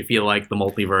how much you feel like the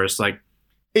multiverse. Like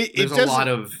there's a lot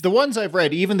of the ones I've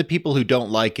read. Even the people who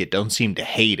don't like it don't seem to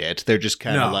hate it. They're just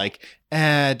kind of like,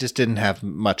 it just didn't have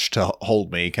much to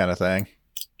hold me, kind of thing.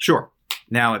 Sure.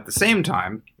 Now, at the same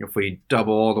time, if we go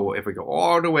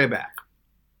all the way back,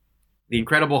 The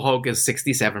Incredible Hulk is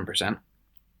 67%.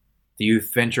 Do you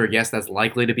venture a guess that's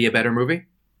likely to be a better movie?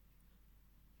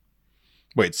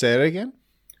 Wait, say it again?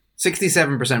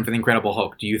 67% for The Incredible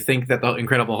Hulk. Do you think that The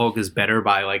Incredible Hulk is better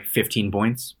by like 15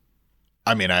 points?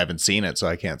 I mean, I haven't seen it, so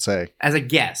I can't say. As a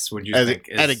guess, would you think?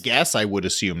 At a guess, I would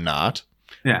assume not.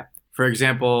 Yeah. For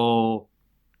example,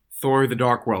 Thor: The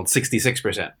Dark World,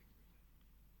 66%.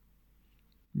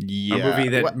 Yeah. A movie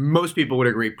that most people would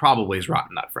agree probably is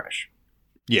rotten, not fresh.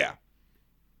 Yeah.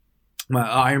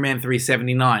 Iron Man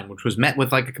 379, which was met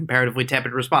with like a comparatively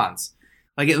tepid response.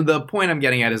 Like the point I'm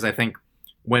getting at is I think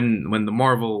when the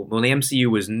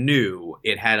MCU was new,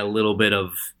 it had a little bit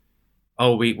of,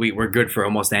 we're good for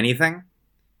almost anything.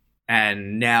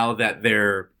 And now that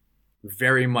they're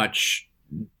very much,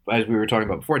 as we were talking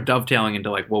about before, dovetailing into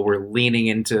like, well, we're leaning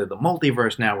into the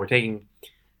multiverse now. We're taking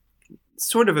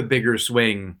sort of a bigger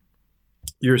swing.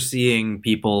 You're seeing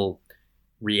people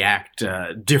react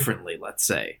differently, let's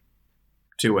say,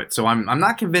 to it. So I'm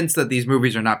not convinced that these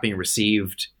movies are not being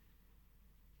received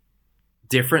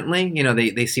differently. You know,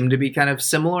 they seem to be kind of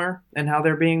similar in how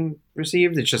they're being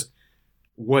received. It's just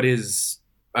what is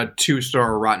a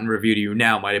 2-star rotten review to you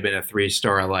now might have been a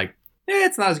 3-star, like,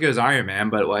 it's not as good as Iron Man,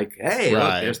 but like, hey,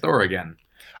 look, there's Thor again.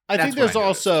 I think there's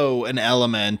also an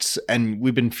element, and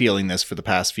we've been feeling this for the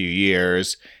past few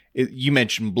years. You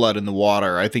mentioned Blood in the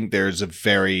Water. I think there's a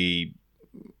very,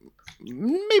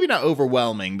 maybe not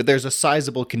overwhelming, but there's a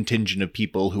sizable contingent of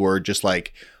people who are just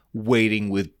like waiting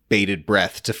with bated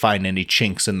breath to find any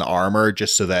chinks in the armor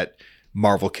just so that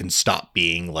Marvel can stop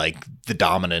being like the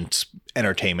dominant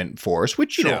entertainment force,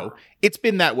 which, you know, it's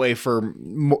been that way for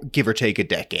give or take a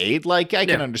decade. Like, I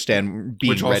can understand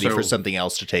being ready for something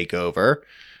else to take over.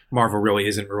 Marvel really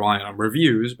isn't relying on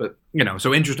reviews, but, you know,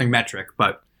 so interesting metric,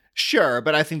 but. Sure,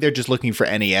 but I think they're just looking for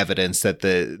any evidence that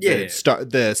the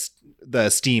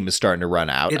steam is starting to run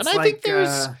out. It's and I think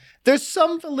there's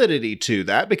some validity to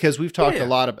that, because we've talked a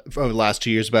lot over the last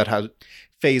 2 years about how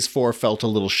Phase 4 felt a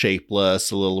little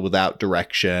shapeless, a little without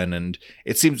direction, and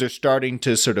it seems they're starting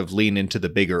to sort of lean into the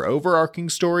bigger overarching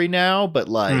story now, but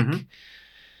like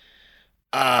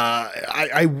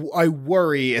I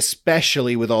worry,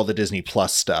 especially with all the Disney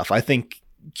Plus stuff. I think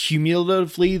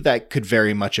cumulatively that could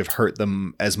very much have hurt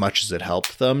them as much as it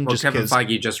helped them. Well, Kevin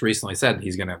Feige just recently said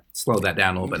he's going to slow that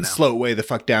down a little bit now. Slow it way the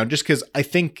fuck down, just because I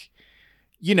think,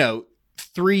 you know,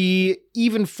 3,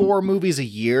 even 4 movies a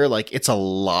year, like, it's a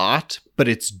lot, but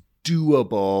it's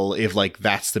doable if like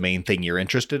that's the main thing you're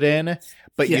interested in.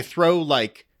 But you throw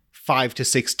like 5 to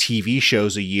 6 TV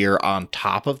shows a year on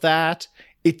top of that,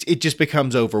 it just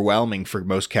becomes overwhelming for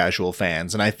most casual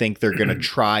fans. And I think they're going to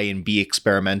try and be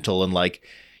experimental and, like,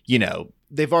 you know,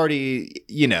 they've already,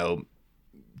 you know,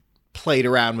 played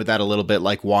around with that a little bit,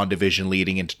 like WandaVision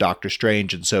leading into Doctor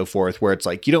Strange and so forth, where it's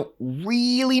like, you don't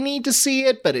really need to see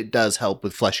it, but it does help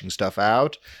with fleshing stuff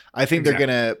out. I think they're going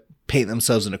to paint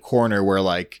themselves in a corner where,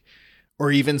 like,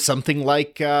 or even something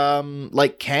like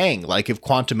Kang, like if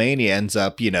Quantumania ends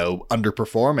up, you know,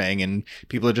 underperforming and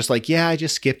people are just like, yeah, I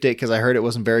just skipped it because I heard it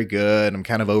wasn't very good. I'm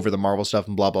kind of over the Marvel stuff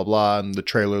and blah, blah, blah. And the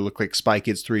trailer looked like Spy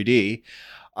Kids 3D.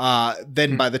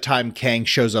 Then by the time Kang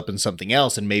shows up in something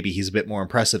else and maybe he's a bit more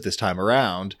impressive this time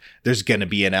around, there's going to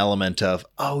be an element of,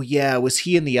 oh yeah, was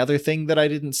he in the other thing that I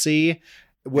didn't see?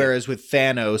 Whereas with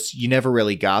Thanos, you never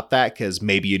really got that because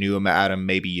maybe you knew about him,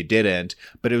 maybe you didn't.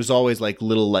 But it was always like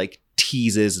little like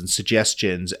teases and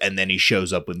suggestions, and then he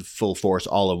shows up with full force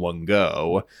all in one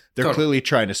go. They're clearly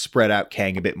trying to spread out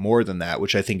Kang a bit more than that,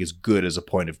 which I think is good as a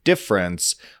point of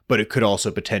difference, but it could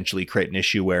also potentially create an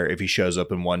issue where if he shows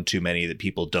up in one too many that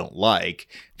people don't like,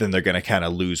 then they're going to kind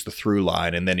of lose the through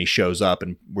line, and then he shows up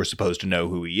and we're supposed to know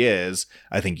who he is.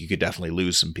 I think you could definitely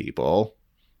lose some people.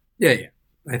 Yeah.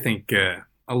 I think a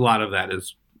lot of that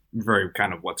is very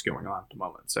kind of what's going on at the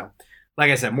moment. So, like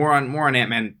I said, more on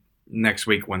Ant-Man next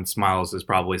week when Smiles has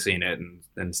probably seen it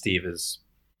and Steve has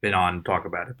been on to talk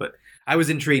about it. But I was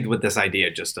intrigued with this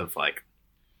idea just of like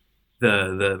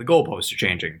the goalposts are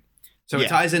changing. So it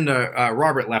ties into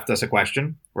Robert left us a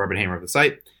question, Robert Hamer of the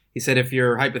site. He said, if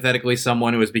you're hypothetically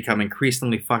someone who has become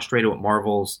increasingly frustrated with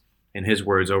Marvel's, in his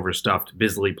words, overstuffed,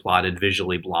 busily plotted,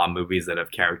 visually blah movies that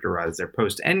have characterized their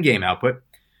post-Endgame output,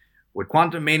 would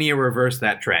Quantumania reverse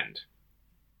that trend?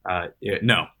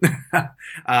 No.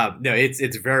 No,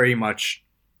 it's very much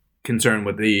concerned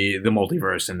with the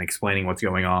multiverse and explaining what's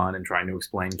going on and trying to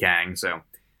explain Kang. So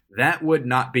that would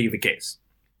not be the case.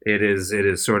 It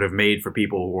is sort of made for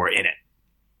people who are in it.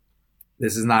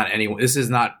 This is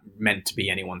not meant to be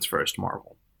anyone's first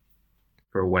Marvel,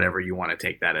 for whatever you want to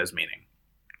take that as meaning.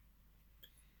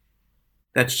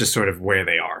 That's just sort of where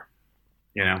they are,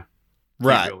 you know?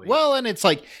 Right. Well, and it's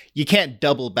like, you can't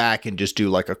double back and just do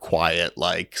like a quiet,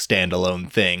 like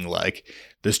standalone thing. Like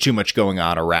there's too much going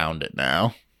on around it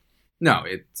now. No,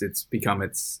 it's become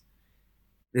this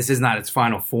is not its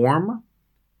final form,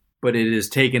 but it has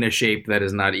taken a shape that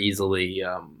is not easily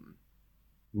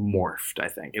morphed. I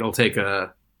think it'll take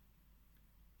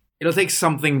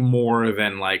something more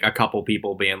than like a couple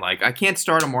people being like, I can't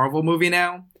start a Marvel movie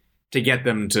now, to get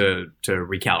them to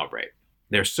recalibrate.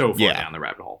 They're so far down the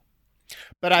rabbit hole.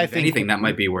 But I think anything that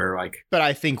might be where like. But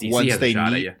I think DC once has they a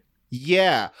shot at you.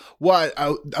 Yeah. Well,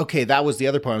 okay, that was the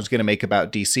other point I was going to make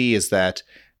about DC is that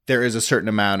there is a certain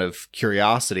amount of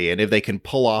curiosity, and if they can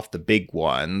pull off the big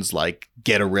ones, like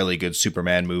get a really good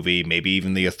Superman movie, maybe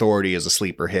even The Authority is a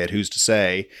sleeper hit, who's to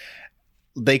say,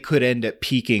 they could end up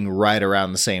peaking right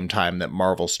around the same time that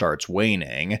Marvel starts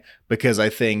waning, because I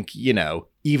think, you know,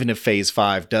 even if Phase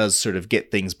 5 does sort of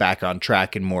get things back on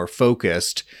track and more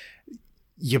focused,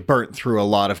 you burnt through a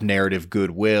lot of narrative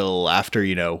goodwill after,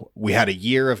 you know, we had a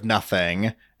year of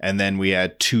nothing, and then we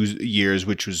had 2 years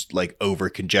which was like over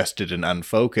congested and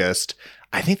unfocused.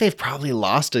 I think they've probably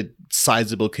lost a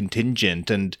sizable contingent,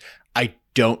 and I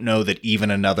don't know that even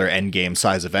another Endgame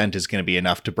size event is going to be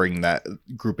enough to bring that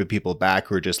group of people back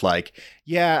who are just like,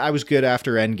 yeah, I was good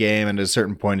after Endgame, and at a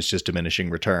certain point it's just diminishing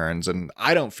returns. And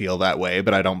I don't feel that way,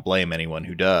 but I don't blame anyone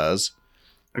who does.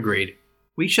 Agreed.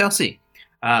 We shall see.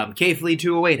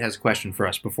 Kflee208 has a question for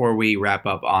us before we wrap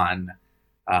up on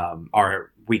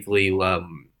our weekly love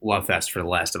fest for The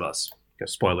Last of Us.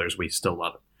 Because spoilers, we still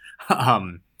love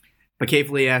it. But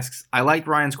Kflee asks, I liked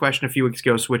Ryan's question a few weeks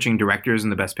ago, switching directors in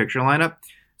the Best Picture lineup.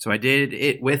 So I did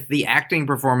it with the acting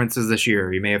performances this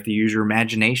year. You may have to use your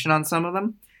imagination on some of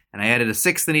them. And I added a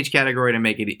 6th in each category to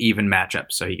make it even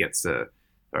matchup. So he gets to,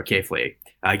 or Kflee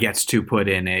gets to put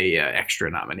in a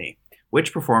extra nominee.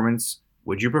 Which performance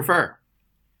would you prefer?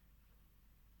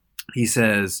 He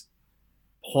says,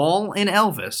 Paul in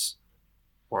Elvis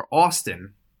or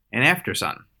Austin in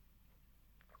Aftersun.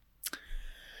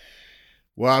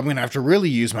 Well, I'm going to have to really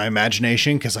use my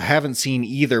imagination because I haven't seen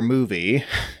either movie.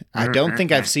 I don't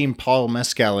think I've seen Paul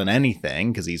Mescal in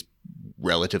anything because he's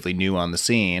relatively new on the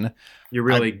scene. You're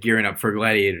really gearing up for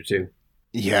Gladiator 2.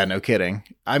 Yeah, no kidding.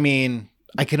 I mean,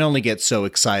 I can only get so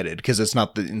excited because it's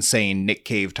not the insane Nick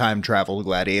Cave time travel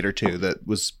Gladiator 2 that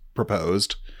was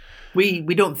proposed. We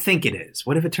don't think it is.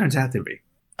 What if it turns out to be?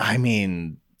 I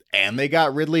mean, and they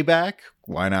got Ridley back?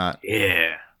 Why not?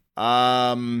 Yeah.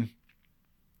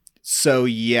 So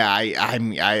yeah,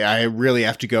 I really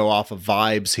have to go off of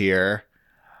vibes here.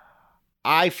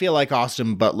 I feel like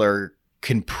Austin Butler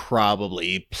can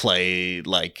probably play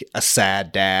like a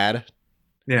sad dad.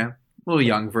 Yeah, a little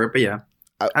young for it, but yeah.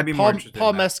 I'd be more interested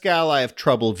Paul in that. Mescal, I have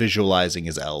trouble visualizing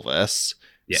as Elvis.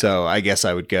 Yeah. So I guess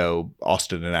I would go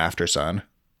Austin and Aftersun.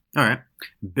 All right.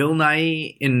 Bill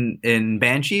Nighy in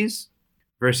Banshees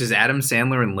versus Adam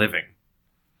Sandler in Living.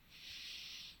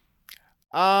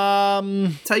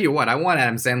 Tell you what, I want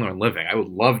Adam Sandler in Living. I would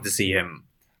love to see him.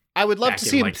 I would love to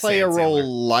see him play a role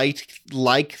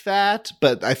like that,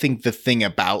 but I think the thing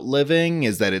about Living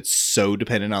is that it's so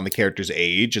dependent on the character's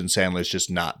age, and Sandler's just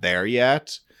not there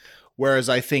yet. Whereas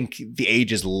I think the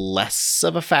age is less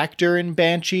of a factor in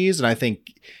Banshees, and I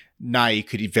think Nighy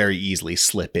could very easily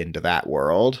slip into that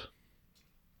world.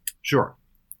 Sure.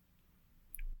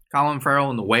 Colin Farrell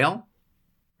in The Whale,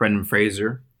 Brendan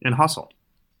Fraser in Hustle.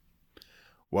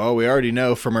 Well, we already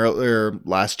know from earlier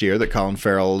last year that Colin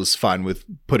Farrell is fine with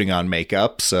putting on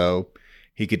makeup, so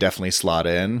he could definitely slot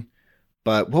in.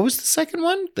 But what was the second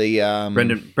one? The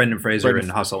Brendan Fraser in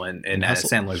Hustle in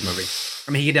Sandler's movie.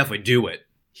 I mean, he could definitely do it.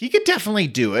 He could definitely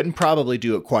do it and probably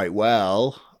do it quite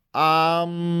well. I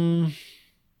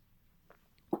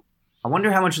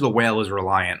wonder how much of The Whale is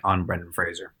reliant on Brendan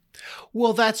Fraser.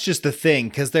 Well, that's just the thing,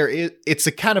 because it's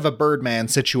a kind of a Birdman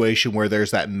situation where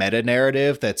there's that meta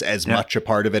narrative that's as much a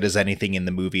part of it as anything in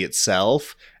the movie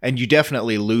itself, and you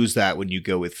definitely lose that when you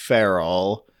go with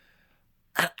Farrell.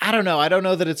 I don't know. I don't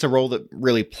know that it's a role that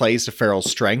really plays to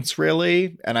Farrell's strengths,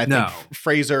 really, and I think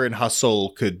Fraser and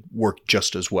Hustle could work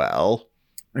just as well.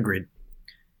 Agreed.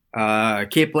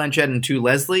 Cate Blanchett and To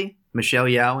Leslie, Michelle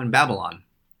Yeoh in Babylon.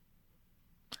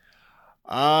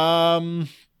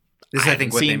 This is, I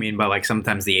think, what they mean by, like,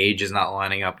 sometimes the age is not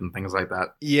lining up and things like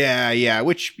that. Yeah,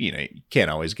 which, you can't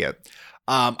always get.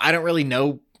 I don't really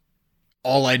know.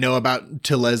 All I know about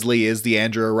To Leslie is the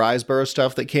Andrea Riseborough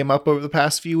stuff that came up over the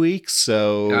past few weeks,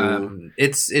 so...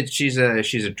 she's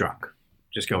a drunk.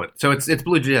 Just go with it. So it's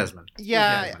Blue Jasmine.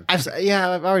 Yeah,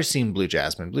 I've already seen Blue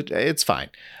Jasmine. It's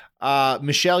fine.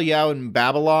 Michelle Yeoh in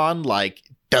Babylon, like,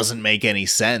 doesn't make any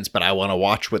sense, but I want to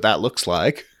watch what that looks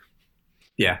like.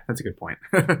 Yeah, that's a good point.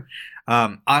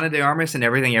 Ana de Armas and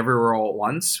Everything Everywhere All at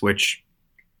Once, which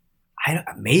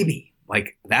maybe,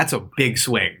 like, that's a big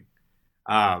swing.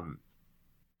 I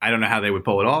don't know how they would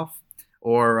pull it off.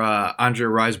 Or Andrea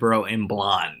Riseborough in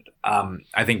Blonde.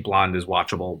 I think Blonde is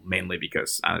watchable mainly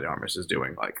because Ana de Armas is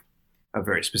doing, like, a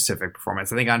very specific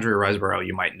performance. I think Andrea Riseborough,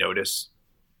 you might notice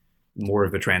more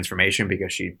of the transformation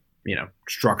because she,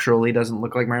 structurally doesn't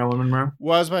look like Marilyn Monroe.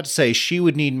 Well, I was about to say, she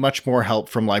would need much more help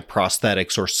from, like,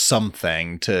 prosthetics or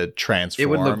something to transform. It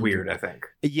would look weird, I think.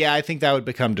 Yeah, I think that would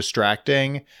become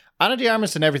distracting. Ana de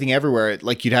Armas and Everything Everywhere,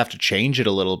 like you'd have to change it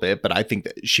a little bit, but I think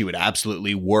that she would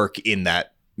absolutely work in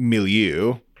that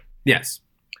milieu. Yes.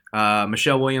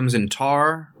 Michelle Williams in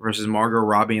Tar versus Margot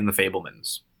Robbie in The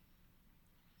Fabelmans.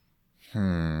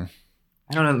 I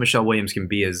don't know that Michelle Williams can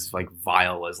be as like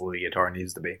vile as Lydia Tar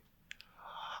needs to be.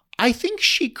 I think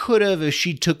she could have if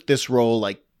she took this role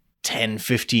like 10,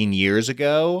 15 years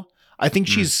ago. I think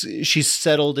she's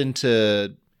settled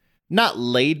into not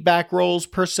laid back roles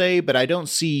per se, but I don't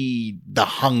see the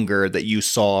hunger that you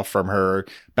saw from her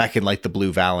back in like the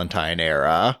Blue Valentine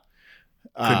era.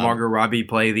 Could Margot Robbie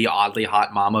play the oddly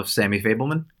hot mom of Sammy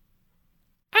Fabelman?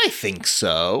 I think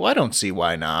so. I don't see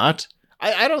why not.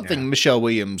 I don't think Michelle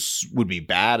Williams would be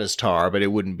bad as Tar, but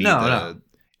it wouldn't be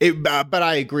but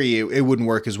I agree, it wouldn't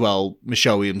work as well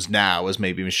Michelle Williams now as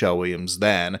maybe Michelle Williams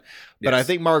then. But I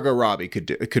think Margot Robbie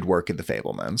could work in The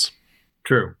Fabelmans.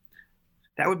 True.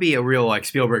 That would be a real like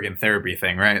Spielberg in therapy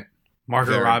thing, right?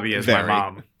 Margot Robbie is my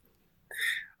mom.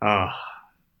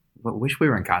 But wish we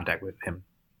were in contact with him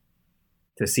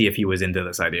to see if he was into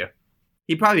this idea.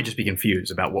 He'd probably just be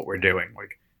confused about what we're doing.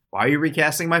 Like, why are you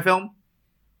recasting my film?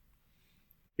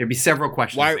 There'd be several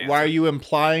questions. Why are you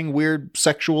implying weird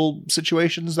sexual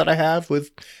situations that I have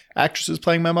with actresses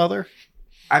playing my mother?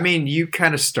 I mean, you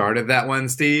kind of started that one,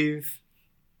 Steve.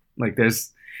 Like,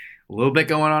 there's a little bit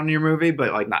going on in your movie,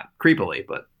 but like not creepily,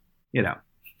 but you know,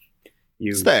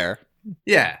 it's there.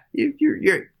 Yeah,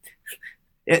 you're.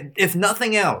 If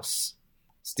nothing else,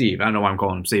 Steve. I don't know why I'm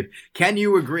calling him Steve. Can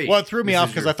you agree? Well, it threw me off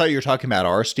because I thought you were talking about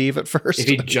our Steve at first. If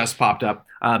he just popped up,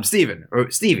 Steven or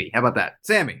Stevie. How about that,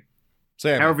 Sammy?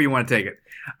 However you want to take it.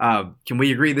 Can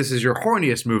we agree this is your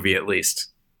horniest movie at least?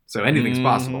 So anything's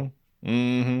possible.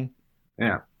 Mm-hmm.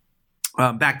 Yeah.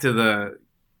 Back to the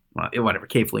whatever.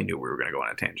 Kayfley knew we were going to go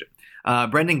on a tangent.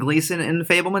 Brendan Gleeson in The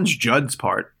Fabelmans, Judd's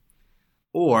part,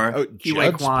 or Ke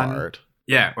Huy Quan. Part.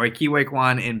 Yeah, or Ke Huy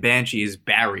Quan in Banshees,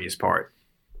 Barry's part.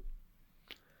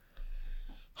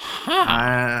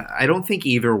 I don't think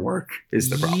either work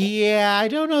is the problem. Yeah, I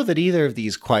don't know that either of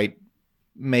these quite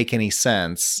make any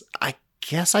sense. I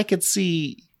guess I could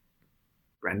see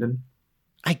Brendan.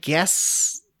 I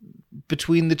guess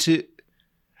between the two.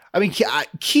 I mean, Ke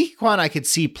Huy Quan I could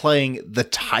see playing the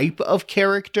type of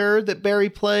character that Barry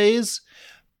plays,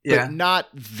 but not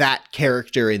that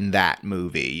character in that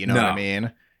movie. You know what I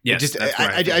mean? Yes,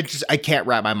 I can't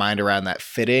wrap my mind around that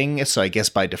fitting. So I guess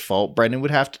by default, Brendan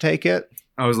would have to take it.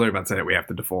 I was literally about to say that we have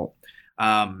to default.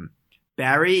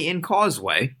 Barry in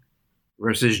Causeway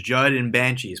versus Judd in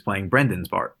Banshees playing Brendan's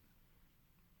part.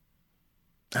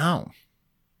 Oh.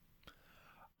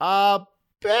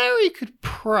 Barry could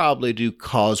probably do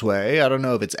Causeway. I don't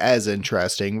know if it's as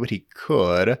interesting, but he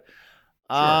could. Sure.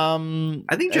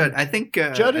 I think Judd. I think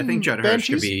Judd Hirsch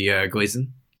could be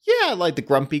Gleason. Yeah, like the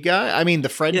grumpy guy. I mean, the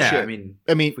friendship. Yeah,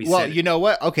 I mean. Well, you know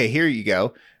what? Okay, here you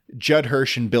go. Judd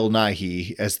Hirsch and Bill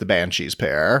Nighy as the Banshees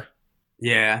pair.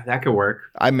 Yeah, that could work.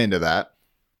 I'm into that.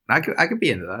 I could be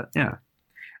into that.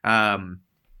 Yeah.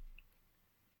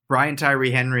 Brian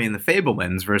Tyree Henry in The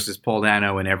Fabelmans versus Paul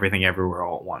Dano in Everything Everywhere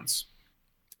All at Once.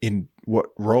 In what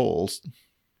roles?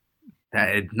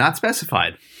 Not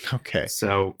specified. Okay.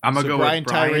 So I'm going to go Brian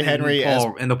with Brian Tyree Henry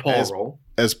in the Paul role.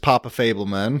 As Papa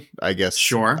Fabelman, I guess.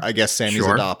 Sure. I guess Sammy's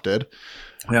adopted.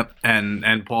 Yep.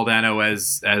 And Paul Dano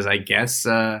as I guess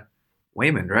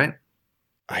Waymond, right?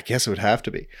 I guess it would have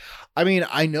to be. I mean,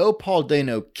 I know Paul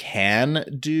Dano can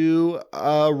do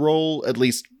a role, at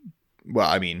least, well,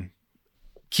 I mean,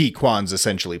 Ke Huy Quan's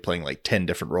essentially playing like 10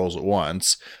 different roles at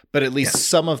once, but at least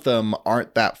some of them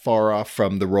aren't that far off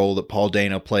from the role that Paul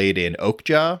Dano played in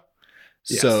Okja.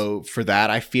 Yes. So for that,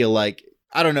 I feel like,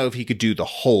 I don't know if he could do the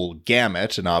whole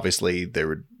gamut, and obviously there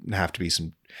would have to be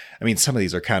some, I mean, some of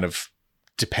these are kind of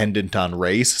dependent on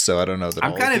race, so I don't know that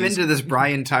I'm kind of into this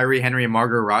Brian Tyree Henry and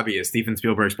Margot Robbie as Steven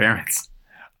Spielberg's parents.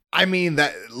 I mean,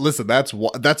 listen, that's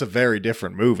a very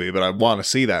different movie, but I want to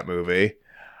see that movie.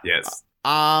 Yes.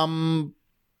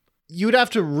 You'd have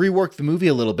to rework the movie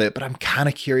a little bit, but I'm kind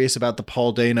of curious about the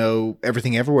Paul Dano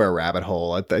Everything Everywhere rabbit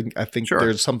hole. I think sure.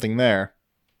 There's something there.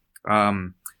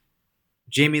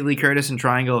 Jamie Lee Curtis in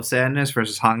Triangle of Sadness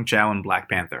versus Hong Chow in Black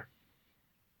Panther.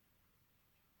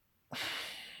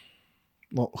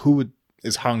 Well,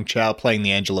 is Hong Chow playing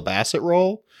the Angela Bassett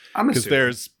role? Because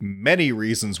there's many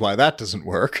reasons why that doesn't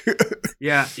work.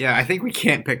 Yeah. I think we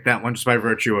can't pick that one just by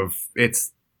virtue of it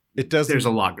doesn't. There's a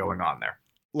lot going on there.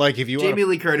 Like if you Jamie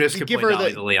Lee Curtis could play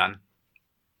Dolly the Leon.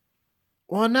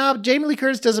 Well, no, Jamie Lee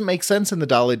Curtis doesn't make sense in the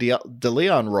Dolly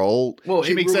DeLeon role. Well,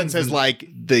 she it makes ruins sense as the- like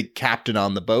the captain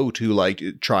on the boat who like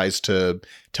tries to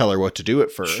tell her what to do at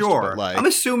first. Sure. But, like, I'm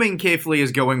assuming Keith Lee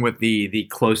is going with the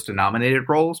close to nominated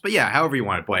roles, but yeah, however you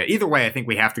want to play it. Either way, I think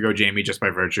we have to go Jamie just by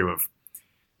virtue of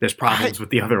there's problems with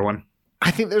the other one.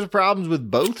 I think there's problems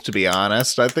with both, to be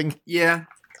honest. I think Yeah.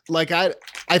 like I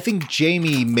think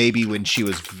Jamie maybe when she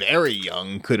was very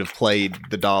young could have played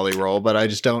the Dolly role, but I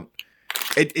just don't.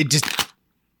 It just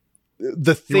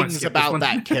the You wanna things skip this about one?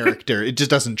 that character it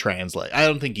just doesn't translate. I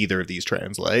don't think either of these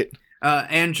translate.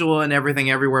 Angela and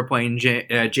Everything Everywhere playing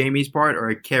Jamie's part,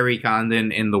 or Carrie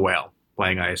Condon in The Whale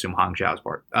playing, I assume, Hong Xiao's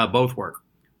part. Both work.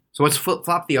 So let's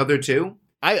flip-flop the other two.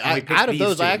 I picked out of these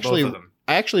those, two, I both of them.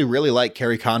 actually really like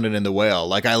Carrie Condon in The Whale.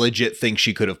 Like I legit think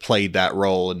she could have played that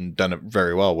role and done it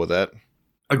very well with it.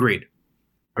 Agreed.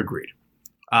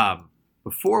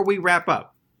 Before we wrap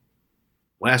up,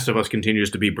 Last of Us continues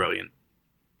to be brilliant.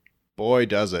 Boy,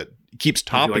 does it. It keeps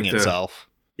topping like to- itself.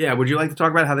 Yeah, would you like to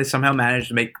talk about how they somehow managed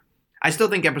to make... I still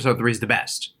think episode 3 is the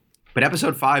best, but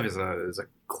episode 5 is a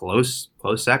close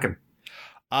second.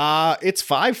 It's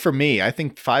 5 for me. I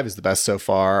think 5 is the best so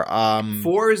far.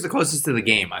 4 is the closest to the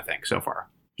game, I think, so far.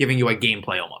 Giving you like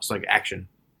gameplay almost, like action.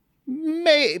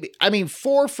 Maybe. I mean,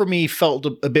 4 for me felt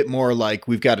a bit more like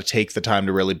we've got to take the time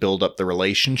to really build up the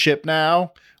relationship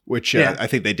now, which Yeah. I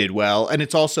think they did well. And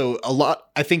it's also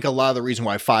I think a lot of the reason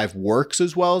why 5 works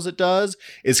as well as it does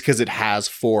is because it has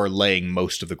 4 laying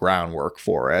most of the groundwork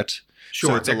for it.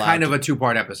 Sure, So it's it's kind allowed of a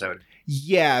 2-part episode.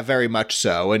 Yeah, very much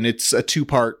so. And it's a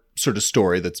 2-part sort of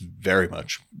story that's very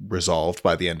much resolved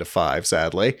by the end of 5,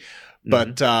 sadly.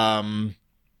 But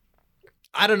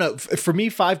I don't know. For me,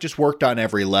 5 just worked on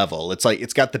every level. It's like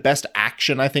it's got the best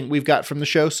action I think we've got from the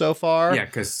show so far. Yeah,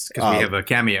 because we have a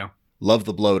cameo. Love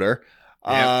the bloater.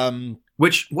 Yep.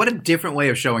 Which, what a different way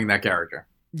of showing that character.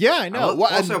 Yeah, I know.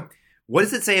 Well, Also, what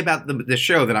does it say about the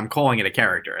show that I'm calling it a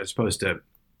character as opposed to,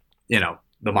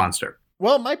 the monster?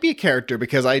 well, it might be a character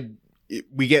because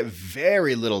we get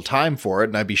very little time for it,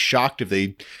 and I'd be shocked if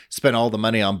they spent all the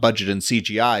money on budget and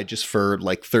CGI just for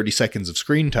like 30 seconds of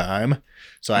screen time.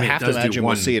 So I mean, have it to does do imagine we'll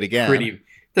one see it again. It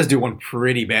does do one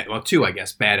pretty bad, well, 2, I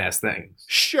guess, badass things.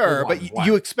 Sure, One, but one.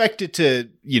 you expect it to,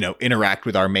 interact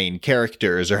with our main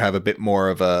characters or have a bit more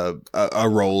of a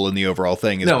role in the overall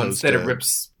thing. As No, opposed instead to it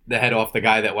rips the head off the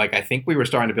guy that, like, I think we were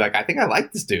starting to be like, I think I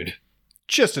like this dude.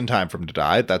 just in time for him to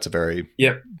die. That's a very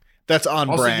Yep. that's on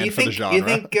Also, brand do you for think, the genre. You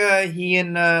think he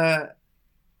and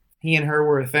her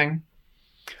were a thing?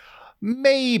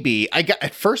 Maybe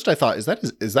at first I thought is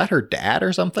that her dad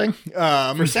or something? For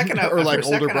a second, or like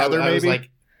older brother, I was maybe. like,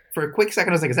 for a quick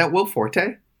second, I was like, is that Will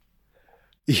Forte?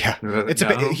 Yeah, it's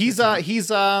No.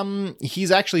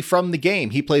 he's actually from the game.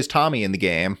 He plays Tommy in the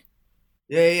game.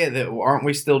 Yeah. Aren't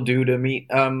we still due to meet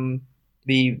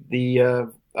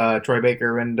the Troy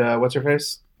Baker and what's her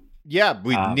face? Yeah,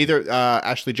 we neither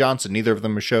Ashley Johnson. Neither of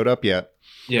them have showed up yet.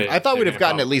 Yeah, I thought we'd have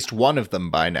gotten it. at least one of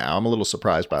them by now. I'm a little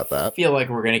surprised about I that. feel like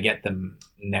we're gonna get them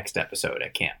next episode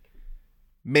at camp.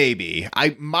 Maybe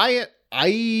I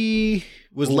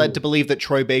was led to believe that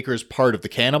Troy Baker's part of the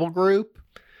cannibal group.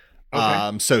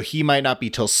 Okay. So he might not be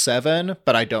till 7,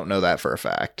 but I don't know that for a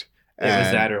fact. It was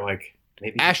And that or like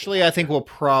maybe Ashley, I think we'll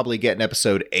probably get in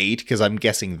episode 8 because I'm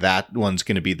guessing that one's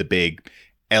going to be the big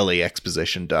Ellie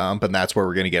exposition dump, and that's where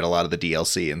we're going to get a lot of the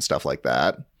DLC and stuff like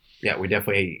that. Yeah, we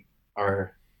definitely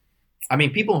are. I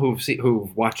mean, people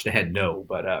who've watched ahead know,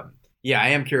 but yeah, I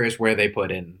am curious where they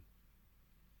put in.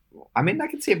 I mean, I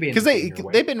can see it being Because either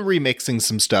way. they've been remixing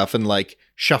some stuff and like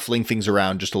shuffling things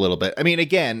around just a little bit. I mean,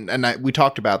 again, and we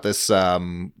talked about this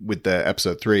with the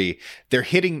episode 3. They're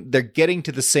getting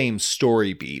to the same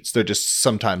story beats. They're just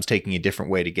sometimes taking a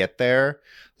different way to get there.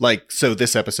 Like, so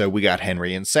this episode we got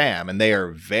Henry and Sam, and they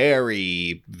are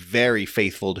very, very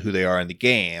faithful to who they are in the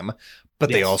game. But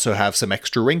they Yes. also have some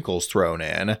extra wrinkles thrown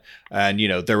in. And,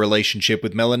 their relationship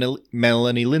with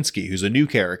Melanie Linsky, who's a new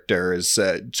character, is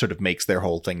sort of makes their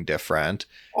whole thing different.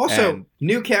 Also, And-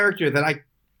 new character that I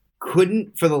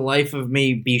couldn't for the life of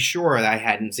me be sure that I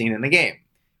hadn't seen in the game,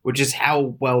 which is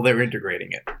how well they're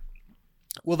integrating it.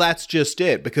 Well, that's just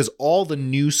it, because all the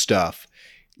new stuff,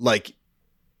 like,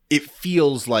 it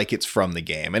feels like it's from the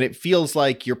game, and it feels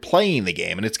like you're playing the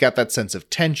game, and it's got that sense of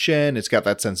tension, it's got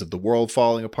that sense of the world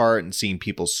falling apart and seeing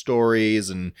people's stories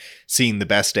and seeing the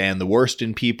best and the worst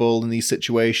in people in these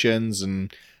situations.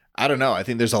 And I don't know, I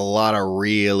think there's a lot of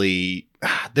really,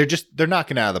 they're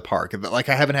knocking it out of the park. Like,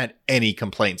 I haven't had any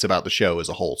complaints about the show as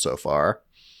a whole so far.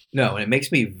 No, and it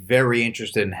makes me very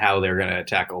interested in how they're going to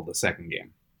tackle the second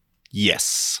game.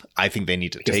 Yes, I think they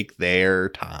need to take their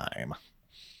time.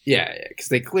 Yeah, because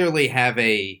they clearly have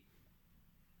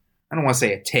I don't want to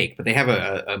say a take, but they have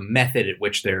a method at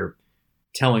which they're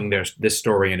telling this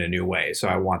story in a new way. So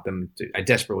I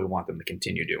desperately want them to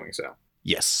continue doing so.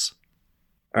 Yes.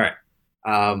 All right.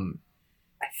 I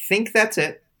think that's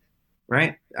it,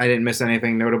 right? I didn't miss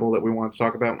anything notable that we wanted to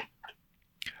talk about.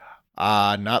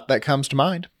 Not that comes to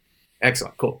mind.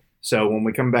 Excellent. Cool. So when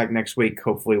we come back next week,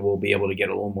 hopefully we'll be able to get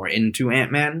a little more into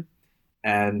Ant-Man,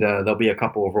 and there'll be a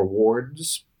couple of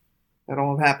rewards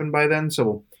that'll have happened by then.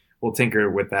 So we'll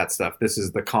tinker with that stuff. This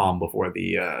is the calm before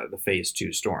the Phase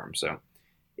 2 storm. So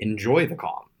enjoy the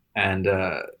calm. And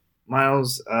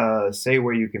Miles, say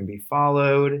where you can be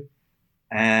followed.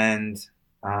 And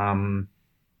I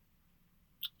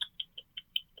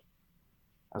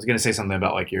was going to say something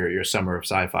about like your summer of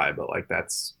sci-fi, but like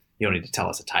you don't need to tell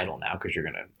us a title now because you're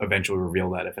going to eventually reveal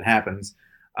that if it happens.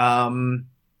 What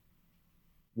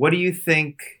do you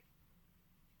think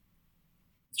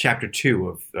Chapter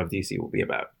 2 of DC will be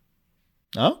about?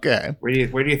 Okay. Where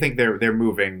do you think they're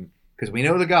moving? Because we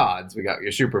know the gods. We got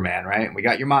your Superman, right? We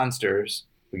got your monsters.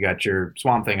 We got your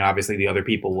Swamp Thing. Obviously, the other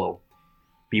people will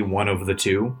be one of the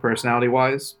two,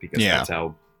 personality-wise, because that's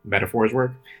how metaphors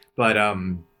work. But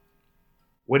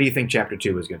what do you think Chapter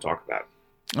 2 is going to talk about?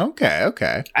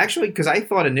 Okay. Actually, because I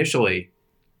thought initially,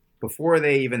 before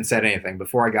they even said anything,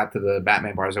 before I got to the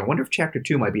Batman bars, I wonder if Chapter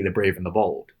 2 might be The Brave and the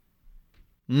Bold.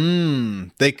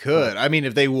 They could. I mean,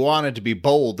 if they wanted to be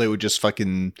bold, they would just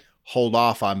fucking hold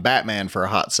off on Batman for a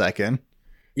hot second.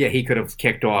 Yeah, he could have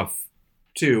kicked off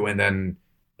 2, and then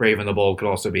Brave and the Bold could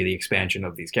also be the expansion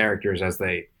of these characters as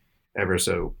they ever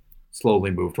so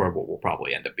slowly move toward what will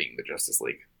probably end up being the Justice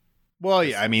League. Well,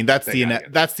 yeah, I mean, that's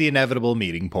the inevitable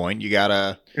meeting point. You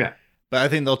gotta... Yeah. But I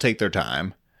think they'll take their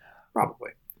time.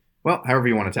 Probably. Well, however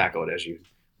you want to tackle it as you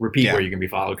repeat where you can be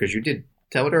followed, because you did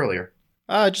tell it earlier.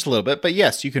 Just a little bit. But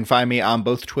yes, you can find me on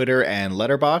both Twitter and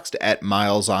Letterboxd at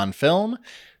Miles on Film.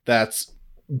 That's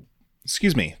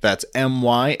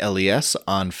MYLES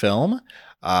on Film.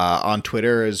 On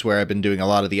Twitter is where I've been doing a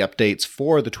lot of the updates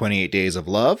for the 28 Days of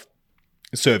Love.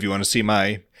 So if you want to see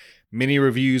my mini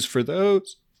reviews for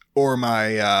those, or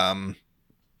my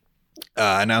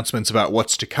announcements about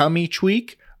what's to come each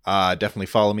week, definitely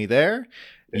follow me there.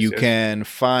 You can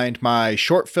find my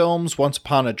short films, Once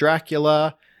Upon a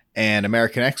Dracula and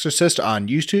American Exorcist, on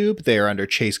YouTube. They are under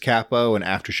Chase Capo and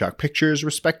Aftershock Pictures,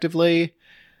 respectively.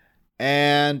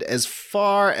 And as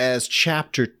far as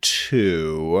Chapter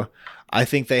 2, I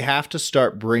think they have to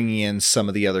start bringing in some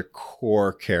of the other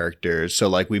core characters. So,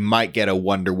 like, we might get a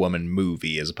Wonder Woman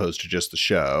movie as opposed to just the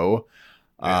show.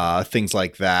 Things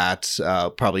like that.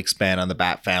 Probably expand on the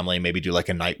Bat family, maybe do like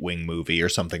a Nightwing movie or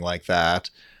something like that.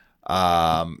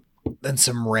 Then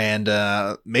some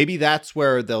maybe that's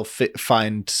where they'll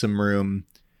find some room.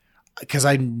 Because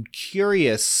I'm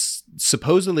curious,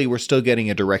 supposedly we're still getting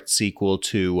a direct sequel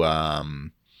to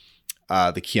the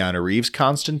Keanu Reeves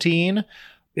Constantine.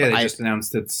 Yeah, they just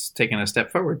announced it's taking a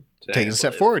step forward today. Taking a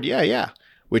step forward, yeah.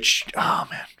 Which, oh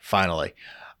man, finally.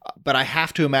 But I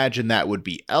have to imagine that would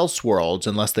be Elseworlds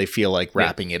unless they feel like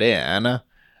wrapping it in.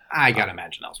 I gotta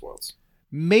imagine Elseworlds.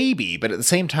 Maybe, but at the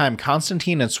same time,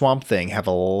 Constantine and Swamp Thing have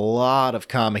a lot of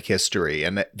comic history,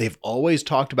 and they've always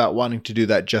talked about wanting to do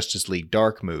that Justice League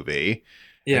Dark movie.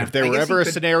 Yeah, and if there were ever a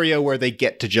scenario where they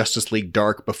get to Justice League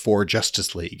Dark before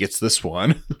Justice League, it's this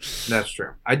one. That's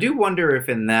true. I do wonder if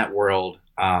in that world,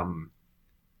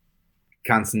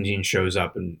 Constantine shows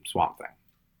up in Swamp Thing.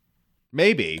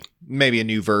 Maybe a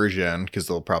new version, because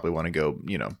they'll probably want to go,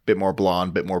 bit more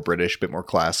blonde, bit more British, bit more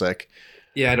classic.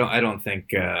 Yeah, I don't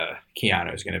think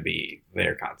Keanu is going to be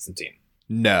their Constantine.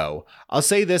 No. I'll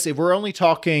say this, if we're only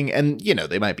talking, and,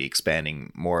 they might be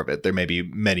expanding more of it. There may be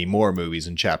many more movies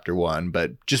in Chapter 1,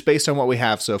 but just based on what we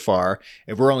have so far,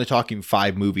 if we're only talking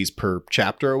 5 movies per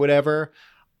chapter or whatever,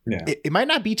 it might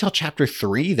not be till Chapter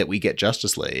 3 that we get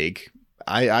Justice League.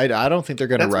 I don't think they're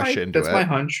going to rush into it. That's my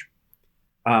hunch.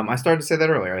 I started to say that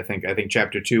earlier. I think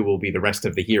Chapter 2 will be the rest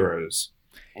of the heroes.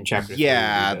 And Chapter 3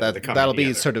 that'll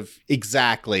be sort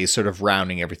of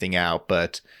rounding everything out.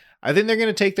 But I think they're going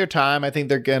to take their time. I think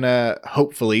they're going to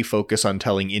hopefully focus on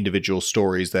telling individual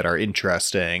stories that are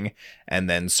interesting and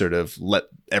then sort of let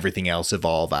everything else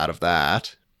evolve out of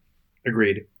that.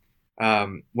 Agreed.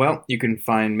 Well, you can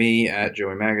find me at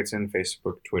Joey Magidson,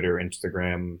 Facebook, Twitter,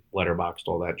 Instagram, Letterboxd,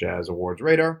 all that jazz. Awards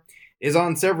Radar is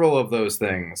on several of those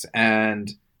things.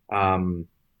 And I'm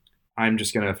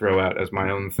just going to throw out as my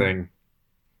own thing,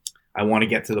 I want to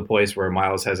get to the place where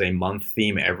Miles has a month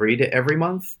theme every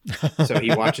month. So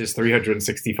he watches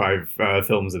 365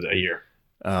 films a year.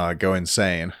 Go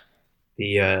insane.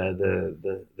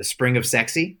 The spring of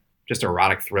sexy, just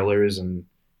erotic thrillers and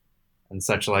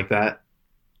such like that.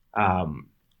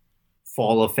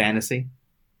 fall of fantasy.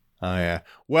 Oh, yeah.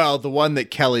 Well, the one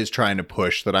that Kelly's trying to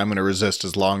push that I'm going to resist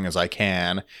as long as I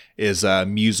can is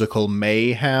Musical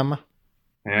Mayhem.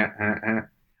 Well,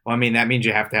 I mean, that means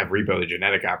you have to have Repo the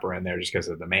Genetic Opera in there just because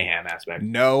of the mayhem aspect.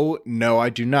 No, I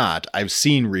do not. I've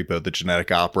seen Repo the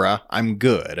Genetic Opera. I'm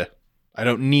good. I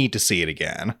don't need to see it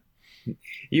again.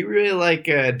 You really like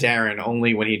Darren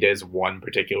only when he does one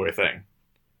particular thing.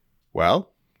 Well,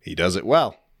 he does it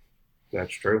well.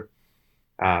 That's true.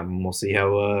 We'll see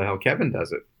how Kevin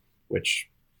does it, which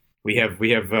we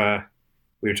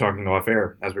were talking off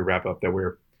air as we wrap up that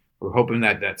we're hoping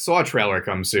that Saw trailer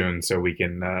comes soon so we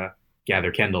can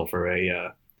gather Kendall for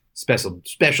a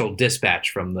special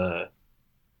dispatch from the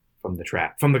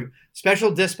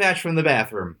special dispatch from the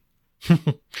bathroom.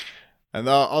 And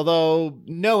although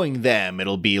knowing them,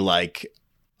 it'll be like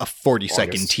a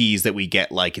 40-second tease that we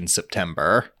get like in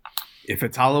September. If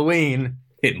it's Halloween,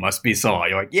 it must be Saw.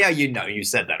 You're like, yeah, you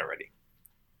said that already.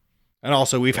 And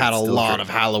also, we've had a lot of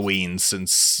Halloween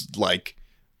since like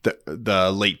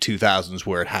the late 2000s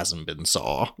where it hasn't been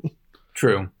Saw.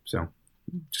 True. So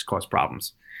just cause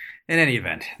problems. In any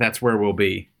event, that's where we'll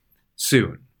be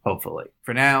soon, hopefully.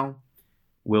 For now,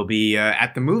 we'll be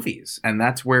at the movies, and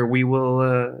that's where we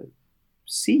will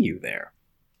see you there.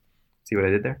 See what I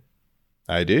did there?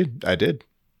 I did.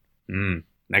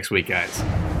 Next week, guys.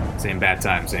 Same bad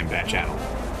time, same bad channel.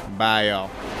 Bye, y'all.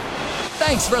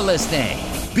 Thanks for listening.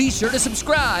 Be sure to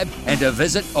subscribe and to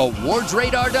visit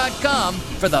awardsradar.com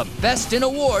for the best in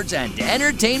awards and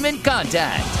entertainment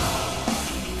content.